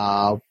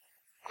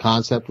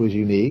 concept was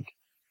unique.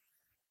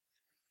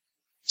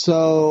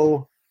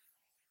 So,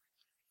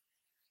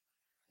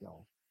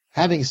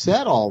 having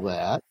said all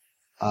that,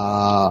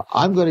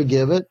 I'm going to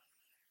give it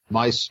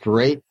my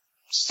straight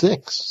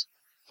 6.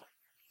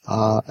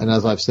 And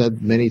as I've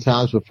said many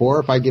times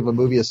before, if I give a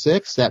movie a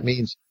 6, that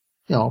means,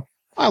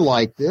 I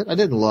liked it. I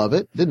didn't love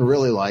it. Didn't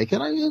really like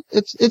it.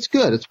 It's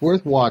good. It's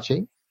worth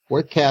watching,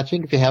 worth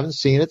catching. If you haven't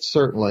seen it,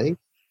 certainly.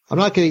 I'm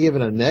not going to give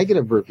it a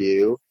negative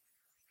review,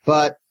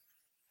 but,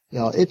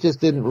 it just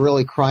didn't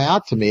really cry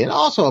out to me. And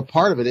also a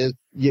part of it is,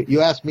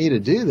 you asked me to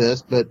do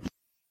this, but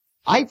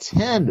I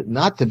tend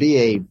not to be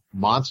a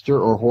monster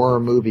or horror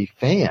movie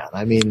fan.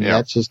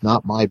 That's just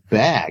not my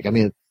bag.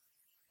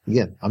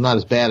 Again, I'm not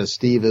as bad as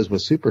Steve is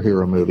with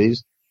superhero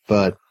movies,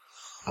 but,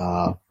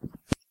 I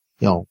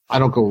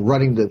don't go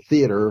running to the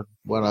theater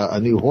when a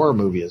new horror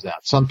movie is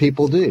out. Some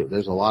people do.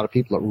 There's a lot of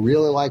people that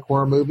really like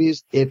horror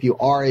movies. If you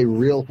are a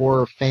real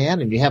horror fan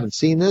and you haven't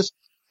seen this,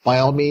 by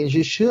all means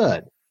you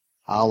should.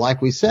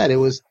 Like we said, it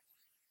was,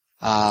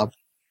 I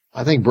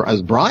think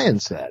as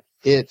Brian said,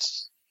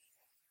 it's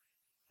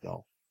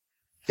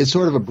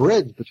sort of a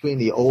bridge between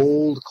the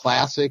old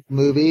classic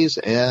movies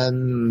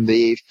and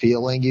the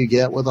feeling you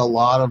get with a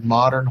lot of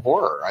modern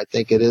horror. I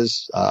think it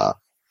is,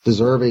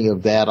 deserving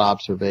of that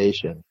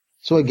observation.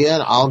 So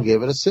again, I'll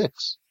give it a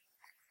 6.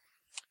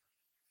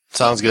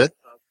 Sounds good.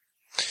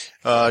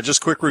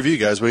 Just quick review,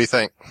 guys. What do you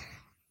think?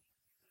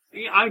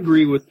 Yeah, I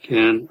agree with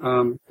Ken.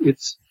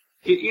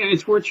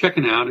 It's worth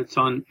checking out. It's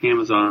on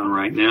Amazon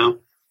right now.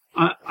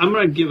 I'm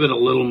going to give it a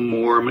little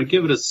more. I'm going to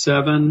give it a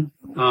 7.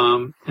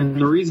 And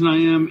the reason I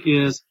am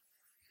is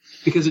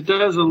because it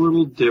does a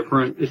little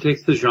different. It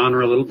takes the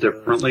genre a little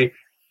differently,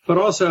 but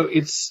also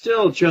it's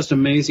still just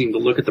amazing to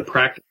look at the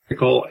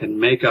practical and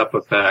makeup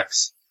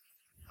effects.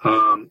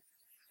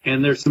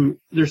 And there's some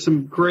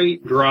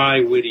great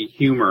dry, witty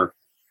humor.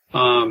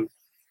 But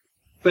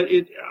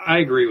I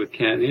agree with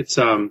Ken. It's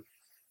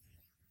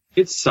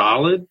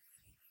solid.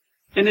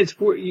 And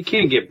you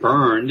can't get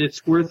burned.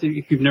 It's worth it.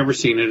 If you've never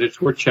seen it, it's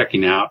worth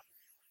checking out.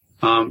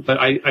 But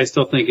I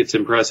still think it's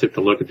impressive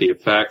to look at the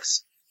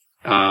effects.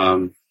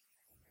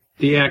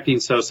 The acting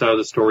so-so,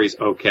 the story's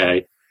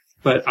okay.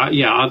 But I'm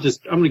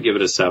going to give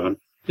it a 7.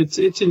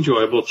 It's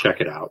enjoyable.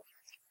 Check it out.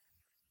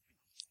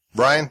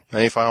 Brian,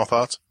 any final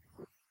thoughts?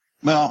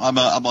 Well, I'm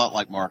a lot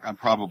like Mark. I'm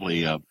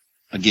probably,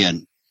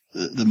 again,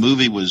 the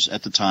movie was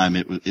at the time,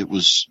 it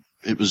was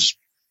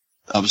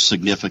of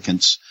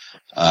significance.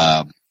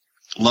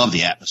 Love the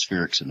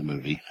atmospherics in the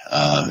movie.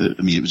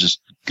 It was just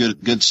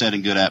good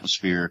setting, good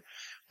atmosphere.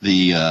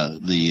 The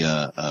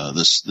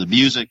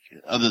music,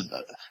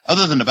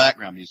 other than the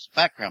background music,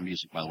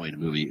 by the way, in the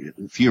movie,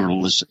 if you ever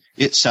listen,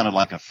 it sounded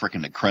like a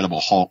freaking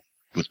Incredible Hulk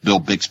with Bill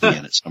Bixby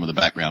in it, some of the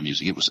background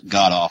music. It was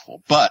god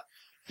awful. But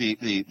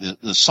the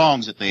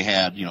songs that they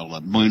had,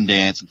 the Moon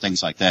Dance and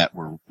things like that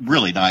were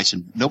really nice,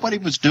 and nobody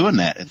was doing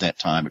that at that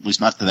time, at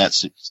least not to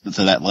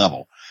that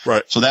level.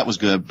 Right. So that was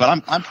good.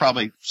 But I'm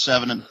probably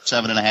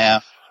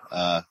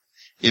 7.5.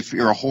 If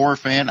you're a horror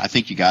fan, I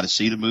think you got to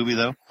see the movie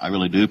though. I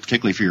really do,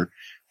 particularly if you're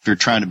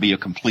trying to be a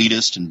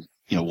completist and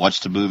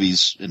watch the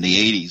movies in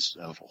the 80s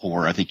of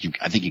horror. I think you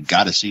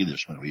got to see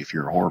this movie if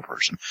you're a horror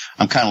person.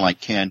 I'm kind of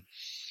like Ken.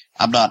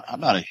 I'm not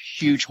a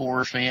huge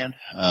horror fan.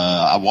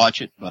 I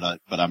watch it, but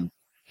I'm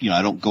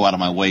I don't go out of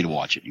my way to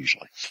watch it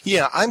usually.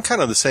 Yeah, I'm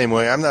kind of the same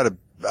way. I'm not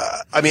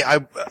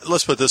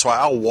let's put it this way.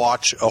 I'll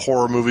watch a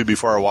horror movie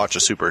before I watch a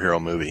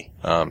superhero movie.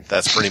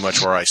 That's pretty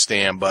much where I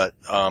stand. But,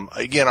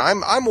 again,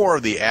 I'm more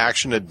of the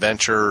action,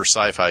 adventure,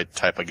 sci-fi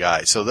type of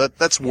guy. So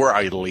that's where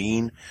I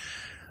lean.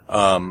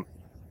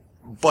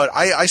 But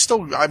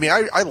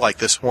I like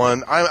this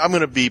one. I'm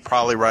going to be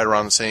probably right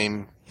around the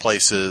same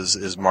places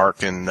as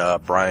Mark and,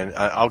 Brian.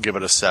 I'll give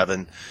it a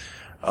 7.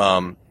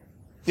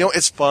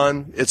 It's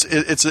fun.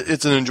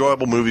 It's an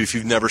enjoyable movie. If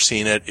you've never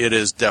seen it, it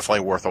is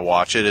definitely worth a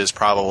watch. It is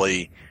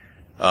probably,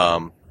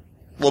 a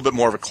little bit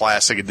more of a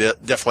classic. It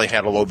definitely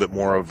had a little bit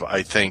more of,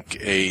 I think,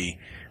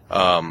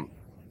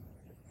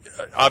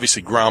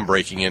 obviously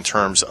groundbreaking in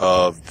terms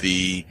of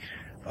the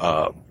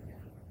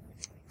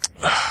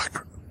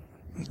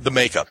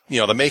makeup.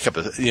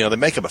 The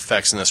makeup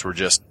effects in this were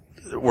just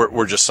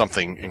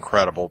something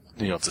incredible,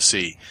 to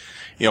see.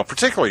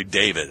 Particularly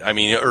David.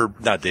 Or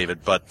not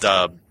David, but,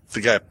 the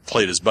guy who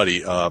played his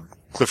buddy,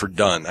 Clifford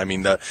Dunn.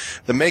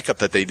 The makeup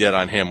that they did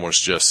on him was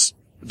just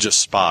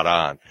spot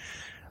on.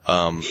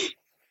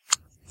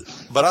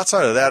 But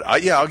outside of that,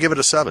 I'll give it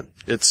a 7.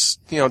 It's,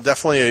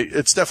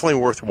 definitely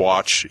worth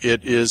watch.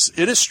 It is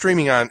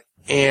streaming on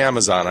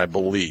Amazon, I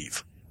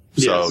believe.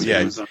 So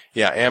yes,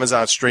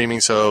 Amazon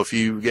streaming. So if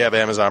you have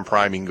Amazon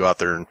Prime, you can go out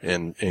there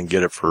and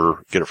get it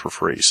for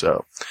free.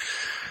 So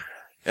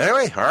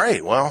anyway, all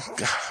right. Well,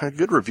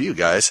 good review,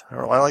 guys.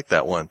 I like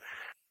that one.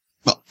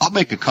 Well, I'll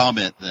make a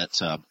comment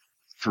that,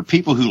 for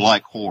people who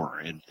like horror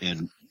and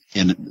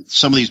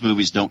some of these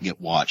movies don't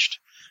get watched,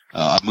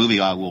 a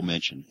movie I will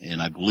mention,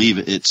 and I believe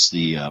it's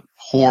the,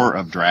 Horror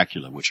of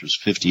Dracula, which was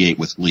 58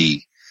 with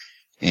Lee.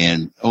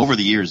 And over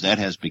the years, that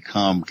has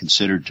become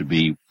considered to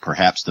be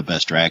perhaps the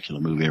best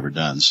Dracula movie ever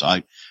done. So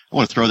I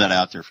want to throw that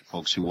out there for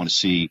folks who want to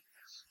see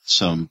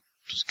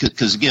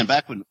cause again,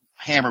 back when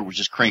Hammer was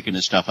just cranking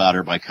this stuff out,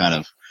 everybody kind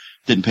of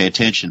didn't pay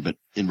attention. But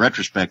in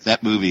retrospect,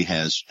 that movie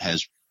has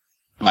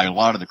by a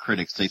lot of the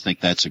critics, they think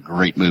that's a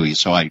great movie.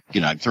 So I'm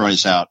throwing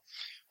this out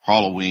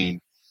Halloween.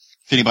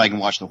 If anybody can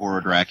watch the Horror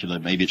of Dracula,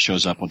 maybe it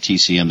shows up on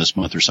TCM this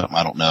month or something.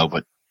 I don't know,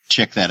 but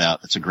check that out.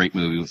 It's a great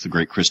movie with the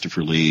great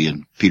Christopher Lee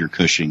and Peter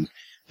Cushing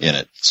in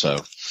it. So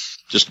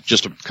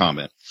just a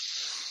comment.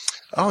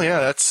 Oh yeah,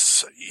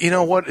 that's,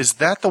 what, is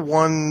that the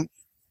one?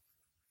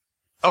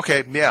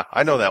 Okay. Yeah,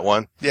 I know that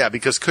one. Yeah,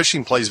 because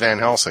Cushing plays Van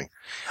Helsing.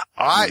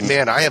 I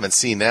haven't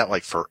seen that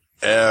like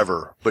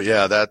forever, but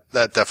yeah, that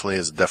definitely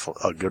is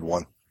a good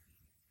one.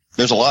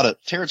 There's a lot of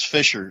Terrence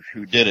Fisher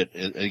who did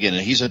it. Again,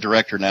 he's a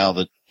director now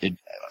that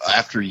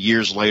after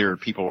years later,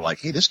 people were like,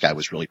 hey, this guy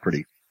was really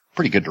pretty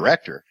good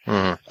director.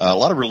 Mm-hmm. A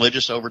lot of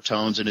religious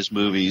overtones in his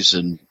movies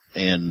and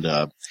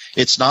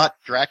it's not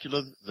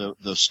Dracula,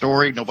 the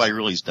story. Nobody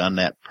really has done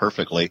that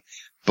perfectly,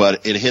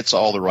 but it hits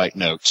all the right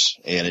notes.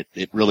 And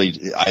it really,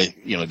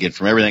 again,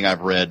 from everything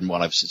I've read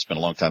and it's been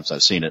a long time since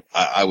I've seen it.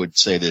 I would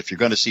say that if you're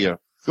going to see a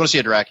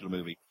Dracula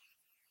movie,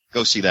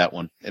 go see that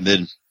one and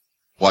then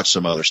watch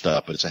some other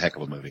stuff, but it's a heck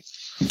of a movie.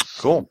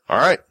 Cool. All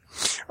right.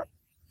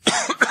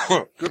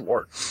 Good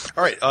Lord.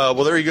 All right.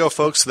 Well, there you go,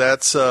 folks.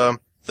 That's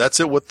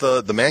it with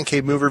the Man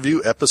Cave Movie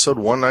Review, episode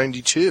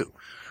 192,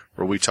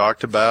 where we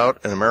talked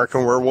about An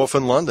American Werewolf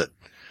in London.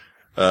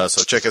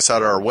 So check us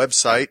out on our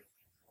website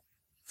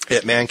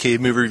at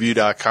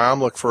mancavemoviereview.com.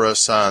 Look for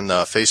us on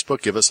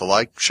Facebook. Give us a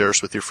like. Share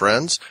us with your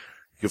friends.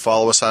 You can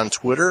follow us on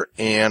Twitter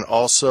and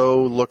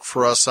also look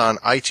for us on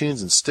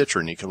iTunes and Stitcher,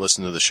 and you can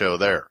listen to the show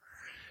there.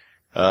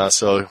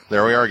 So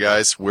there we are,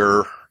 guys.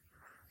 We're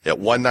at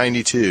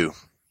 192,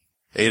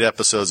 8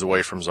 episodes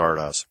away from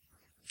Zardoz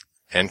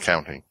and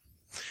counting.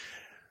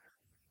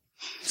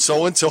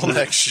 So until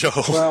next show.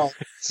 Well,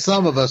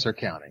 some of us are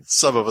counting.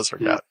 Some of us are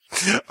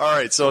counting. All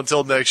right. So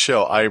until next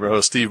show, I'm your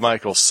host, Steve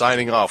Michaels,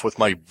 signing off with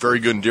my very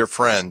good and dear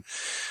friend,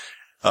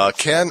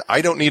 Ken.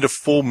 I don't need a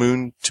full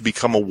moon to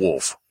become a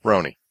wolf.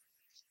 Roni.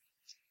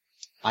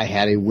 I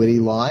had a witty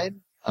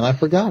line and I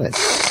forgot it.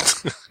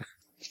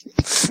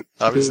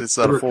 Obviously, it's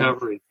not a full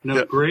recovery.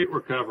 No, great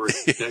recovery.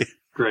 Okay,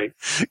 great.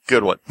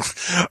 Good one.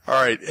 All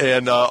right.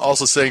 And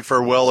also saying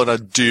farewell and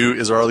adieu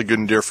is our other good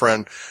and dear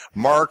friend,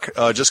 Mark.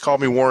 Just call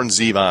me Warren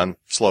Zevon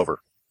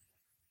Slover.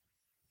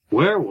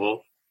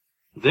 Werewolf?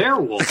 Their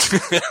wolf.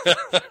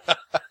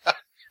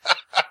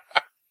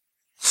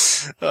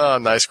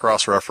 Nice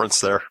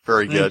cross-reference there.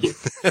 Very good.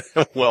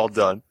 Well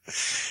done.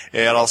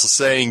 And also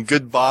saying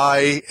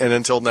goodbye, and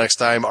until next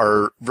time,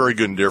 our very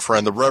good and dear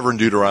friend, the Reverend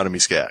Deuteronomy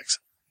Skaggs.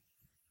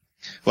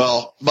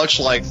 Well, much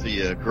like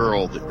the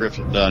girl that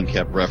Griffin Dunn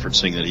kept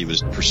referencing that he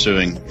was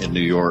pursuing in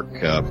New York,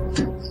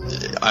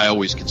 I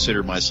always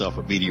consider myself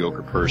a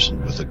mediocre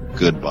person with a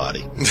good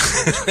body.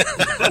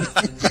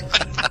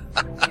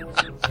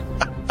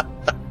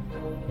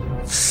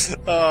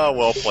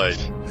 Well played.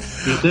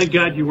 Now, thank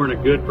God you weren't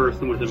a good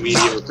person with a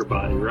mediocre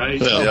body, right?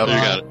 Well, you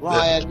got it.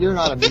 Ryan, you're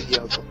not a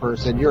mediocre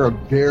person. You're a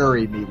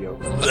very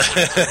mediocre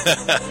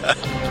person.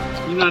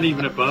 You're not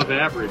even above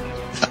average.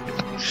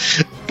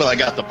 But I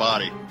got the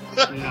body.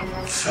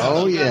 Yeah.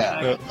 Oh,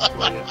 yeah.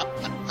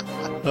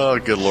 Oh,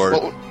 good Lord.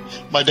 Well,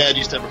 my dad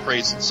used to have a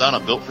phrase, son,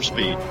 I'm built for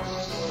speed.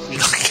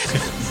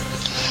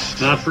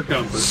 Not for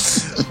comfort.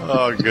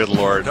 Oh, good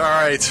Lord. All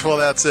right. Well,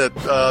 that's it.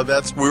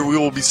 That's where we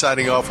will be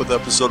signing off with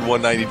episode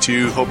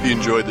 192. Hope you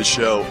enjoyed the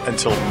show.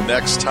 Until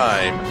next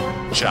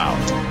time, ciao.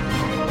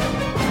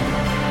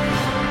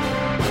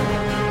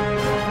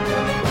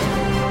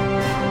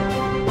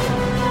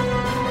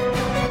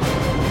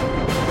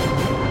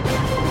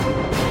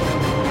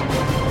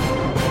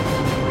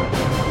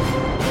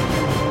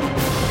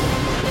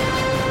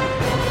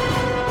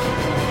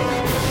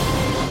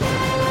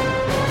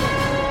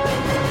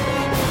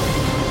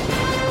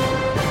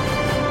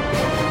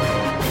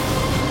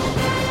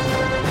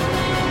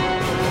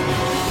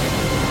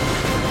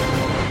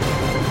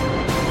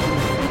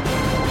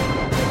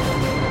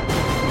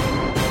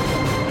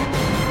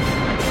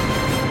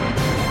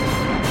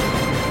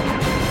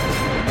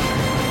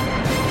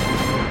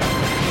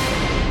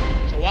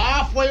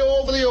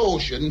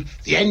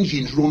 The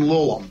engines run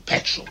low on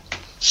petrol,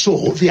 so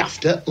they have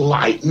to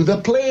lighten the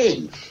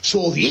plane.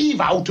 So they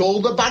heave out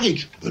all the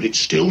baggage, but it's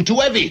still too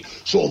heavy.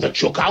 So they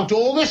chuck out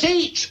all the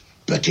seats,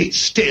 but it's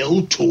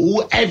still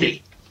too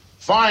heavy.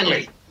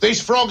 Finally,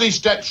 this froggy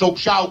steps up,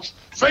 shouts,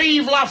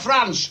 "Vive la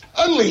France!"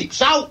 and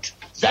leaps out.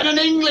 Then an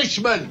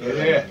Englishman,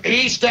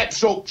 he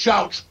steps up,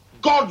 shouts,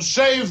 "God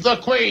save the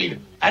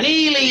Queen!" and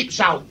he leaps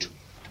out.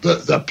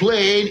 But the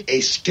plane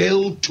is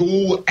still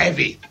too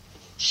heavy.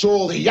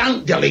 So the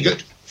Yank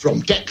delegate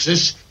from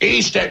Texas,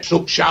 he steps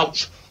up,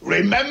 shouts,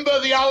 "Remember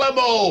the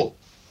Alamo!"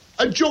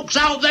 and chucks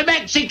out the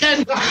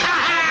Mexican.